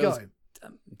 There you Royals, go.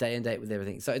 Day and date with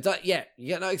everything. So it's like, yeah, you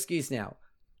got no excuse now.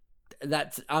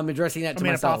 I'm addressing that to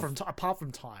myself. Apart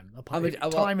from time.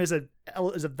 Time is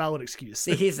a valid excuse.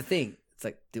 See, here's the thing. It's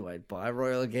like, do I buy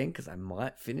Royal again? Because I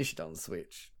might finish it on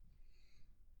Switch.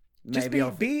 Just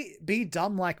be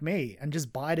dumb like me and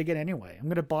just buy it again anyway. I'm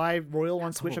gonna buy Royal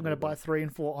on Switch. I'm gonna buy 3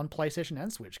 and 4 on PlayStation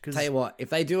and Switch. Because tell you what,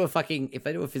 if they do a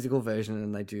physical version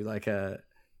and they do like a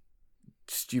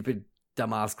stupid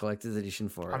dumbass collector's edition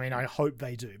for it, I mean, I hope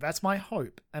they do. That's my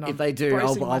hope. And if they do,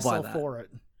 I'll buy that. For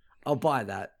it. I'll buy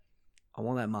that. I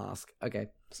want that mask. Okay.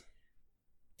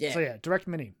 Yeah. So yeah, Direct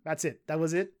Mini. That's it. That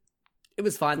was it. It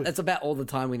was fine. Good. That's about all the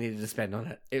time we needed to spend on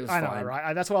it. It was I know, fine.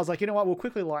 right? That's why I was like, you know what? We'll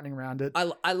quickly lightning round it.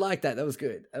 I like that. That was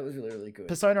good. That was really, really good.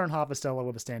 Persona and Harvestella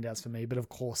were the standouts for me, but of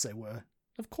course they were.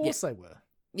 They were.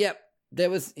 Yep. There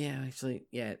was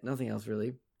nothing else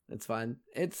really. It's fine.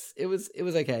 It was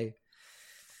okay.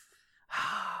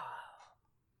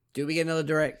 Do we get another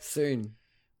Direct soon?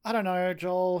 I don't know,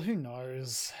 Joel. Who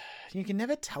knows? You can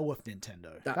never tell with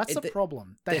Nintendo. No, That's the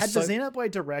problem. They had the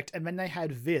Xenoblade Direct, and then they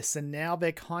had this, and now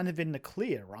they're kind of in the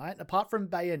clear, right? Apart from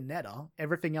Bayonetta,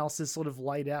 everything else is sort of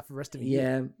laid out for the rest of the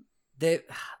year. Yeah,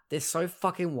 they're so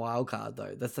fucking wild card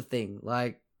though. That's the thing.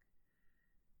 Like,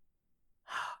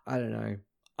 I don't know.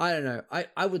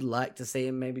 I would like to see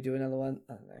him maybe do another one.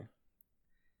 I don't know.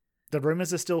 The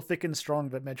rumors are still thick and strong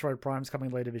that Metroid Prime's coming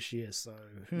later this year, so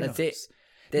who knows? That's it.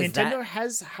 There's Nintendo that.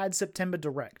 has had September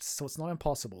Directs, so it's not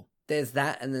impossible. There's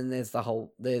that, and then there's the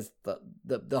whole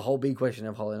whole big question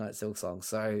of Hollow Knight Silksong.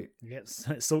 So Yes,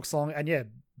 Silk Song, and yeah,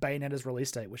 Bayonetta's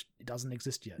release date, which doesn't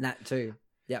exist yet. that too.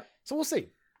 Yeah, So we'll see.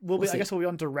 We'll I see. guess we'll be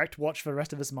on direct watch for the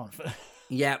rest of this month.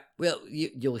 yeah. Well,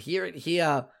 you'll hear it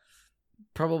here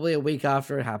probably a week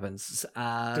after it happens.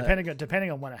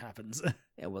 Depending on when it happens.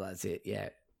 Yeah, well, that's it. Yeah,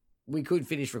 we could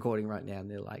finish recording right now, and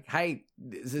they're like, "Hey,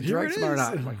 there's a Here direct it tomorrow is.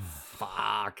 night." I'm like,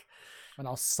 "Fuck." And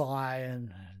I'll sigh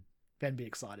and then be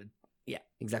excited. Yeah,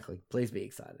 exactly. Please be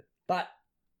excited. But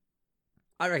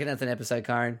I reckon that's an episode,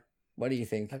 Karen. What do you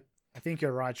think? I think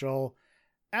you're right, Joel.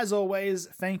 As always,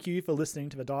 thank you for listening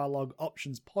to the Dialogue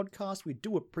Options podcast. We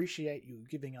do appreciate you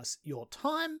giving us your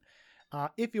time.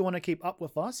 If you want to keep up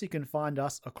with us, you can find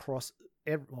us across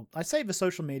I say the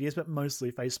social medias, but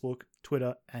mostly Facebook,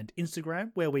 Twitter, and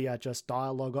Instagram, where we are just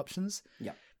Dialogue Options.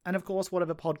 Yep. And of course,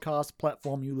 whatever podcast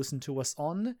platform you listen to us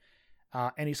on,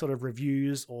 any sort of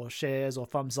reviews or shares or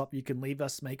thumbs up you can leave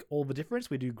us make all the difference.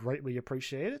 We do greatly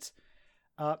appreciate it.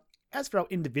 As for our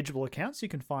individual accounts, you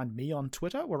can find me on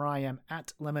Twitter, where I am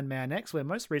at LemonManX, where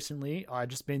most recently I've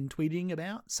just been tweeting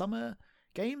about summer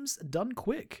games done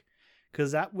quick,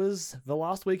 because that was the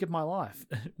last week of my life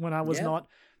when I was not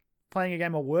playing a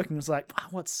game or working. It's like,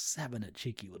 what's having a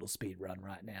cheeky little speed run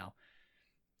right now?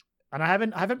 And I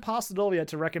haven't passed it all yet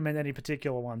to recommend any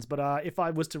particular ones, but if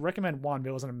I was to recommend one,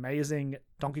 there was an amazing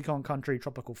Donkey Kong Country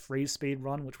Tropical Freeze speed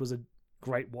run, which was a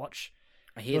great watch.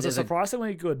 I There was a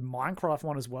surprisingly good Minecraft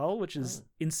one as well, which is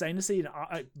insane to see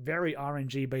a very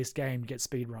RNG-based game get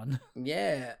speedrun.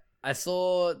 Yeah, I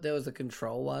saw there was a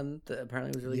Control one that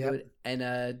apparently was really good, and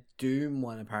a Doom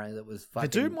one apparently that was fucking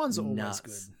The Doom one's nuts.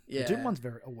 always good. Yeah. The Doom one's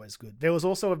always good. There was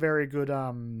also a very good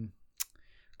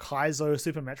Kaizo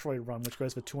Super Metroid run, which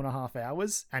goes for 2.5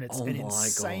 hours, and it's Oh an my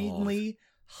insanely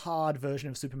hard version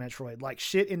of Super Metroid. Like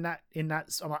shit in that. I'm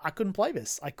like, I couldn't play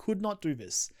this. I could not do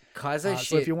this. Kaizo So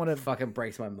shit if you want to, fucking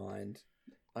breaks my mind.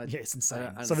 yeah, it's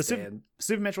insane. I So the understand.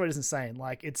 Super Metroid is insane.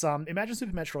 Like it's imagine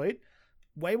Super Metroid,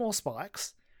 way more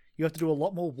spikes. You have to do a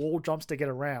lot more wall jumps to get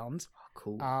around.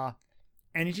 Cool.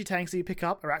 Energy tanks that you pick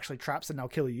up are actually traps and they'll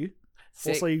kill you.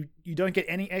 Sick. Also, you don't get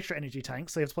any extra energy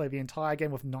tanks, so you have to play the entire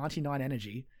game with 99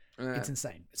 energy. It's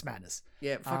insane. It's madness.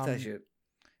 Yeah, fuck that shit.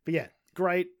 But yeah,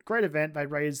 great event. They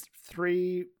raised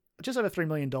just over $3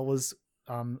 million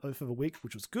for the week,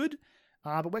 which was good.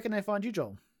 But where can they find you,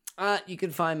 Joel? You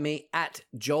can find me at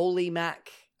JolieMac,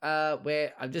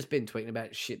 where I've just been tweeting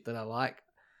about shit that I like.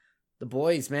 The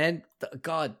boys, man.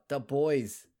 The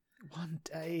boys. One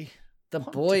day. The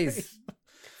One boys.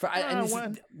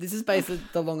 day. This is basically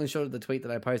the long and short of the tweet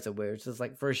that I posted, where it's just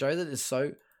like, for a show that is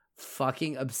so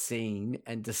fucking obscene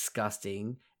and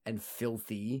disgusting and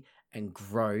filthy and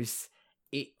gross,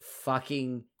 it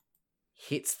fucking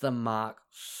hits the mark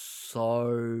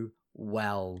so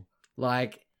well.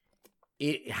 Like,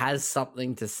 it has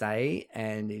something to say,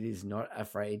 and it is not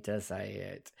afraid to say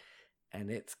it. And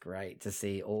it's great to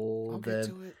see all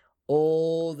the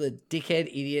dickhead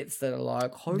idiots that are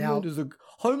like, Homeland is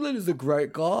a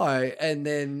great guy, and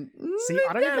then See,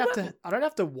 I don't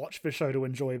have to watch the show to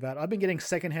enjoy that. I've been getting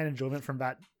secondhand enjoyment from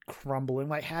that crumbling.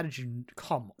 Like, how did you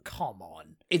come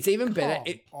on? It's even better.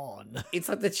 It's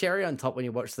like the cherry on top when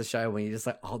you watch the show, when you're just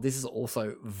like, oh, this is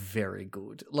also very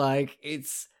good. Like,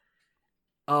 it's,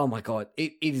 oh my god,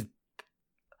 it is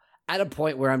at a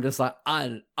point where I'm just like,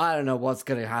 I don't know what's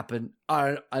gonna happen.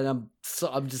 I'm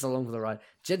just along for the ride.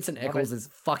 Jensen Ackles is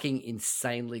fucking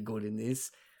insanely good in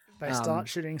this. They start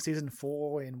shooting season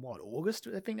 4 in what, August?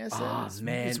 I think they said.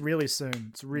 Man, it's really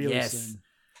soon. It's really soon.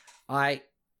 I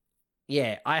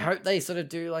hope they sort of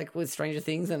do like with Stranger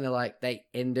Things, and they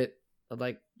end it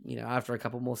like, you know, after a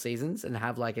couple more seasons and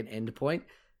have like an end point,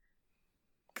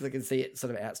 because I can see it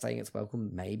sort of outstaying its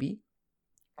welcome. Maybe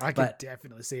I could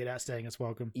definitely see it outstaying its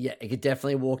welcome. Yeah, it could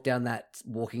definitely walk down that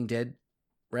Walking Dead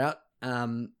route.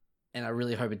 And I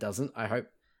really hope it doesn't. I hope.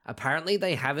 Apparently,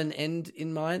 they have an end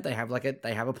in mind. They have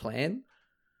a plan.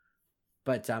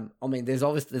 But I mean, there's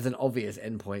an obvious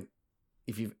end point.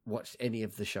 If you've watched any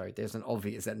of the show, there's an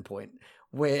obvious end point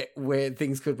where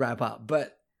things could wrap up.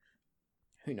 But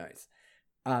who knows?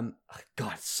 God,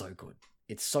 it's so good.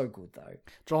 It's so good though.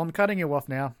 Joel, I'm cutting you off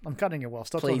now. Stop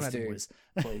talking about the boys.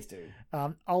 Please do.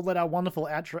 I'll let our wonderful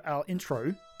our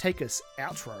intro take us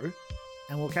outro,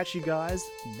 and we'll catch you guys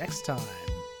next time.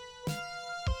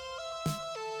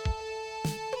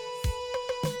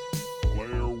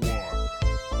 Player 1.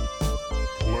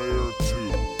 Player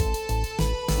 2.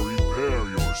 Prepare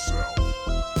yourself.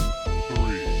 3,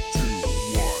 2,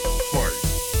 1, fight.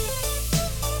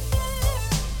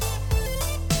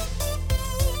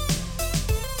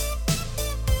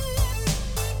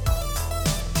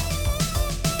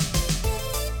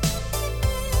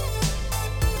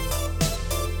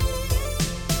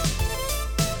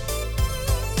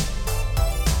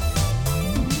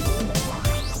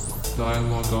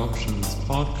 Dialogue Options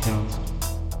podcast.